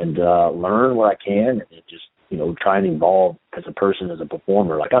and learn what I can, and just try and evolve as a person, as a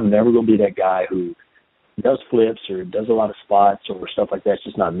performer. Like, I'm never going to be that guy who does flips or does a lot of spots or stuff like that. It's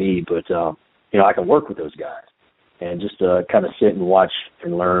just not me, but I can work with those guys. And just kind of sit and watch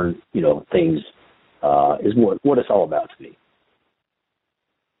and learn, things is what it's all about to me.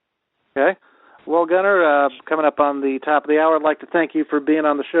 Okay. Well, Gunnar, coming up on the top of the hour, I'd like to thank you for being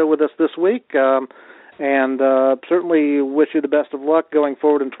on the show with us this week, and certainly wish you the best of luck going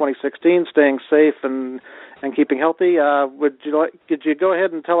forward in 2016, staying safe and keeping healthy. Could you go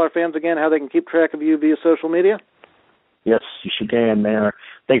ahead and tell our fans again how they can keep track of you via social media? Yes, you sure can, man.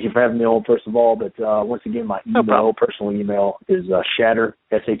 Thank you for having me on, first of all. But once again, my personal email is shatter,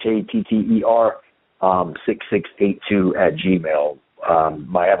 SHATTER, 6682 @gmail.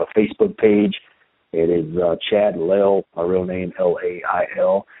 I have a Facebook page. It is Chad Lail, my real name,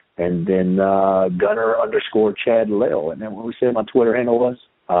 Lail, and then Gunnar _Chad Lail. And then what we said my Twitter handle was.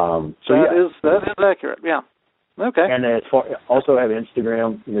 That is accurate, yeah. Okay. And also have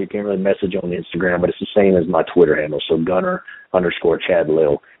Instagram. You can't really message on Instagram, but it's the same as my Twitter handle. So Gunnar _Chad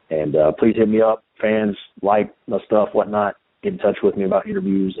Lail. And please hit me up, fans, like my stuff, whatnot. Get in touch with me about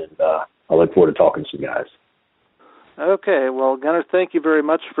interviews, and I look forward to talking to some guys. Okay. Well, Gunnar, thank you very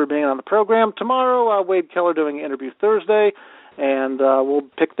much for being on the program. Tomorrow, Wade Keller doing an interview Thursday, and we'll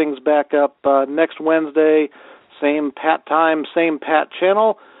pick things back up next Wednesday, same Pat time, same Pat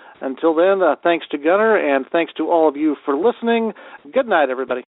channel. Until then, thanks to Gunnar, and thanks to all of you for listening. Good night,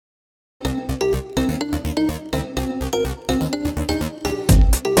 everybody.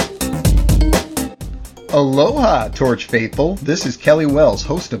 Aloha, Torch Faithful. This is Kelly Wells,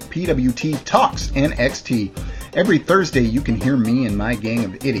 host of PWT Talks NXT. Every Thursday, you can hear me and my gang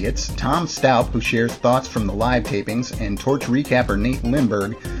of idiots, Tom Stout, who shares thoughts from the live tapings, and Torch recapper Nate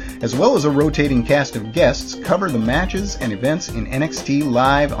Lindberg, as well as a rotating cast of guests, cover the matches and events in NXT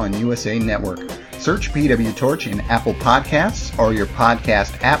live on USA Network. Search PW Torch in Apple Podcasts or your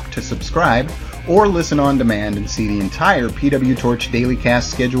podcast app to subscribe, or listen on demand and see the entire PW Torch Daily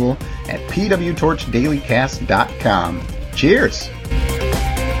Cast schedule at pwtorchdailycast.com. Cheers!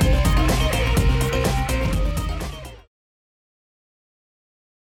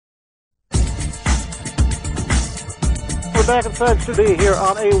 We're back inside Studio here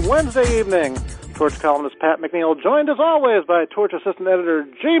on a Wednesday evening. Torch columnist Pat McNeil, joined as always by Torch assistant editor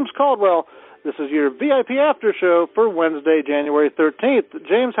James Caldwell. This is your VIP after show for Wednesday, January 13th.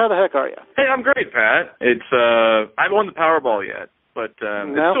 James, how the heck are you? Hey, I'm great, Pat. It's I haven't won the Powerball yet, but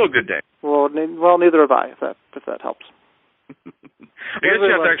it's still a good day. Well, neither have I, if that helps. I guess you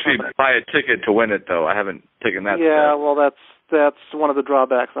have to actually buy a ticket to win it, though. I haven't taken that. Yeah, well, that's one of the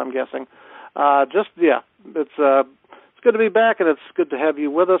drawbacks, I'm guessing. It's good to be back, and it's good to have you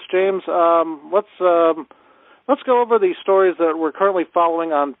with us, James. Let's go over the stories that we're currently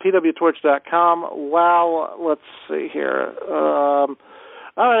following on pwtorch.com. Wow, let's see here. All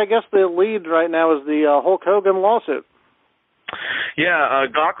right, I guess the lead right now is the Hulk Hogan lawsuit. Yeah,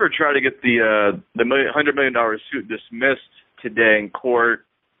 Gawker tried to get the $100 million suit dismissed today in court,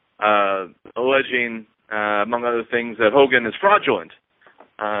 alleging, among other things, that Hogan is fraudulent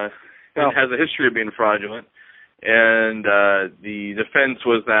and has a history of being fraudulent. And the defense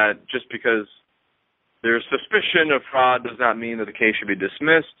was that just because there's suspicion of fraud does not mean that the case should be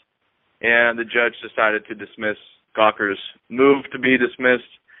dismissed, and the judge decided to dismiss Gawker's move to be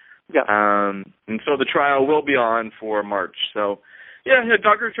dismissed. Yeah. And so the trial will be on for March. So,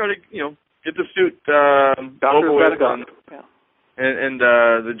 Gawker tried to, get the suit over with. And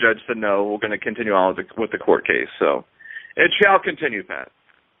the judge said, no, we're going to continue on with the court case. So it shall continue, Pat.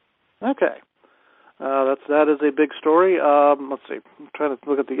 Okay. That is a big story. Let's see. I'm trying to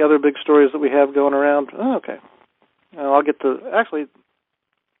look at the other big stories that we have going around. Oh, okay. I'll get to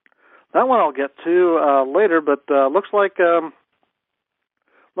that one. I'll get to later. But looks like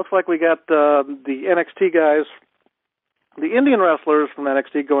we got the NXT guys, the Indian wrestlers from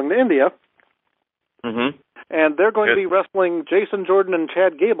NXT, going to India, and they're going to be wrestling Jason Jordan and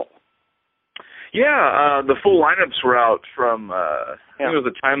Chad Gable. Yeah, the full lineups were out from I think it was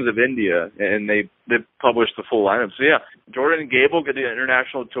the Times of India, and they published the full lineup. So Jordan and Gable get the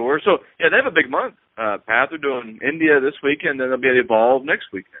international tour. So they have a big month. Pat, they're doing India this weekend, then they'll be at Evolve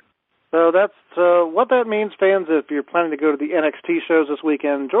next weekend. So that's what that means, fans. If you're planning to go to the NXT shows this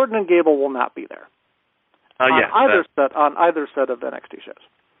weekend, Jordan and Gable will not be there. On either set of NXT shows.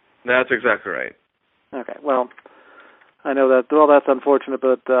 That's exactly right. Okay, well, I know that. Well, that's unfortunate,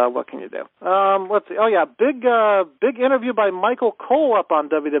 but what can you do? Let's see. Oh yeah, big interview by Michael Cole up on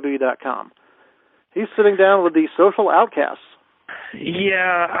WWE.com. He's sitting down with the Social Outcasts.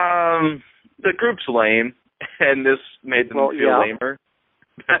 Yeah, the group's lame, and this made them feel lamer.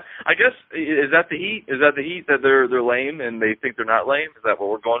 I guess is that the heat? Is that the heat that they're lame and they think they're not lame? Is that what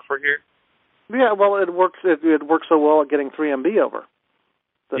we're going for here? Yeah, well, it works. It works so well at getting 3MB over.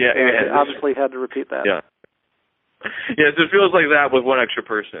 They obviously had to repeat that. Yeah. Yes, it feels like that with one extra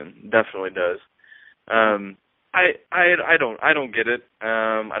person. Definitely does. I don't get it.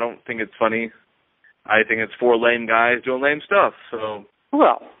 I don't think it's funny. I think it's four lame guys doing lame stuff. So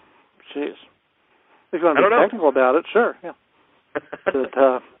jeez. If you want to be technical about it, sure. Yeah. But,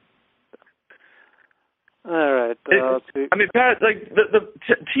 all right. Let's see. I mean, Pat, like the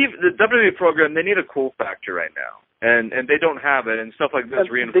WWE program, they need a cool factor right now, and they don't have it, and stuff like this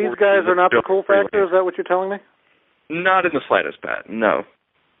reinforces. These guys are not the cool factor. Is that what you're telling me? Not in the slightest, Pat. No.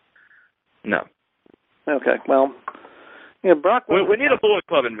 Okay. Well, Brock. We need a Bullet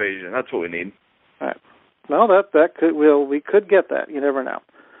Club invasion. That's what we need. All right. Well, we could get that. You never know.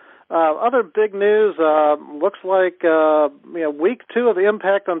 Other big news. Looks like week 2 of the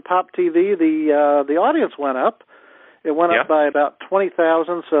Impact on Pop TV, the audience went up. It went up by about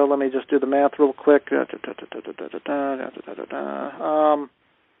 20,000. So let me just do the math real quick.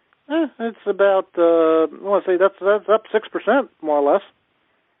 It's about I want to say that's up 6% more or less.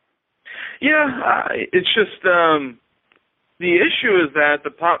 Yeah, it's just the issue is that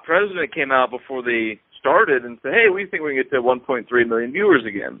the Pop president came out before they started and said, "Hey, we think we can get to 1.3 million viewers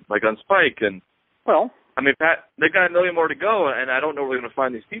again, like on Spike." And I mean, Pat, they got 1 million more to go, and I don't know where we're going to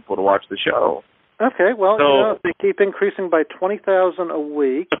find these people to watch the show. Okay, well, if they keep increasing by 20,000 a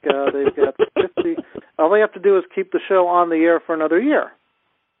week, they've got 50. All they have to do is keep the show on the air for another year.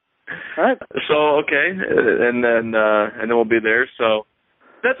 All right. So okay, and then we'll be there. So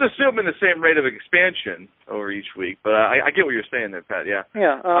that's assuming the same rate of expansion over each week. But I get what you're saying there, Pat. Yeah.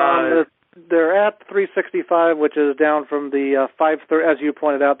 Yeah. They're at 365, which is down from the 530, as you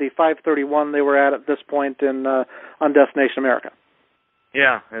pointed out, the 531 they were at this point in on Destination America.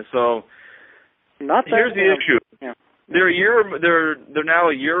 Yeah, and so here's the issue. Yeah. They're now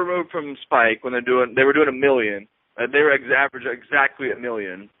a year removed from Spike when they were doing 1 million. They were average exactly at 1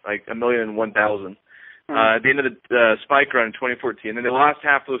 million, like 1,001,000. At the end of the Spike run in 2014, and they lost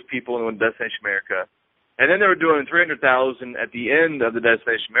half of those people in Destination America. And then they were doing 300,000 at the end of the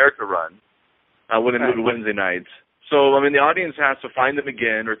Destination America run when they moved to Wednesday nights. So, I mean, the audience has to find them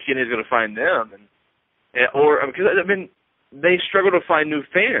again, or TNA's going to find them. Because, I mean, they struggle to find new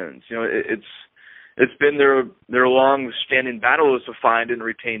fans. You know, it's been their long-standing battle is to find and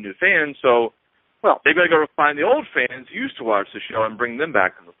retain new fans. So, they've got to go find the old fans who used to watch the show and bring them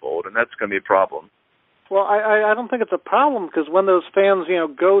back in the fold, and that's going to be a problem. Well, I don't think it's a problem because when those fans,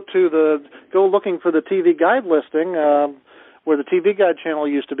 go looking for the TV Guide listing where the TV Guide channel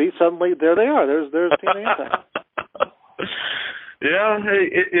used to be, suddenly there they are. There's TNA Impact. Yeah,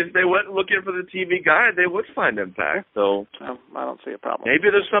 if they went looking for the TV Guide, they would find Impact. So I don't see a problem. Maybe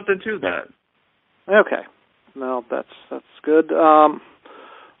there's something to that. Okay, no, that's good.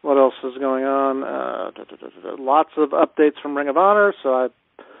 What else is going on? Lots of updates from Ring of Honor. So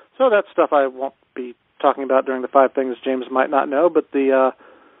that's stuff I won't be talking about during the 5 things James might not know, but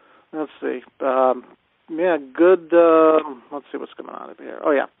let's see. Good. Let's see what's going on over here.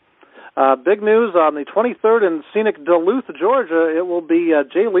 Oh, yeah. Big news on the 23rd in scenic Duluth, Georgia. It will be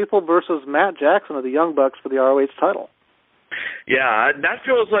Jay Lethal versus Matt Jackson of the Young Bucks for the ROH title. Yeah, that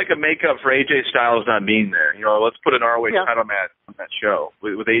feels like a makeup for AJ Styles not being there. Let's put an ROH title match on that show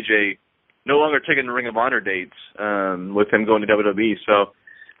with AJ no longer taking the Ring of Honor dates with him going to WWE. So,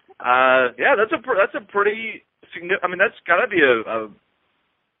 that's a pretty significant. I mean, that's got to be the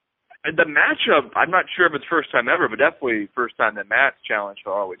matchup. I'm not sure if it's first time ever, but definitely first time that Matt's challenged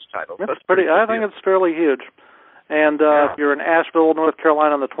for ROH title. That's pretty. I think it's fairly huge. And if you're in Asheville, North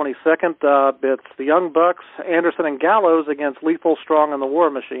Carolina on the 22nd, it's the Young Bucks, Anderson, and Gallows against Lethal, Strong, and the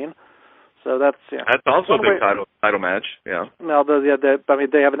War Machine. So that's also a big title match. Yeah. No, they have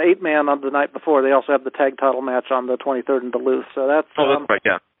an 8-man on the night before. They also have the tag title match on the 23rd in Duluth. So that's that's right.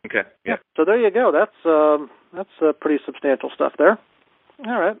 Yeah. Okay. Yeah. So there you go. That's pretty substantial stuff there.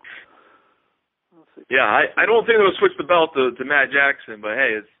 All right. Yeah, I don't think they'll switch the belt to Matt Jackson, but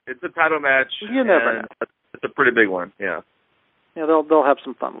hey, it's a title match. You never know. It's a pretty big one. Yeah. Yeah, they'll have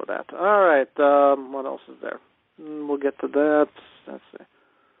some fun with that. All right. What else is there? We'll get to that. Let's see.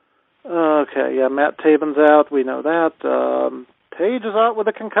 Okay. Yeah, Matt Taven's out. We know that. Page is out with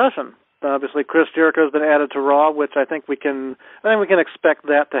a concussion. Obviously, Chris Jericho has been added to Raw, which I think we can expect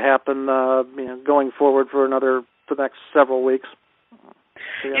that to happen going forward for the next several weeks.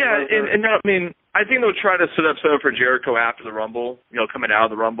 Yeah, and I mean, I think they'll try to set up something for Jericho after the Rumble, coming out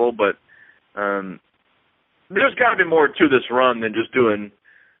of the Rumble, but there's got to be more to this run than just doing,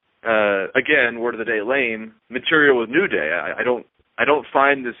 again, word of the day lame material with New Day. I don't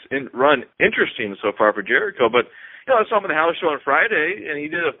find this run interesting so far for Jericho, but I saw him on the house show on Friday, and he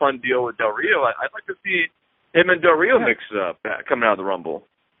did a fun deal with Del Rio. I'd like to see him and Del Rio mix it up coming out of the Rumble.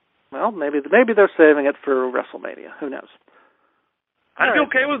 Well, maybe they're saving it for WrestleMania. Who knows? I'd be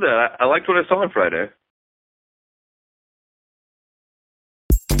okay with that. I liked what I saw on Friday.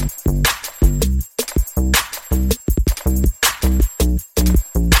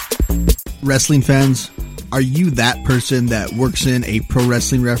 Wrestling fans, are you that person that works in a pro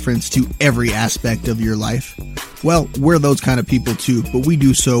wrestling reference to every aspect of your life? Well, we're those kind of people too, but we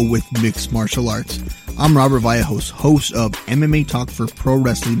do so with mixed martial arts. I'm Robert Vallejos, host of MMA Talk for Pro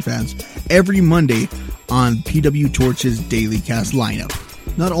Wrestling Fans, every Monday on PW Torch's Daily Cast lineup.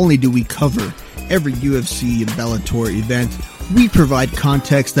 Not only do we cover every UFC and Bellator event, we provide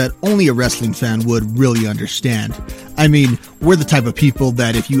context that only a wrestling fan would really understand. I mean, we're the type of people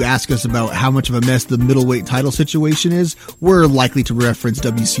that if you ask us about how much of a mess the middleweight title situation is, we're likely to reference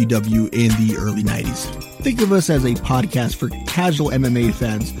WCW in the early 90s. Think of us as a podcast for casual MMA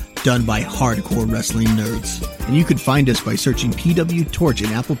fans done by hardcore wrestling nerds. And you can find us by searching PW Torch in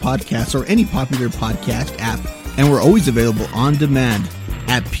Apple Podcasts or any popular podcast app. And we're always available on demand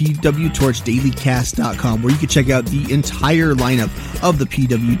at pwtorchdailycast.com, where you can check out the entire lineup of the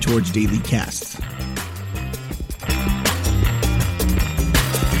PW Torch Daily Casts.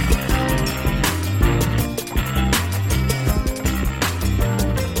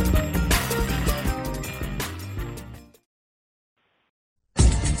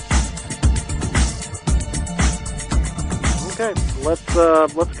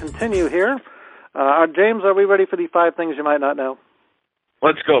 let's continue here. James, are we ready for the 5 things you might not know?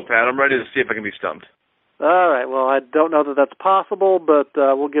 Let's go, Pat. I'm ready to see if I can be stumped. All right. Well, I don't know that that's possible, but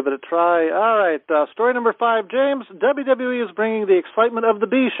we'll give it a try. All right. Story number 5, James. WWE is bringing the excitement of the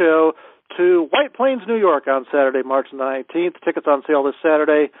B Show to White Plains, New York on Saturday, March 19th. Tickets on sale this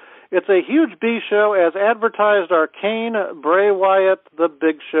Saturday. It's a huge B Show. As advertised are Kane, Bray Wyatt, The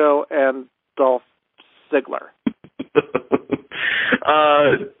Big Show, and Dolph Ziggler.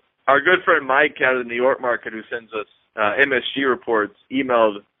 Our good friend Mike out of the New York market, who sends us MSG reports,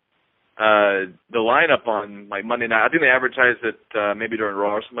 emailed the lineup on like Monday night. I think they advertised it maybe during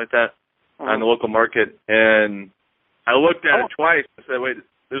Raw or something like that on the local market. And I looked at it twice and said, wait,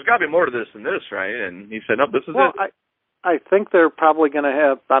 there's got to be more to this than this, right? And he said, no, this is it. I think they're probably going to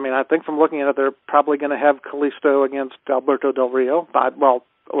have, I think from looking at it, they're probably going to have Kalisto against Alberto Del Rio.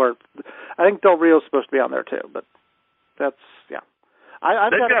 Or I think Del Rio's supposed to be on there too, but that's, yeah.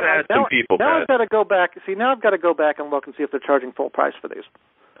 I've got to add some people. Now I've got to go back. See, now I've got to go back and look and see if they're charging full price for these.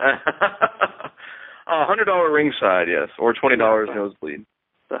 $100 ringside, yes, or $20 nosebleed.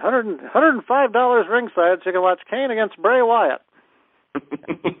 $105 ringside, so you can watch Kane against Bray Wyatt.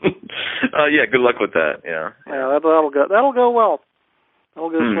 Yeah, good luck with that. Yeah, that'll go well.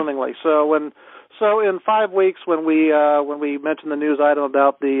 That'll go swimmingly. So in 5 weeks, when we mention the news item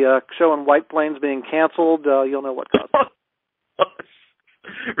about the show in White Plains being canceled, you'll know what caused it.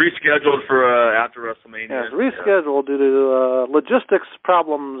 Rescheduled for after WrestleMania. Yes, rescheduled due to logistics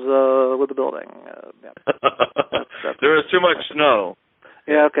problems with the building. There was too much snow.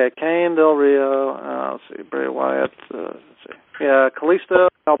 Yeah, okay. Kane, Del Rio, let's see, Bray Wyatt, let's see. Yeah, Kalisto,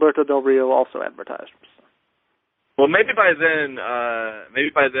 Alberto Del Rio also advertised. Well, maybe by then,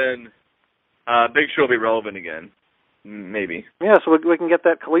 Big Show will be relevant again. Maybe. Yeah, so we can get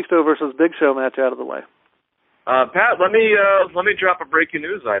that Kalisto versus Big Show match out of the way. Pat, let me drop a breaking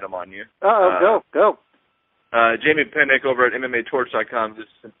news item on you. Go. Jamie Pinnick over at MMATorch.com just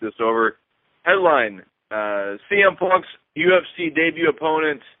sent this over. Headline: CM Punk's UFC debut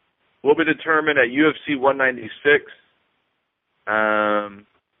opponent will be determined at UFC 196.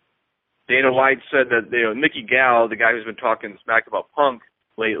 Dana White said that Mickey Gall, the guy who's been talking smack about Punk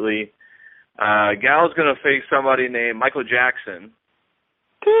lately, Gall's going to face somebody named Michael Jackson.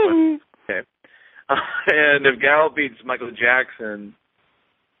 Okay. And if Gall beats Michael Jackson,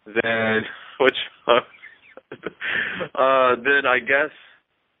 then then I guess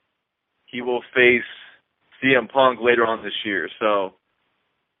he will face CM Punk later on this year. So,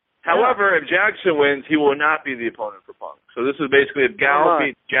 however, if Jackson wins, he will not be the opponent for Punk. So this is basically if Gall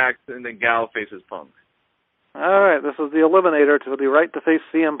beats Jackson, then Gall faces Punk. All right, this is the Eliminator to the right to face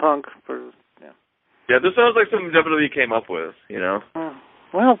CM Punk. Yeah, this sounds like something WWE came up with,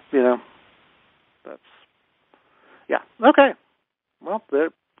 Well, that's, okay. Well,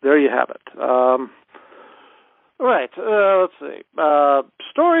 there you have it. Right, let's see.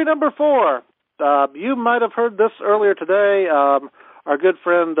 Story number 4. You might have heard this earlier today. Our good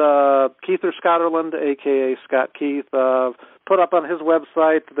friend Keither Scotterland, a.k.a. Scott Keith, put up on his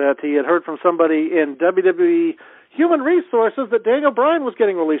website that he had heard from somebody in WWE Human Resources that Daniel Bryan was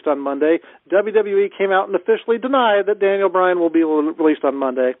getting released on Monday. WWE came out and officially denied that Daniel Bryan will be released on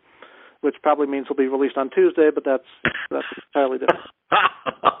Monday, which probably means he'll be released on Tuesday, but that's entirely different.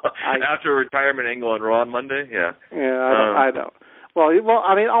 After retirement angle on Raw on Monday? Yeah. Yeah, I don't. Well,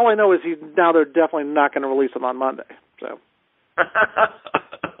 I mean, all I know is they're definitely not going to release him on Monday. So I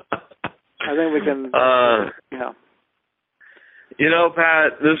think we can,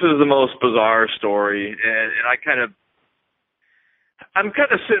 Pat, this is the most bizarre story, and I'm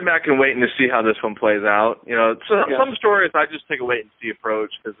kind of sitting back and waiting to see how this one plays out. Some stories I just take a wait and see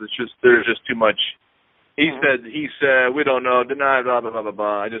approach because there's just too much. He said, we don't know, deny, blah blah blah blah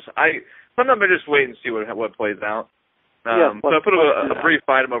blah. Sometimes I just wait and see what plays out. So I put a brief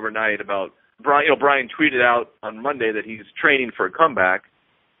item overnight about Brian. Brian tweeted out on Monday that he's training for a comeback.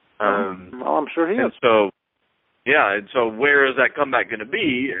 Well, I'm sure he is. And so where is that comeback going to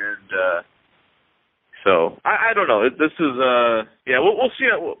be? And so I don't know. This is we'll see.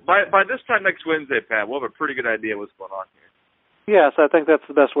 By this time next Wednesday, Pat, we'll have a pretty good idea what's going on here. Yes, I think that's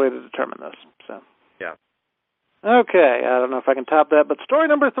the best way to determine this. So. Yeah. Okay, I don't know if I can top that, but story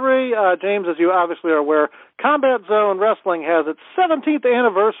number 3, James, as you obviously are aware, Combat Zone Wrestling has its 17th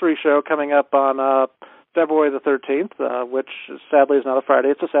anniversary show coming up on February the 13th, which sadly is not a Friday;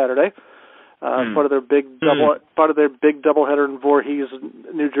 it's a Saturday. Part of their big doubleheader in Voorhees,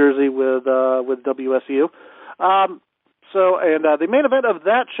 New Jersey, with WSU. The main event of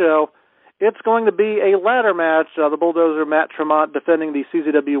that show, it's going to be a ladder match. The Bulldozer Matt Tremont defending the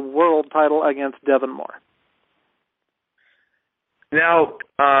CZW World Title against Devin Moore. Now,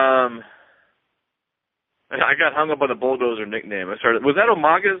 I got hung up on the Bulldozer nickname. Was that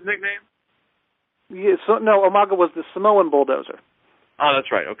Umaga's nickname? Yeah, no, Umaga was the Samoan Bulldozer. Oh,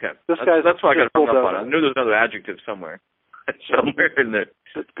 that's right. Okay. That's why I got hung up Bulldozer. on it. I knew there was another adjective somewhere. Somewhere in there.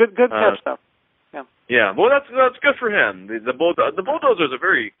 Good catch, though. Yeah. Yeah. Well, that's good for him. The Bulldozer is a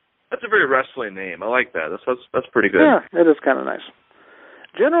very wrestling name. I like that. That's pretty good. Yeah, it is kind of nice.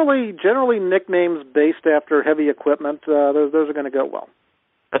 Generally nicknames based after heavy equipment, those are going to go well.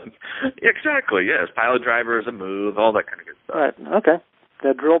 Exactly. Yes. Pilot driver is a move. All that kind of good stuff. Right. Okay.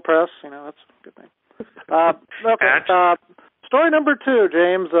 The drill press. That's a good thing. Okay. Story number 2,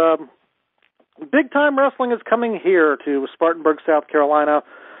 James. Big Time Wrestling is coming here to Spartanburg, South Carolina,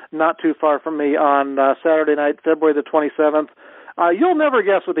 not too far from me, on Saturday night, February the 27th. You'll never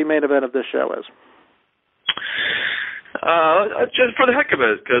guess what the main event of this show is. Just for the heck of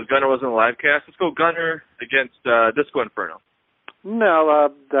it, because Gunner wasn't a live cast, let's go Gunner against Disco Inferno. No,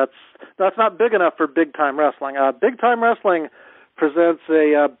 that's not big enough for Big Time Wrestling. Big Time Wrestling presents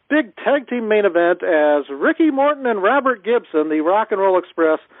a big tag team main event as Ricky Morton and Robert Gibson, the Rock and Roll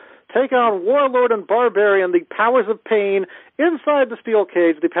Express, take on Warlord and Barbarian, the Powers of Pain, inside the steel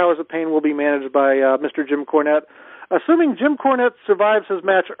cage. The Powers of Pain will be managed by Mr. Jim Cornette, assuming Jim Cornette survives his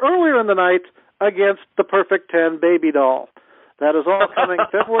match earlier in the night against the Perfect 10 Baby Doll. That is all coming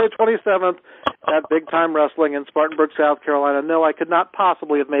February 27th at Big Time Wrestling in Spartanburg, South Carolina. No, I could not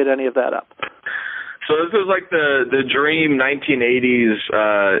possibly have made any of that up. So this is like the dream 1980s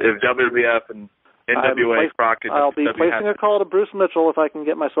if WWF and NWA Crockett. I'll be placing a call to Bruce Mitchell if I can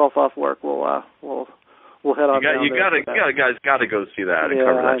get myself off work. We'll head on down there. You guys got to go see that and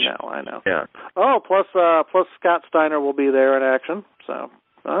cover that. I know. Yeah. Oh, plus Scott Steiner will be there in action. So,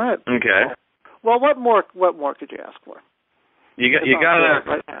 all right. Okay. Well, what more could you ask for? You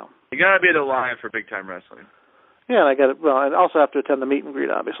gotta be the line for Big Time Wrestling. Yeah, and I get it. Well, I also have to attend the meet and greet,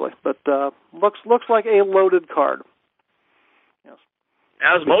 obviously. But looks like a loaded card. Yes.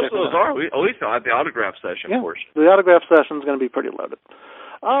 As most of those are, at least at the autograph session portion. The autograph session is going to be pretty loaded.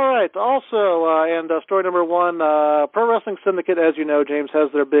 All right. Also, story number 1, Pro Wrestling Syndicate, as you know, James, has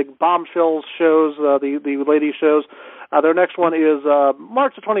their big Bombshells shows, the ladies shows. Their next one is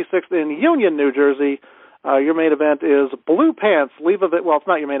March the 26th in Union, New Jersey. Your main event is Blue Pants, Leva Bates. Well, it's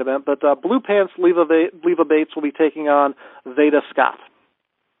not your main event, but Blue Pants, Leva Bates will be taking on Veda Scott.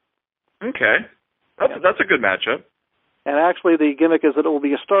 Okay. That's a good matchup. And actually, the gimmick is that it will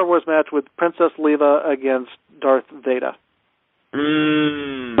be a Star Wars match with Princess Leva against Darth Vader.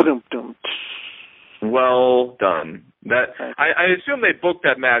 Well done. I assume they booked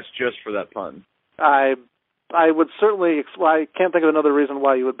that match just for that pun. I would certainly. I can't think of another reason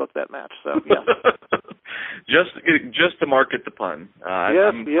why you would book that match. So yeah. just to market the pun.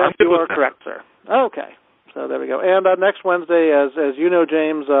 Yes, you are correct, sir. Okay, so there we go. And next Wednesday, as you know,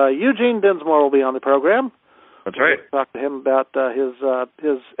 James, Eugene Dinsmore will be on the program. That's right. We'll talk to him about his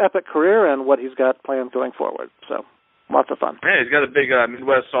epic career and what he's got planned going forward. So lots of fun. Yeah, he's got a big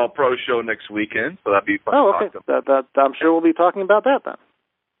Midwest All Pro show next weekend, so that'd be fun. Oh, okay. I'm sure we'll be talking about that then.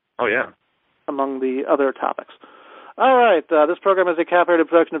 Oh yeah. Among the other topics. All right, this program is a copyrighted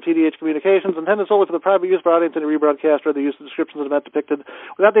production of TDH Communications, intended solely for the private use of our audience and rebroadcaster. The use of descriptions of events depicted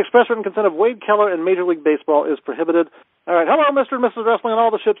without the express written consent of Wade Keller and Major League Baseball is prohibited. All right, hello, Mr. and Mrs. Wrestling and all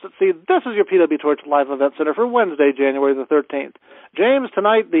the ships at sea. This is your PW Torch Live Event Center for Wednesday, January the 13th. James,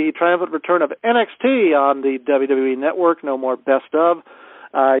 tonight, the triumphant return of NXT on the WWE Network. No more best of.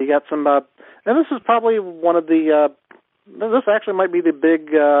 You got some, and this is probably one of the, this actually might be the big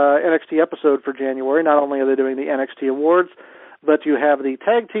NXT episode for January. Not only are they doing the NXT Awards, but you have the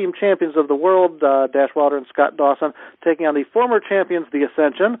Tag Team Champions of the World, Dash Wilder and Scott Dawson, taking on the former champions, The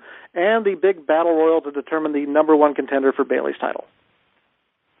Ascension, and the big Battle Royal to determine the number 1 contender for Bayley's title.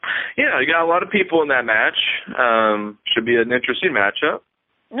 Yeah, you got a lot of people in that match. Should be an interesting matchup.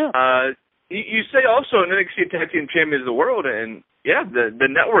 Yeah. You say also an NXT Tag Team Champions of the World, and yeah, the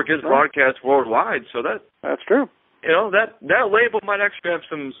network is broadcast worldwide, so that's true. You know, that label might actually have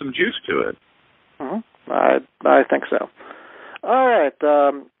some juice to it. Mm-hmm. I think so. All right.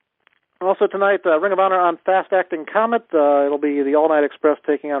 Also tonight, Ring of Honor on Fast Acting Comet. It'll be the All Night Express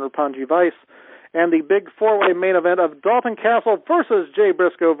taking on Roppongi Vice. And the big 4-way main event of Dalton Castle versus Jay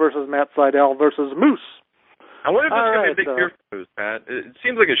Briscoe versus Matt Sydal versus Moose. I wonder if it's going to be a big year for Moose, Pat. It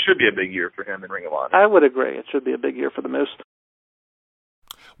seems like it should be a big year for him in Ring of Honor. I would agree. It should be a big year for the Moose.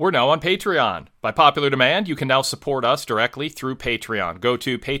 We're now on Patreon. By popular demand, you can now support us directly through Patreon. Go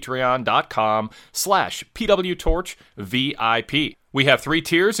to patreon.com/PWTorchVIP. We have 3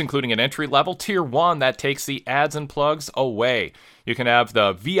 tiers, including an entry level. Tier 1, that takes the ads and plugs away. You can have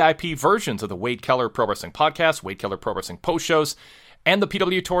the VIP versions of the Wade Keller Pro Wrestling Podcast, Wade Keller Pro Wrestling Post Shows, and the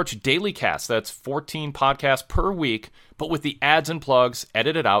PW Torch Daily Cast. That's 14 podcasts per week, but with the ads and plugs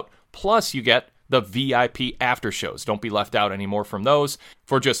edited out. Plus, you get the VIP after shows. Don't be left out anymore from those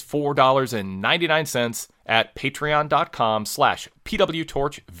for just $4.99 at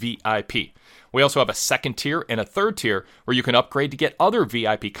patreon.com/PWTorchVIP. We also have a second tier and a third tier where you can upgrade to get other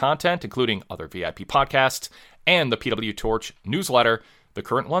VIP content, including other VIP podcasts and the PW Torch newsletter, the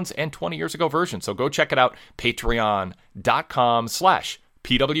current ones and 20 years ago version. So go check it out,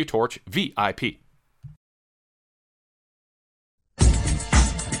 patreon.com/PWTorchVIP.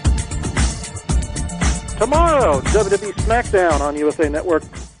 Tomorrow, WWE SmackDown on USA Network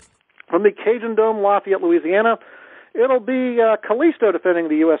from the Cajun Dome, Lafayette, Louisiana. It'll be Kalisto defending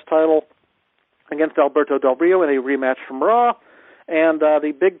the U.S. title against Alberto Del Rio in a rematch from Raw. And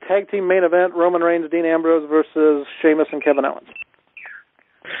the big tag team main event, Roman Reigns, Dean Ambrose versus Sheamus and Kevin Owens.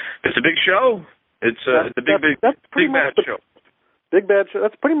 It's a big show. It's a big bad show. Big bad show.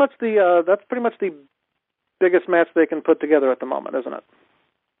 That's pretty much the biggest match they can put together at the moment, isn't it?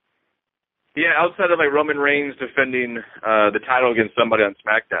 Yeah, outside of like Roman Reigns defending the title against somebody on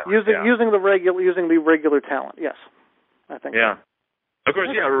SmackDown. Using the regular talent, yes. I think. Yeah. Of course,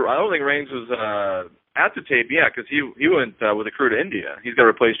 yeah. I don't think Reigns was at the tape, because he went with a crew to India. He's got to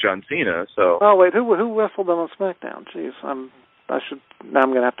replace John Cena. So. Oh wait, who wrestled them on SmackDown? Jeez, I'm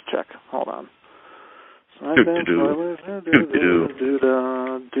gonna have to check. Hold on. Was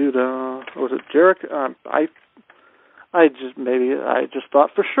it Jericho? I just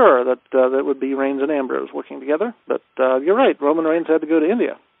thought for sure that that would be Reigns and Ambrose working together, but you're right. Roman Reigns had to go to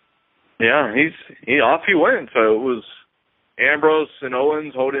India. Yeah, he off he went. So it was Ambrose and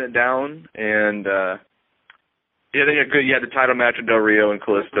Owens holding it down, and they had the title match with Del Rio and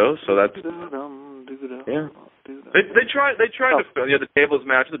Kalisto. So that's They tried to fill the tables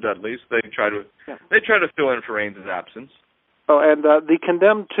match with the Dudleys. They tried to fill in for Reigns' absence. Oh, and the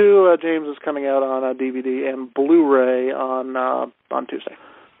Condemned 2, James, is coming out on DVD and Blu-ray on Tuesday.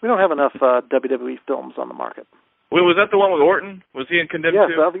 We don't have enough WWE films on the market. Wait, was that the one with Orton? Was he in Condemned 2?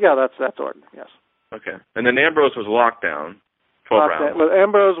 Yeah, that's Orton, yes. Okay. And then Ambrose was Lockdown, 12 rounds. Well,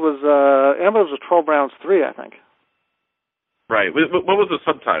 Ambrose was 12 rounds 3, I think. Right. What was the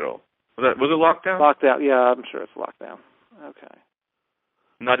subtitle? Was it Lockdown? Lockdown, yeah, I'm sure it's Lockdown. Okay.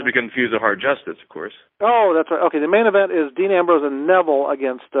 Not to be confused with Hard Justice, of course. Oh, that's right. Okay, the main event is Dean Ambrose and Neville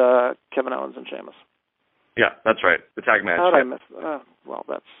against Kevin Owens and Sheamus. Yeah, that's right. The tag match. How did I miss? Well,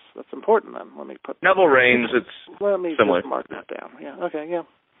 that's important then. Let me put Neville Reigns. It's similar. Just mark that down. Yeah. Okay. Yeah.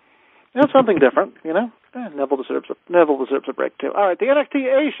 Something different. Neville deserves a break too. All right. The NXT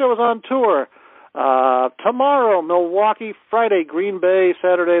A show is on tour. Tomorrow, Milwaukee. Friday, Green Bay.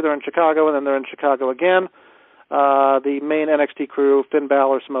 Saturday, they're in Chicago, and then they're in Chicago again. The main NXT crew, Finn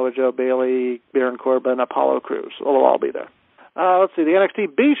Balor, Samoa Joe, Bayley, Baron Corbin, Apollo Crews, will all be there. Let's see, the NXT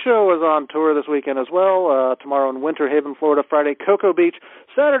B show is on tour this weekend as well. Tomorrow in Winter Haven, Florida. Friday, Cocoa Beach.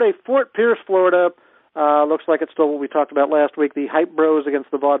 Saturday, Fort Pierce, Florida. Looks like it's still what we talked about last week, the Hype Bros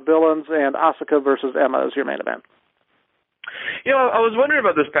against the Vaudevillains, and Asuka versus Emma is your main event. I was wondering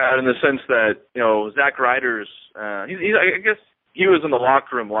about this, Pat, in the sense that, Zack Ryder's, I guess he was in the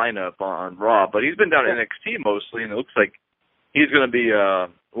locker room lineup on Raw, but he's been down at NXT mostly, and it looks like he's going to be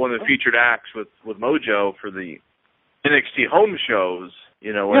one of the featured acts with Mojo for the NXT home shows,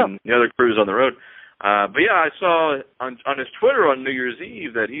 when the other crew's on the road. But yeah, I saw on his Twitter on New Year's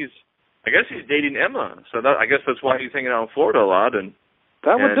Eve that he's dating Emma, so I guess that's why he's hanging out in Florida a lot, and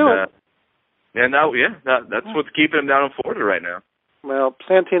that would do it. And now, that's what's keeping him down in Florida right now. Well,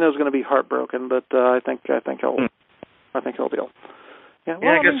 Santino's going to be heartbroken, but I think he'll deal. Yeah,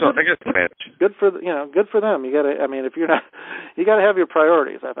 well, I guess so. I guess good for good for them. You got to. I mean, if you're not, you got to have your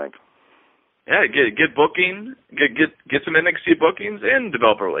priorities. I think. Yeah, get booking, get some NXT bookings, and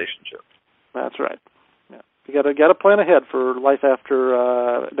develop a relationship. That's right. Yeah, you got to plan ahead for life after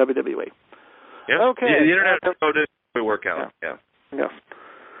WWE. Yeah. Okay. The internet didn't work out. Yeah.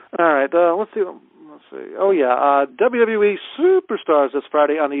 All right. Let's see. Oh yeah. WWE Superstars this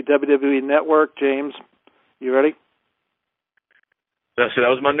Friday on the WWE Network. James, you ready? So that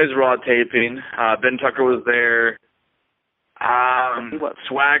was Monday's Raw taping. Ben Tucker was there.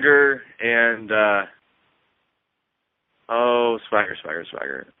 Swagger and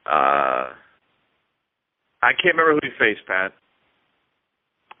Swagger. I can't remember who he faced, Pat.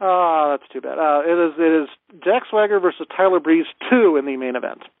 Oh, that's too bad. It is Jack Swagger versus Tyler Breeze 2 in the main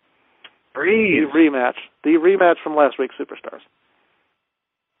event. Breeze. The rematch from last week's Superstars.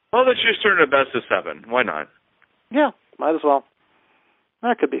 Well, let's just turn it best of 7. Why not? Yeah, might as well.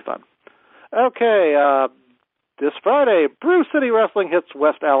 That could be fun. Okay, this Friday, Brew City Wrestling hits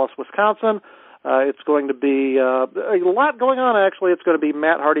West Allis, Wisconsin. It's going to be a lot going on, actually. It's going to be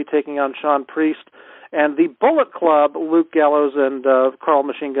Matt Hardy taking on Sean Priest, and the Bullet Club, Luke Gallows and Carl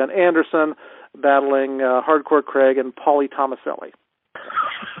Machine Gun Anderson, battling Hardcore Craig and Paulie Tomaselli.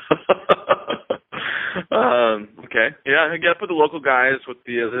 Okay. Yeah, I got to put the local guys with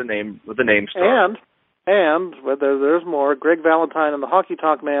the name star. And there's more. Greg Valentine and the Hockey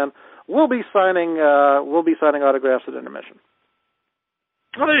Talk Man will be signing autographs at intermission.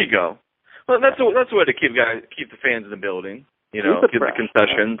 Oh, there you go. Well, that's a way to keep the fans in the building. You know, get the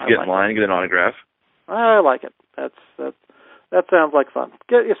concessions, get in line, get an autograph. I like it. That sounds like fun.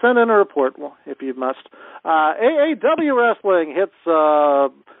 You send in a report, if you must. AAW Wrestling hits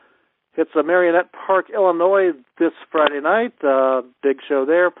Marionette Park, Illinois this Friday night. Big show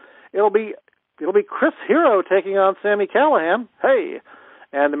there. It'll be Chris Hero taking on Sami Callihan. Hey,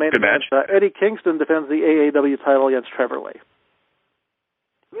 and the main event, Eddie Kingston defends the AAW title against Trevor Lee.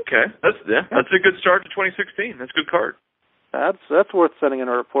 Okay, that's a good start to 2016. That's a good card. That's worth sending in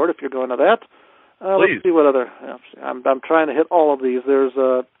a report if you're going to that. Please. Let's see what other. I'm trying to hit all of these. There's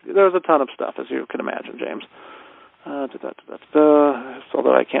a ton of stuff, as you can imagine, James. So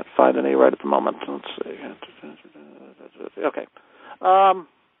that I can't find any right at the moment. Let's see. Okay.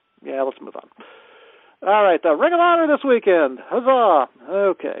 Yeah, let's move on. All right, Ring of Honor this weekend. Huzzah!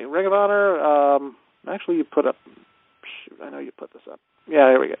 Okay, Ring of Honor. Actually, you put up. Shoot, I know you put this up. Yeah,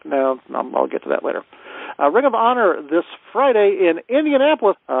 here we go. No, I'll get to that later. Ring of Honor this Friday in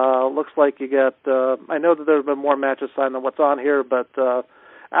Indianapolis. Looks like you got. I know that there have been more matches signed than what's on here, but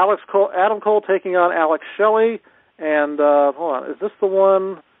Adam Cole taking on Alex Shelley, and hold on, is this the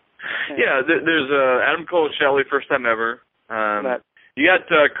one? Yeah, there's Adam Cole and Shelley, first time ever. You got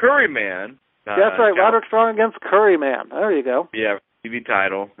Curry Man. That's right, Roderick Strong against Curry Man. There you go. Yeah, TV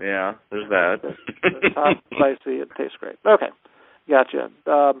title. Yeah, there's that. It's hot, spicy, it tastes great. Okay, gotcha.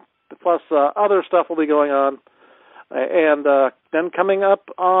 Plus, other stuff will be going on. And then coming up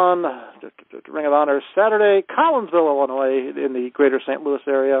on Ring of Honor Saturday, Collinsville, Illinois, in the greater St. Louis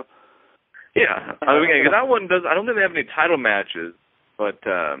area. Yeah, that one does. I don't think they have any title matches, but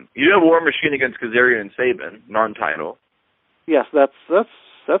you have War Machine against Kazarian and Sabin, non-title. Yes,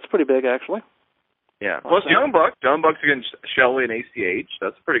 that's pretty big, actually. Yeah. Plus Young Bucks against Shelley and ACH.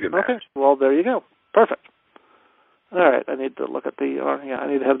 That's a pretty good match. Okay. Well, there you go. Perfect. All right. I need to look at I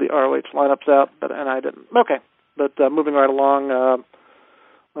need to have the ROH lineups out, and I didn't. Okay. But moving right along,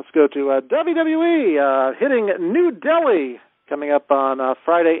 let's go to WWE hitting New Delhi coming up on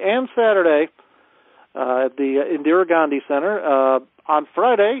Friday and Saturday at the Indira Gandhi Center. On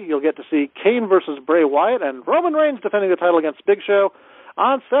Friday, you'll get to see Kane versus Bray Wyatt and Roman Reigns defending the title against Big Show.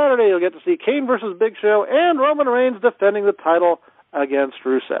 On Saturday, you'll get to see Kane versus Big Show and Roman Reigns defending the title against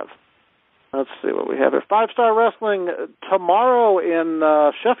Rusev. Let's see what we have here. 5-Star Wrestling tomorrow in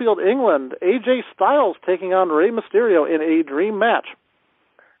Sheffield, England. AJ Styles taking on Rey Mysterio in a dream match.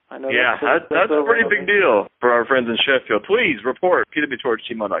 I know that's a pretty big deal for our friends in Sheffield. Please report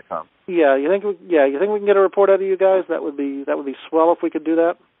pwtorch@gmail.com. Yeah, you think we can get a report out of you guys? That would be swell if we could do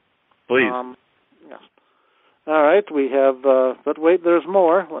that. Please. Yes. All right, we have. But wait, there's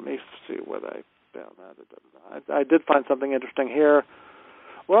more. Let me see what I found. I did find something interesting here.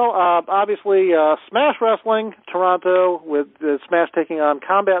 Well, obviously, Smash Wrestling Toronto with Smash taking on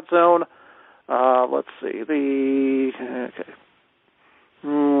Combat Zone. Let's see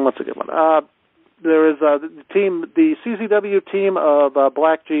what's a good one? There is the CZW team of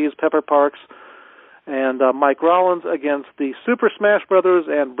Black G's, Pepper Parks, and Mike Rollins against the Super Smash Brothers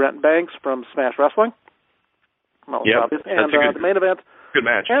and Brent Banks from Smash Wrestling. Well, and the main event. Good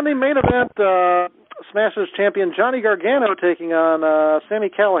match. And the main event, Smash's champion Johnny Gargano taking on Sami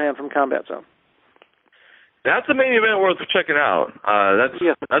Callihan from Combat Zone. That's a main event worth checking out.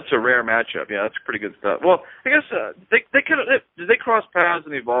 That's a rare matchup. Yeah, that's pretty good stuff. Well, I guess did they cross paths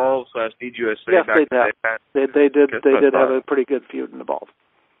in Evolve / Need USA? Yes, they did. They did have a pretty good feud in Evolve.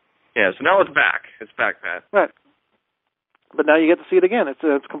 Yeah, so now it's back. It's back, Pat. Right. But now you get to see it again.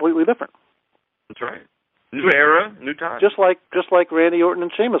 It's completely different. That's right. New era, new time. Just like Randy Orton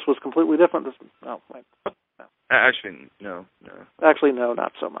and Sheamus was completely different. Wait. No. Actually, no. Actually, no,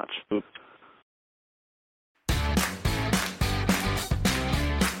 not so much. Oops.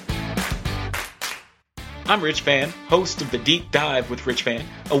 I'm Rich Fan, host of The Deep Dive with Rich Fan,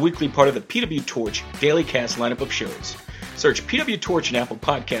 a weekly part of the PW Torch Daily Cast lineup of shows. Search PW Torch in Apple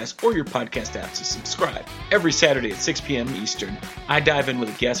Podcasts or your podcast app to subscribe. Every Saturday at 6 p.m. Eastern, I dive in with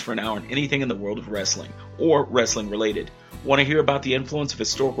a guest for an hour on anything in the world of wrestling or wrestling related. Want to hear about the influence of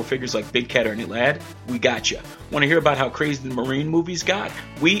historical figures like Big Cat Ernie Ladd? We got you. Want to hear about how crazy the Marine movies got?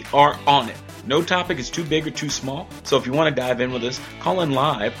 We are on it. No topic is too big or too small, so if you want to dive in with us, call in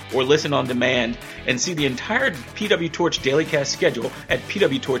live or listen on demand and see the entire PW Torch Dailycast schedule at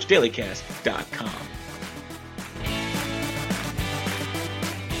pwtorchdailycast.com.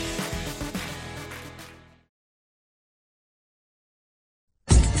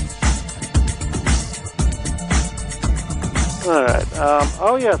 All right.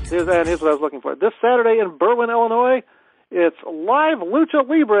 Here's what I was looking for. This Saturday in Berwyn, Illinois, it's live Lucha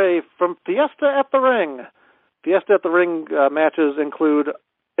Libre from Fiesta at the Ring. Fiesta at the Ring matches include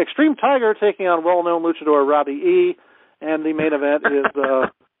Extreme Tiger taking on well-known luchador Robbie E., and the main event is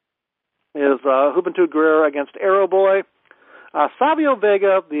Juventud Guerrera against Arrow Boy. Savio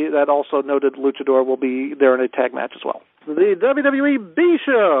Vega, that also noted luchador, will be there in a tag match as well. The WWE B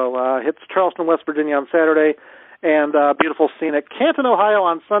Show hits Charleston, West Virginia on Saturday, and beautiful scene at Canton, Ohio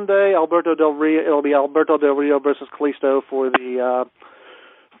on Sunday. It'll be Alberto Del Rio versus Kalisto for the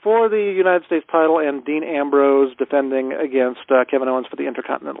United States title, and Dean Ambrose defending against Kevin Owens for the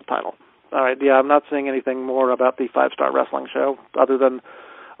Intercontinental title. All right, I'm not seeing anything more about the 5-Star Wrestling show other than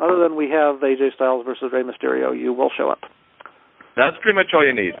we have AJ Styles versus Rey Mysterio. You will show up. That's pretty much all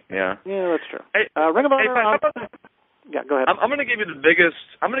you need. Yeah. Yeah, that's true. Hey, Ring of Honor. Yeah, go ahead. I'm going to give you the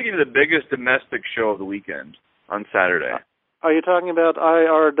biggest domestic show of the weekend on Saturday. Are you talking about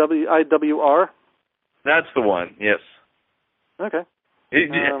IWR? That's the one. Yes. Okay.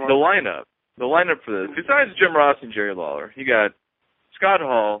 The lineup for this, besides Jim Ross and Jerry Lawler, you got Scott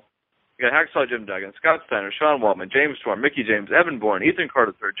Hall, you got Hacksaw Jim Duggan, Scott Steiner, Sean Waltman, James Storm, Mickey James, Evan Bourne, Ethan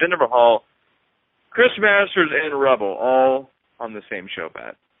Carter III, Jinder Mahal, Chris Masters, and Rebel, all on the same show,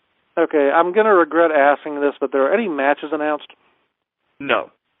 Pat. Okay, I'm going to regret asking this, but there are any matches announced?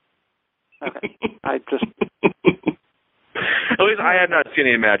 No. Okay. I just... At least I have not seen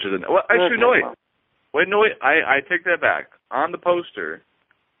any matches. Well, actually, no, wait. I take that back. On the poster,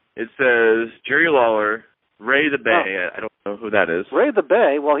 it says Jerry Lawler, Ray the Bay. I don't know who that is. Ray the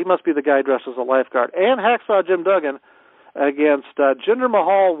Bay? Well, he must be the guy dressed as a lifeguard. And Hacksaw Jim Duggan against Jinder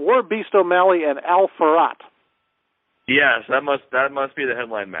Mahal, War Beast O'Malley, and Al Farrat. Yes, that must be the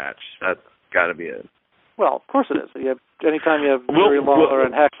headline match. That's got to be it. Well, of course it is. Anytime you have Jerry Lawler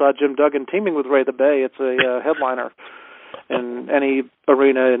and Hacksaw Jim Duggan teaming with Ray the Bay, it's a headliner in any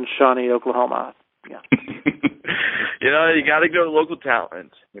arena in Shawnee, Oklahoma. Yeah. You got to go to local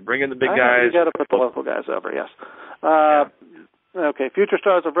talent. You bring in the big guys. You got to put the local guys over. Yes. Okay. Future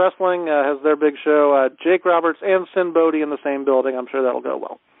Stars of Wrestling has their big show. Jake Roberts and Sin Bodhi in the same building. I'm sure that'll go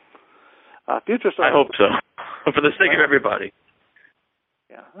well. Future Stars. I hope so. For the sake of everybody.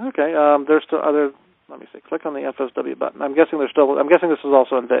 Yeah. Okay. There's still other. Let me see. Click on the FSW button. I'm guessing this is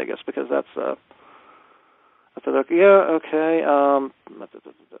also in Vegas because that's. Yeah. Okay.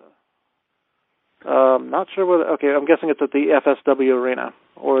 Not sure whether. Okay. I'm guessing it's at the FSW Arena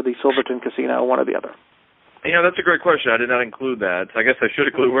or the Silverton Casino, one or the other. Yeah, that's a great question. I did not include that. I guess I should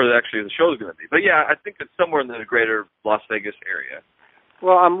include where actually the show is going to be. But yeah, I think it's somewhere in the greater Las Vegas area.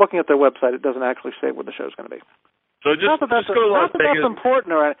 Well, I'm looking at their website. It doesn't actually say where the show's going to be. So just go to Las Vegas.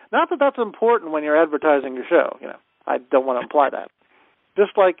 Not that that's important when you're advertising your show. I don't want to imply that.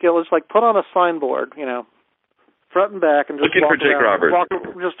 Just like put on a signboard, front and back, and just looking for Jake Roberts.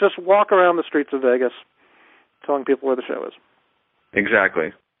 Just walk around the streets of Vegas, telling people where the show is.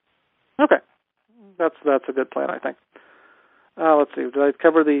 Exactly. Okay, that's a good plan, I think. Let's see. Did I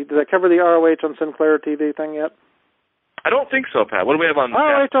cover the ROH on Sinclair TV thing yet? I don't think so, Pat. What do we have on?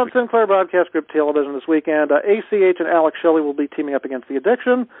 ROH on Sinclair Broadcast Group Television this weekend. ACH and Alex Shelley will be teaming up against The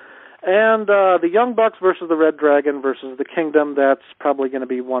Addiction. And the Young Bucks versus the Red Dragon versus the Kingdom. That's probably going to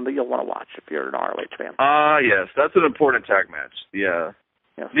be one that you'll want to watch if you're an ROH fan. Yes. That's an important tag match. Yeah.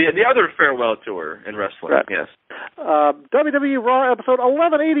 Yes. The other farewell tour in wrestling. Right. Yes. WWE Raw episode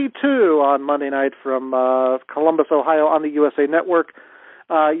 1182 on Monday night from Columbus, Ohio on the USA Network.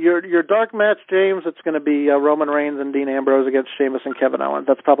 Your dark match, James, it's going to be Roman Reigns and Dean Ambrose against Sheamus and Kevin Owens.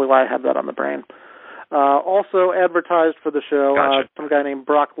 That's probably why I have that on the brain. Also advertised for the show, gotcha. Some guy named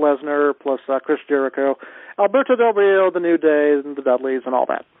Brock Lesnar plus Chris Jericho, Alberto Del Rio, The New Day, and the Dudleys, and all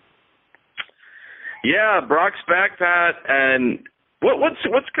that. Yeah, Brock's back, Pat. And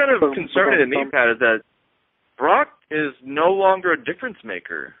what's kind of concerning to me, Pat, is that Brock is no longer a difference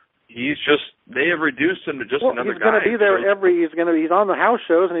maker. They have reduced him to just another guy. He's going to be there he's on the house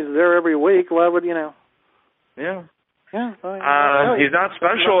shows and he's there every week. Why would, Yeah. Yeah, he's not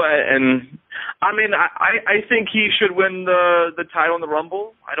special, and I mean, I think he should win the title in the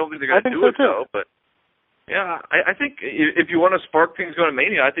Rumble. I don't think they're going to do it though, but yeah, I think if you want to spark things going to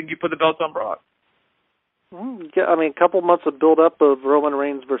Mania, I think you put the belt on Brock. Yeah, I mean, a couple months of build-up of Roman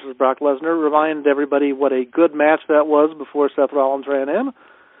Reigns versus Brock Lesnar remind everybody what a good match that was before Seth Rollins ran in,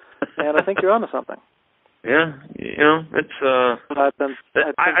 and I think you're onto something. Yeah, it's. I think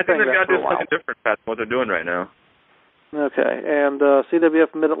they've got to do something different, Pat, than what they're doing right now. Okay, and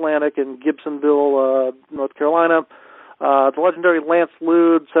CWF Mid-Atlantic in Gibsonville, North Carolina. The legendary Lance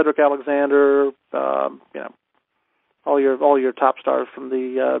Lude, Cedric Alexander, all your top stars from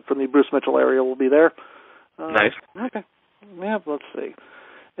the Bruce Mitchell area will be there. Nice. Okay. Yeah, let's see.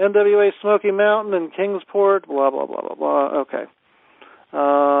 NWA Smoky Mountain in Kingsport, blah, blah, blah, blah, blah. Okay.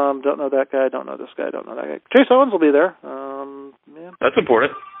 Don't know that guy, don't know this guy, don't know that guy. Chase Owens will be there. Yeah. That's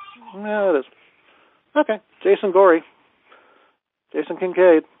important. Yeah, it is. Okay. Jason Gorey. Jason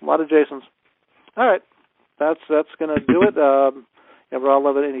Kincaid. A lot of Jasons. All right. That's going to do it. Raw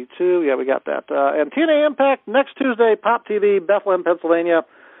 1182. Yeah, we got that. And TNA Impact next Tuesday, Pop TV, Bethlehem, Pennsylvania.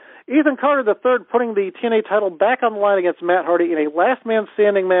 Ethan Carter III putting the TNA title back on the line against Matt Hardy in a last man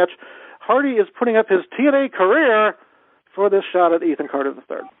standing match. Hardy is putting up his TNA career for this shot at Ethan Carter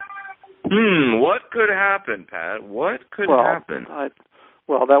III. What could happen, Pat? What could happen?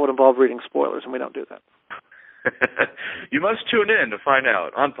 Well, that would involve reading spoilers, and we don't do that. You must tune in to find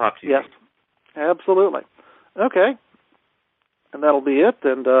out on Pop TV. Yes, absolutely. Okay. And that'll be it.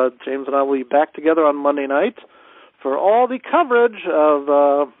 And James and I will be back together on Monday night for all the coverage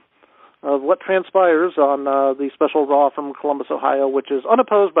of what transpires on the special Raw from Columbus, Ohio, which is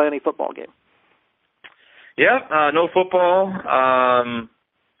unopposed by any football game. Yeah, no football.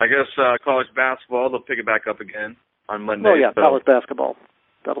 I guess college basketball, they'll pick it back up again on Monday. Oh, yeah, college basketball.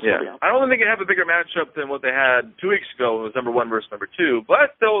 That'll still be on. I don't think they have a bigger matchup than what they had 2 weeks ago. It was number 1 versus number 2,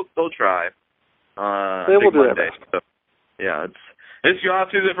 but they'll try. They will do Monday. So, yeah, it's the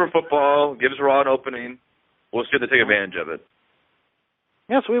off season for football. Gives Raw an opening. We'll see if they take advantage of it.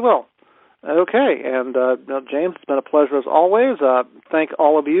 Yes, we will. Okay, and James, it's been a pleasure as always. Thank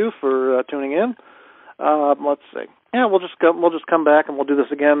all of you for tuning in. Let's see. Yeah, we'll just come back and we'll do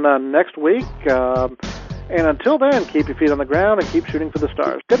this again next week. And until then, keep your feet on the ground and keep shooting for the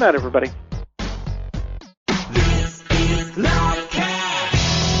stars. Good night, everybody.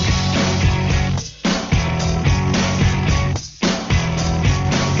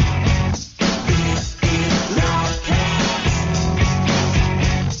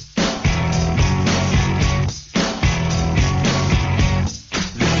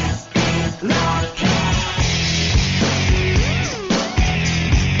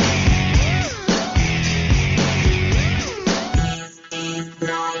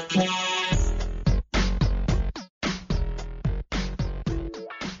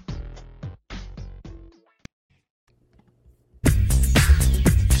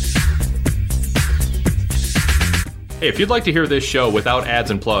 Hey, if you'd like to hear this show without ads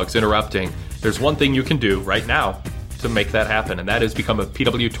and plugs interrupting, there's one thing you can do right now to make that happen, and that is become a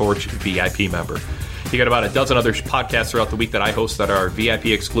PW Torch VIP member. You get about a dozen other podcasts throughout the week that I host that are VIP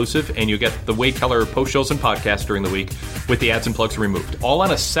exclusive, and you get the Wade Keller post shows and podcasts during the week with the ads and plugs removed, all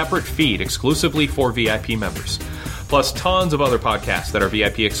on a separate feed exclusively for VIP members. Plus tons of other podcasts that are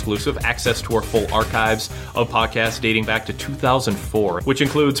VIP exclusive, access to our full archives of podcasts dating back to 2004, which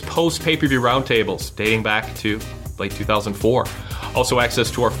includes post-pay-per-view roundtables dating back to late 2004. Also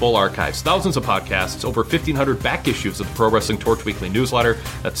access to our full archives, thousands of podcasts, over 1,500 back issues of the Pro Wrestling Torch Weekly newsletter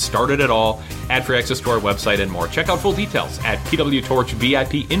that started it all, ad-free access to our website, and more. Check out full details at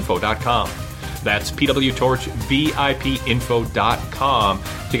pwtorchvipinfo.com. That's pwtorchvipinfo.com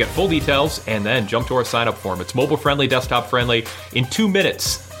to get full details and then jump to our sign-up form. It's mobile-friendly, desktop-friendly. In 2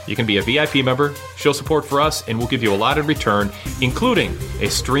 minutes, you can be a VIP member, show support for us, and we'll give you a lot in return, including a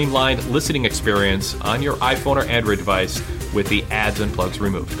streamlined listening experience on your iPhone or Android device with the ads and plugs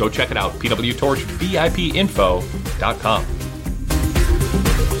removed. Go check it out, pwtorchvipinfo.com.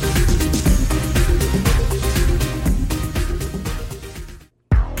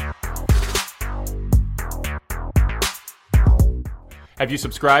 Have you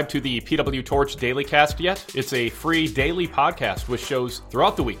subscribed to the PW Torch Daily Cast yet? It's a free daily podcast with shows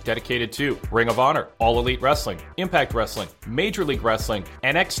throughout the week dedicated to Ring of Honor, All Elite Wrestling, Impact Wrestling, Major League Wrestling,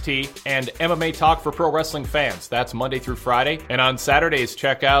 NXT, and MMA Talk for pro wrestling fans. That's Monday through Friday. And on Saturdays,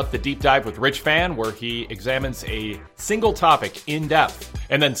 check out the Deep Dive with Rich Fan, where he examines a single topic in depth.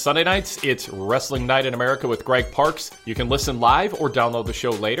 And then Sunday nights, it's Wrestling Night in America with Greg Parks. You can listen live or download the show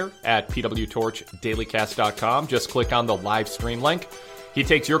later at pwtorchdailycast.com. Just click on the live stream link. He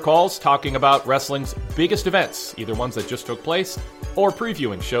takes your calls talking about wrestling's biggest events, either ones that just took place or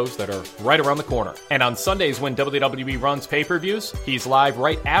previewing shows that are right around the corner. And on Sundays when WWE runs pay-per-views, he's live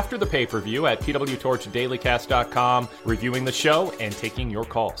right after the pay-per-view at pwtorchdailycast.com, reviewing the show and taking your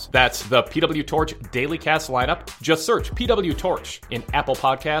calls. That's the PW Torch Dailycast lineup. Just search PW Torch in Apple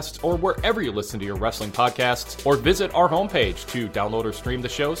Podcasts or wherever you listen to your wrestling podcasts, or visit our homepage to download or stream the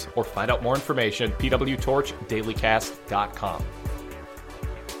shows or find out more information, pwtorchdailycast.com.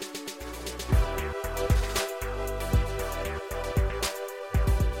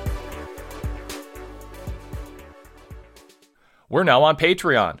 We're now on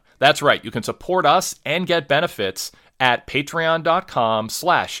Patreon. That's right. You can support us and get benefits at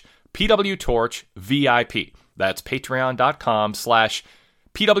patreon.com/PWTorchVIP. That's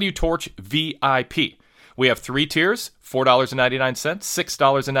patreon.com/PWTorchVIP. We have 3 tiers, $4.99,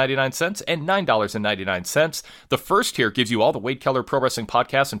 $6.99, and $9.99. The first tier gives you all the Wade Keller Pro Wrestling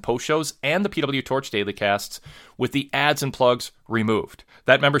podcasts and post shows and the PW Torch Daily Casts with the ads and plugs removed.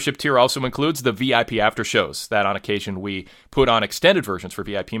 That membership tier also includes the VIP after shows that on occasion we put on extended versions for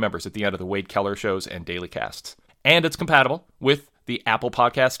VIP members at the end of the Wade Keller shows and daily casts. And it's compatible with the Apple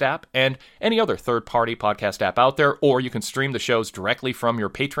Podcast app and any other third-party podcast app out there, or you can stream the shows directly from your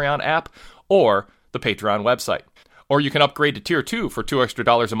Patreon app or the Patreon website. Or you can upgrade to Tier 2 for $2 extra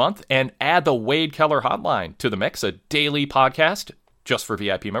a month and add the Wade Keller Hotline to the mix, a daily podcast just for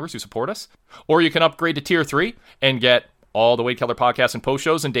VIP members who support us. Or you can upgrade to Tier 3 and get all the Wade Keller podcasts and post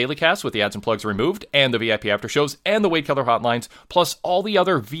shows and daily casts with the ads and plugs removed, and the VIP after shows and the Wade Keller hotlines, plus all the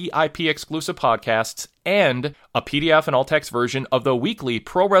other VIP exclusive podcasts and a PDF and all text version of the weekly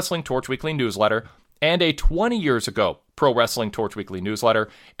Pro Wrestling Torch Weekly newsletter and a 20 years ago Pro Wrestling Torch Weekly newsletter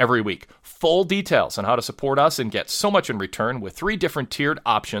every week. Full details on how to support us and get so much in return with 3 different tiered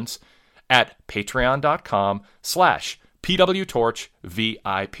options at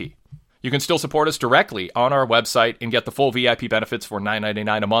patreon.com/PWTorchVIP. You can still support us directly on our website and get the full VIP benefits for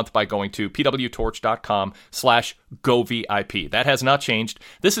 $9.99 a month by going to pwtorch.com/govip. That has not changed.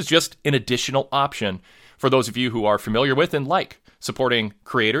 This is just an additional option for those of you who are familiar with and like supporting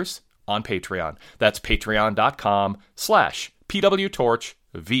creators on Patreon. That's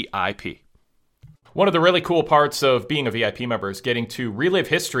patreon.com/PWTorchVIP. One of the really cool parts of being a VIP member is getting to relive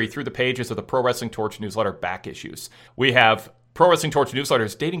history through the pages of the Pro Wrestling Torch newsletter back issues. We have Pro Wrestling Torch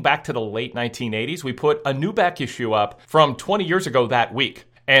newsletters dating back to the late 1980s. We put a new back issue up from 20 years ago that week.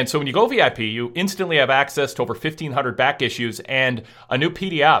 And so when you go VIP, you instantly have access to over 1,500 back issues, and a new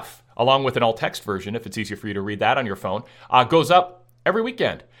PDF, along with an all-text version, if it's easier for you to read that on your phone, goes up every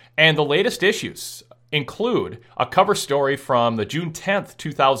weekend. And the latest issues include a cover story from the June 10th,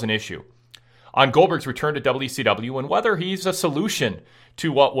 2000 issue on Goldberg's return to WCW and whether he's a solution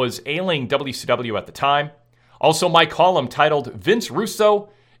to what was ailing WCW at the time. Also, my column titled Vince Russo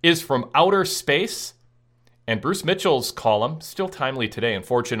is from Outer Space, and Bruce Mitchell's column, still timely today,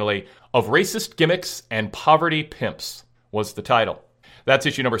 unfortunately, of Racist Gimmicks and Poverty Pimps was the title. That's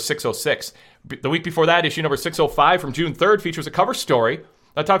issue number 606. The week before that, issue number 605 from June 3rd features a cover story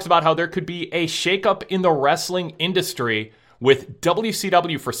that talks about how there could be a shakeup in the wrestling industry with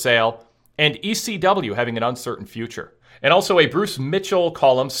WCW for sale and ECW having an uncertain future. And also a Bruce Mitchell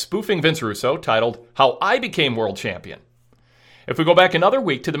column spoofing Vince Russo titled How I Became World Champion. If we go back another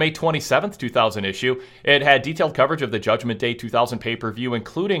week to the May 27th, 2000 issue, it had detailed coverage of the Judgment Day 2000 pay-per-view,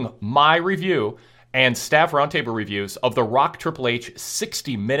 including my review and staff roundtable reviews of the Rock Triple H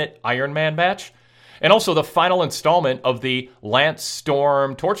 60-minute Iron Man match, and also the final installment of the Lance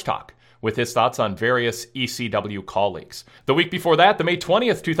Storm Torch Talk, with his thoughts on various ECW colleagues. The week before that, the May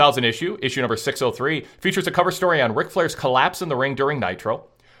 20th, 2000 issue number 603, features a cover story on Ric Flair's collapse in the ring during Nitro,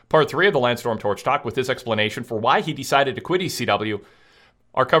 part 3 of the Lance Storm Torch Talk with his explanation for why he decided to quit ECW,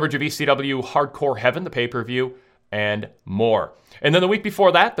 our coverage of ECW Hardcore Heaven, the pay-per-view, and more. And then the week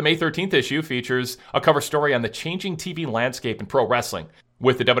before that, the May 13th issue features a cover story on the changing TV landscape in pro wrestling,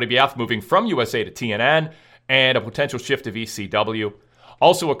 with the WWF moving from USA to TNN and a potential shift of ECW.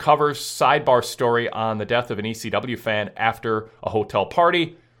 Also a cover sidebar story on the death of an ECW fan after a hotel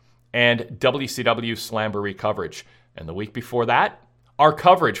party, and WCW Slamboree coverage. And the week before that, our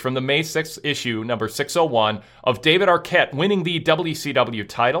coverage from the May 6th issue, number 601, of David Arquette winning the WCW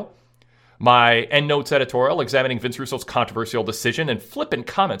title. My EndNotes editorial examining Vince Russo's controversial decision and flippant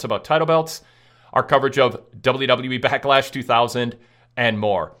comments about title belts. Our coverage of WWE Backlash 2000, and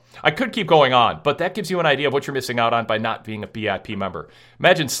more. I could keep going on, but that gives you an idea of what you're missing out on by not being a VIP member.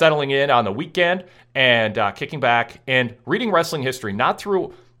 Imagine settling in on the weekend and kicking back and reading wrestling history, not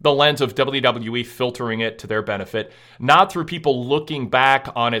through the lens of WWE filtering it to their benefit, not through people looking back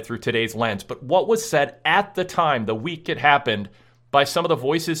on it through today's lens, but what was said at the time, the week it happened, by some of the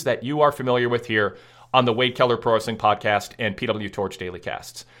voices that you are familiar with here on the Wade Keller Pro Wrestling Podcast and PW Torch Daily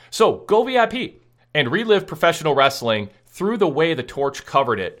Casts. So go VIP and relive professional wrestling through the way the Torch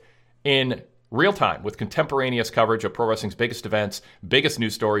covered it in real time with contemporaneous coverage of pro wrestling's biggest events, biggest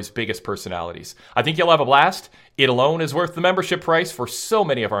news stories, biggest personalities. I think you'll have a blast. It alone is worth the membership price for so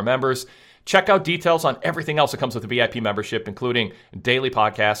many of our members. Check out details on everything else that comes with the VIP membership, including daily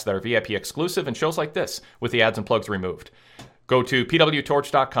podcasts that are VIP exclusive and shows like this with the ads and plugs removed. Go to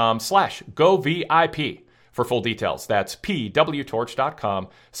pwtorch.com/govip for full details. That's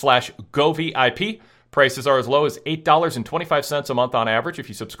pwtorch.com/govip. Prices are as low as $8.25 a month on average if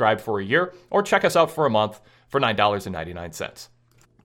you subscribe for a year, or check us out for a month for $9.99.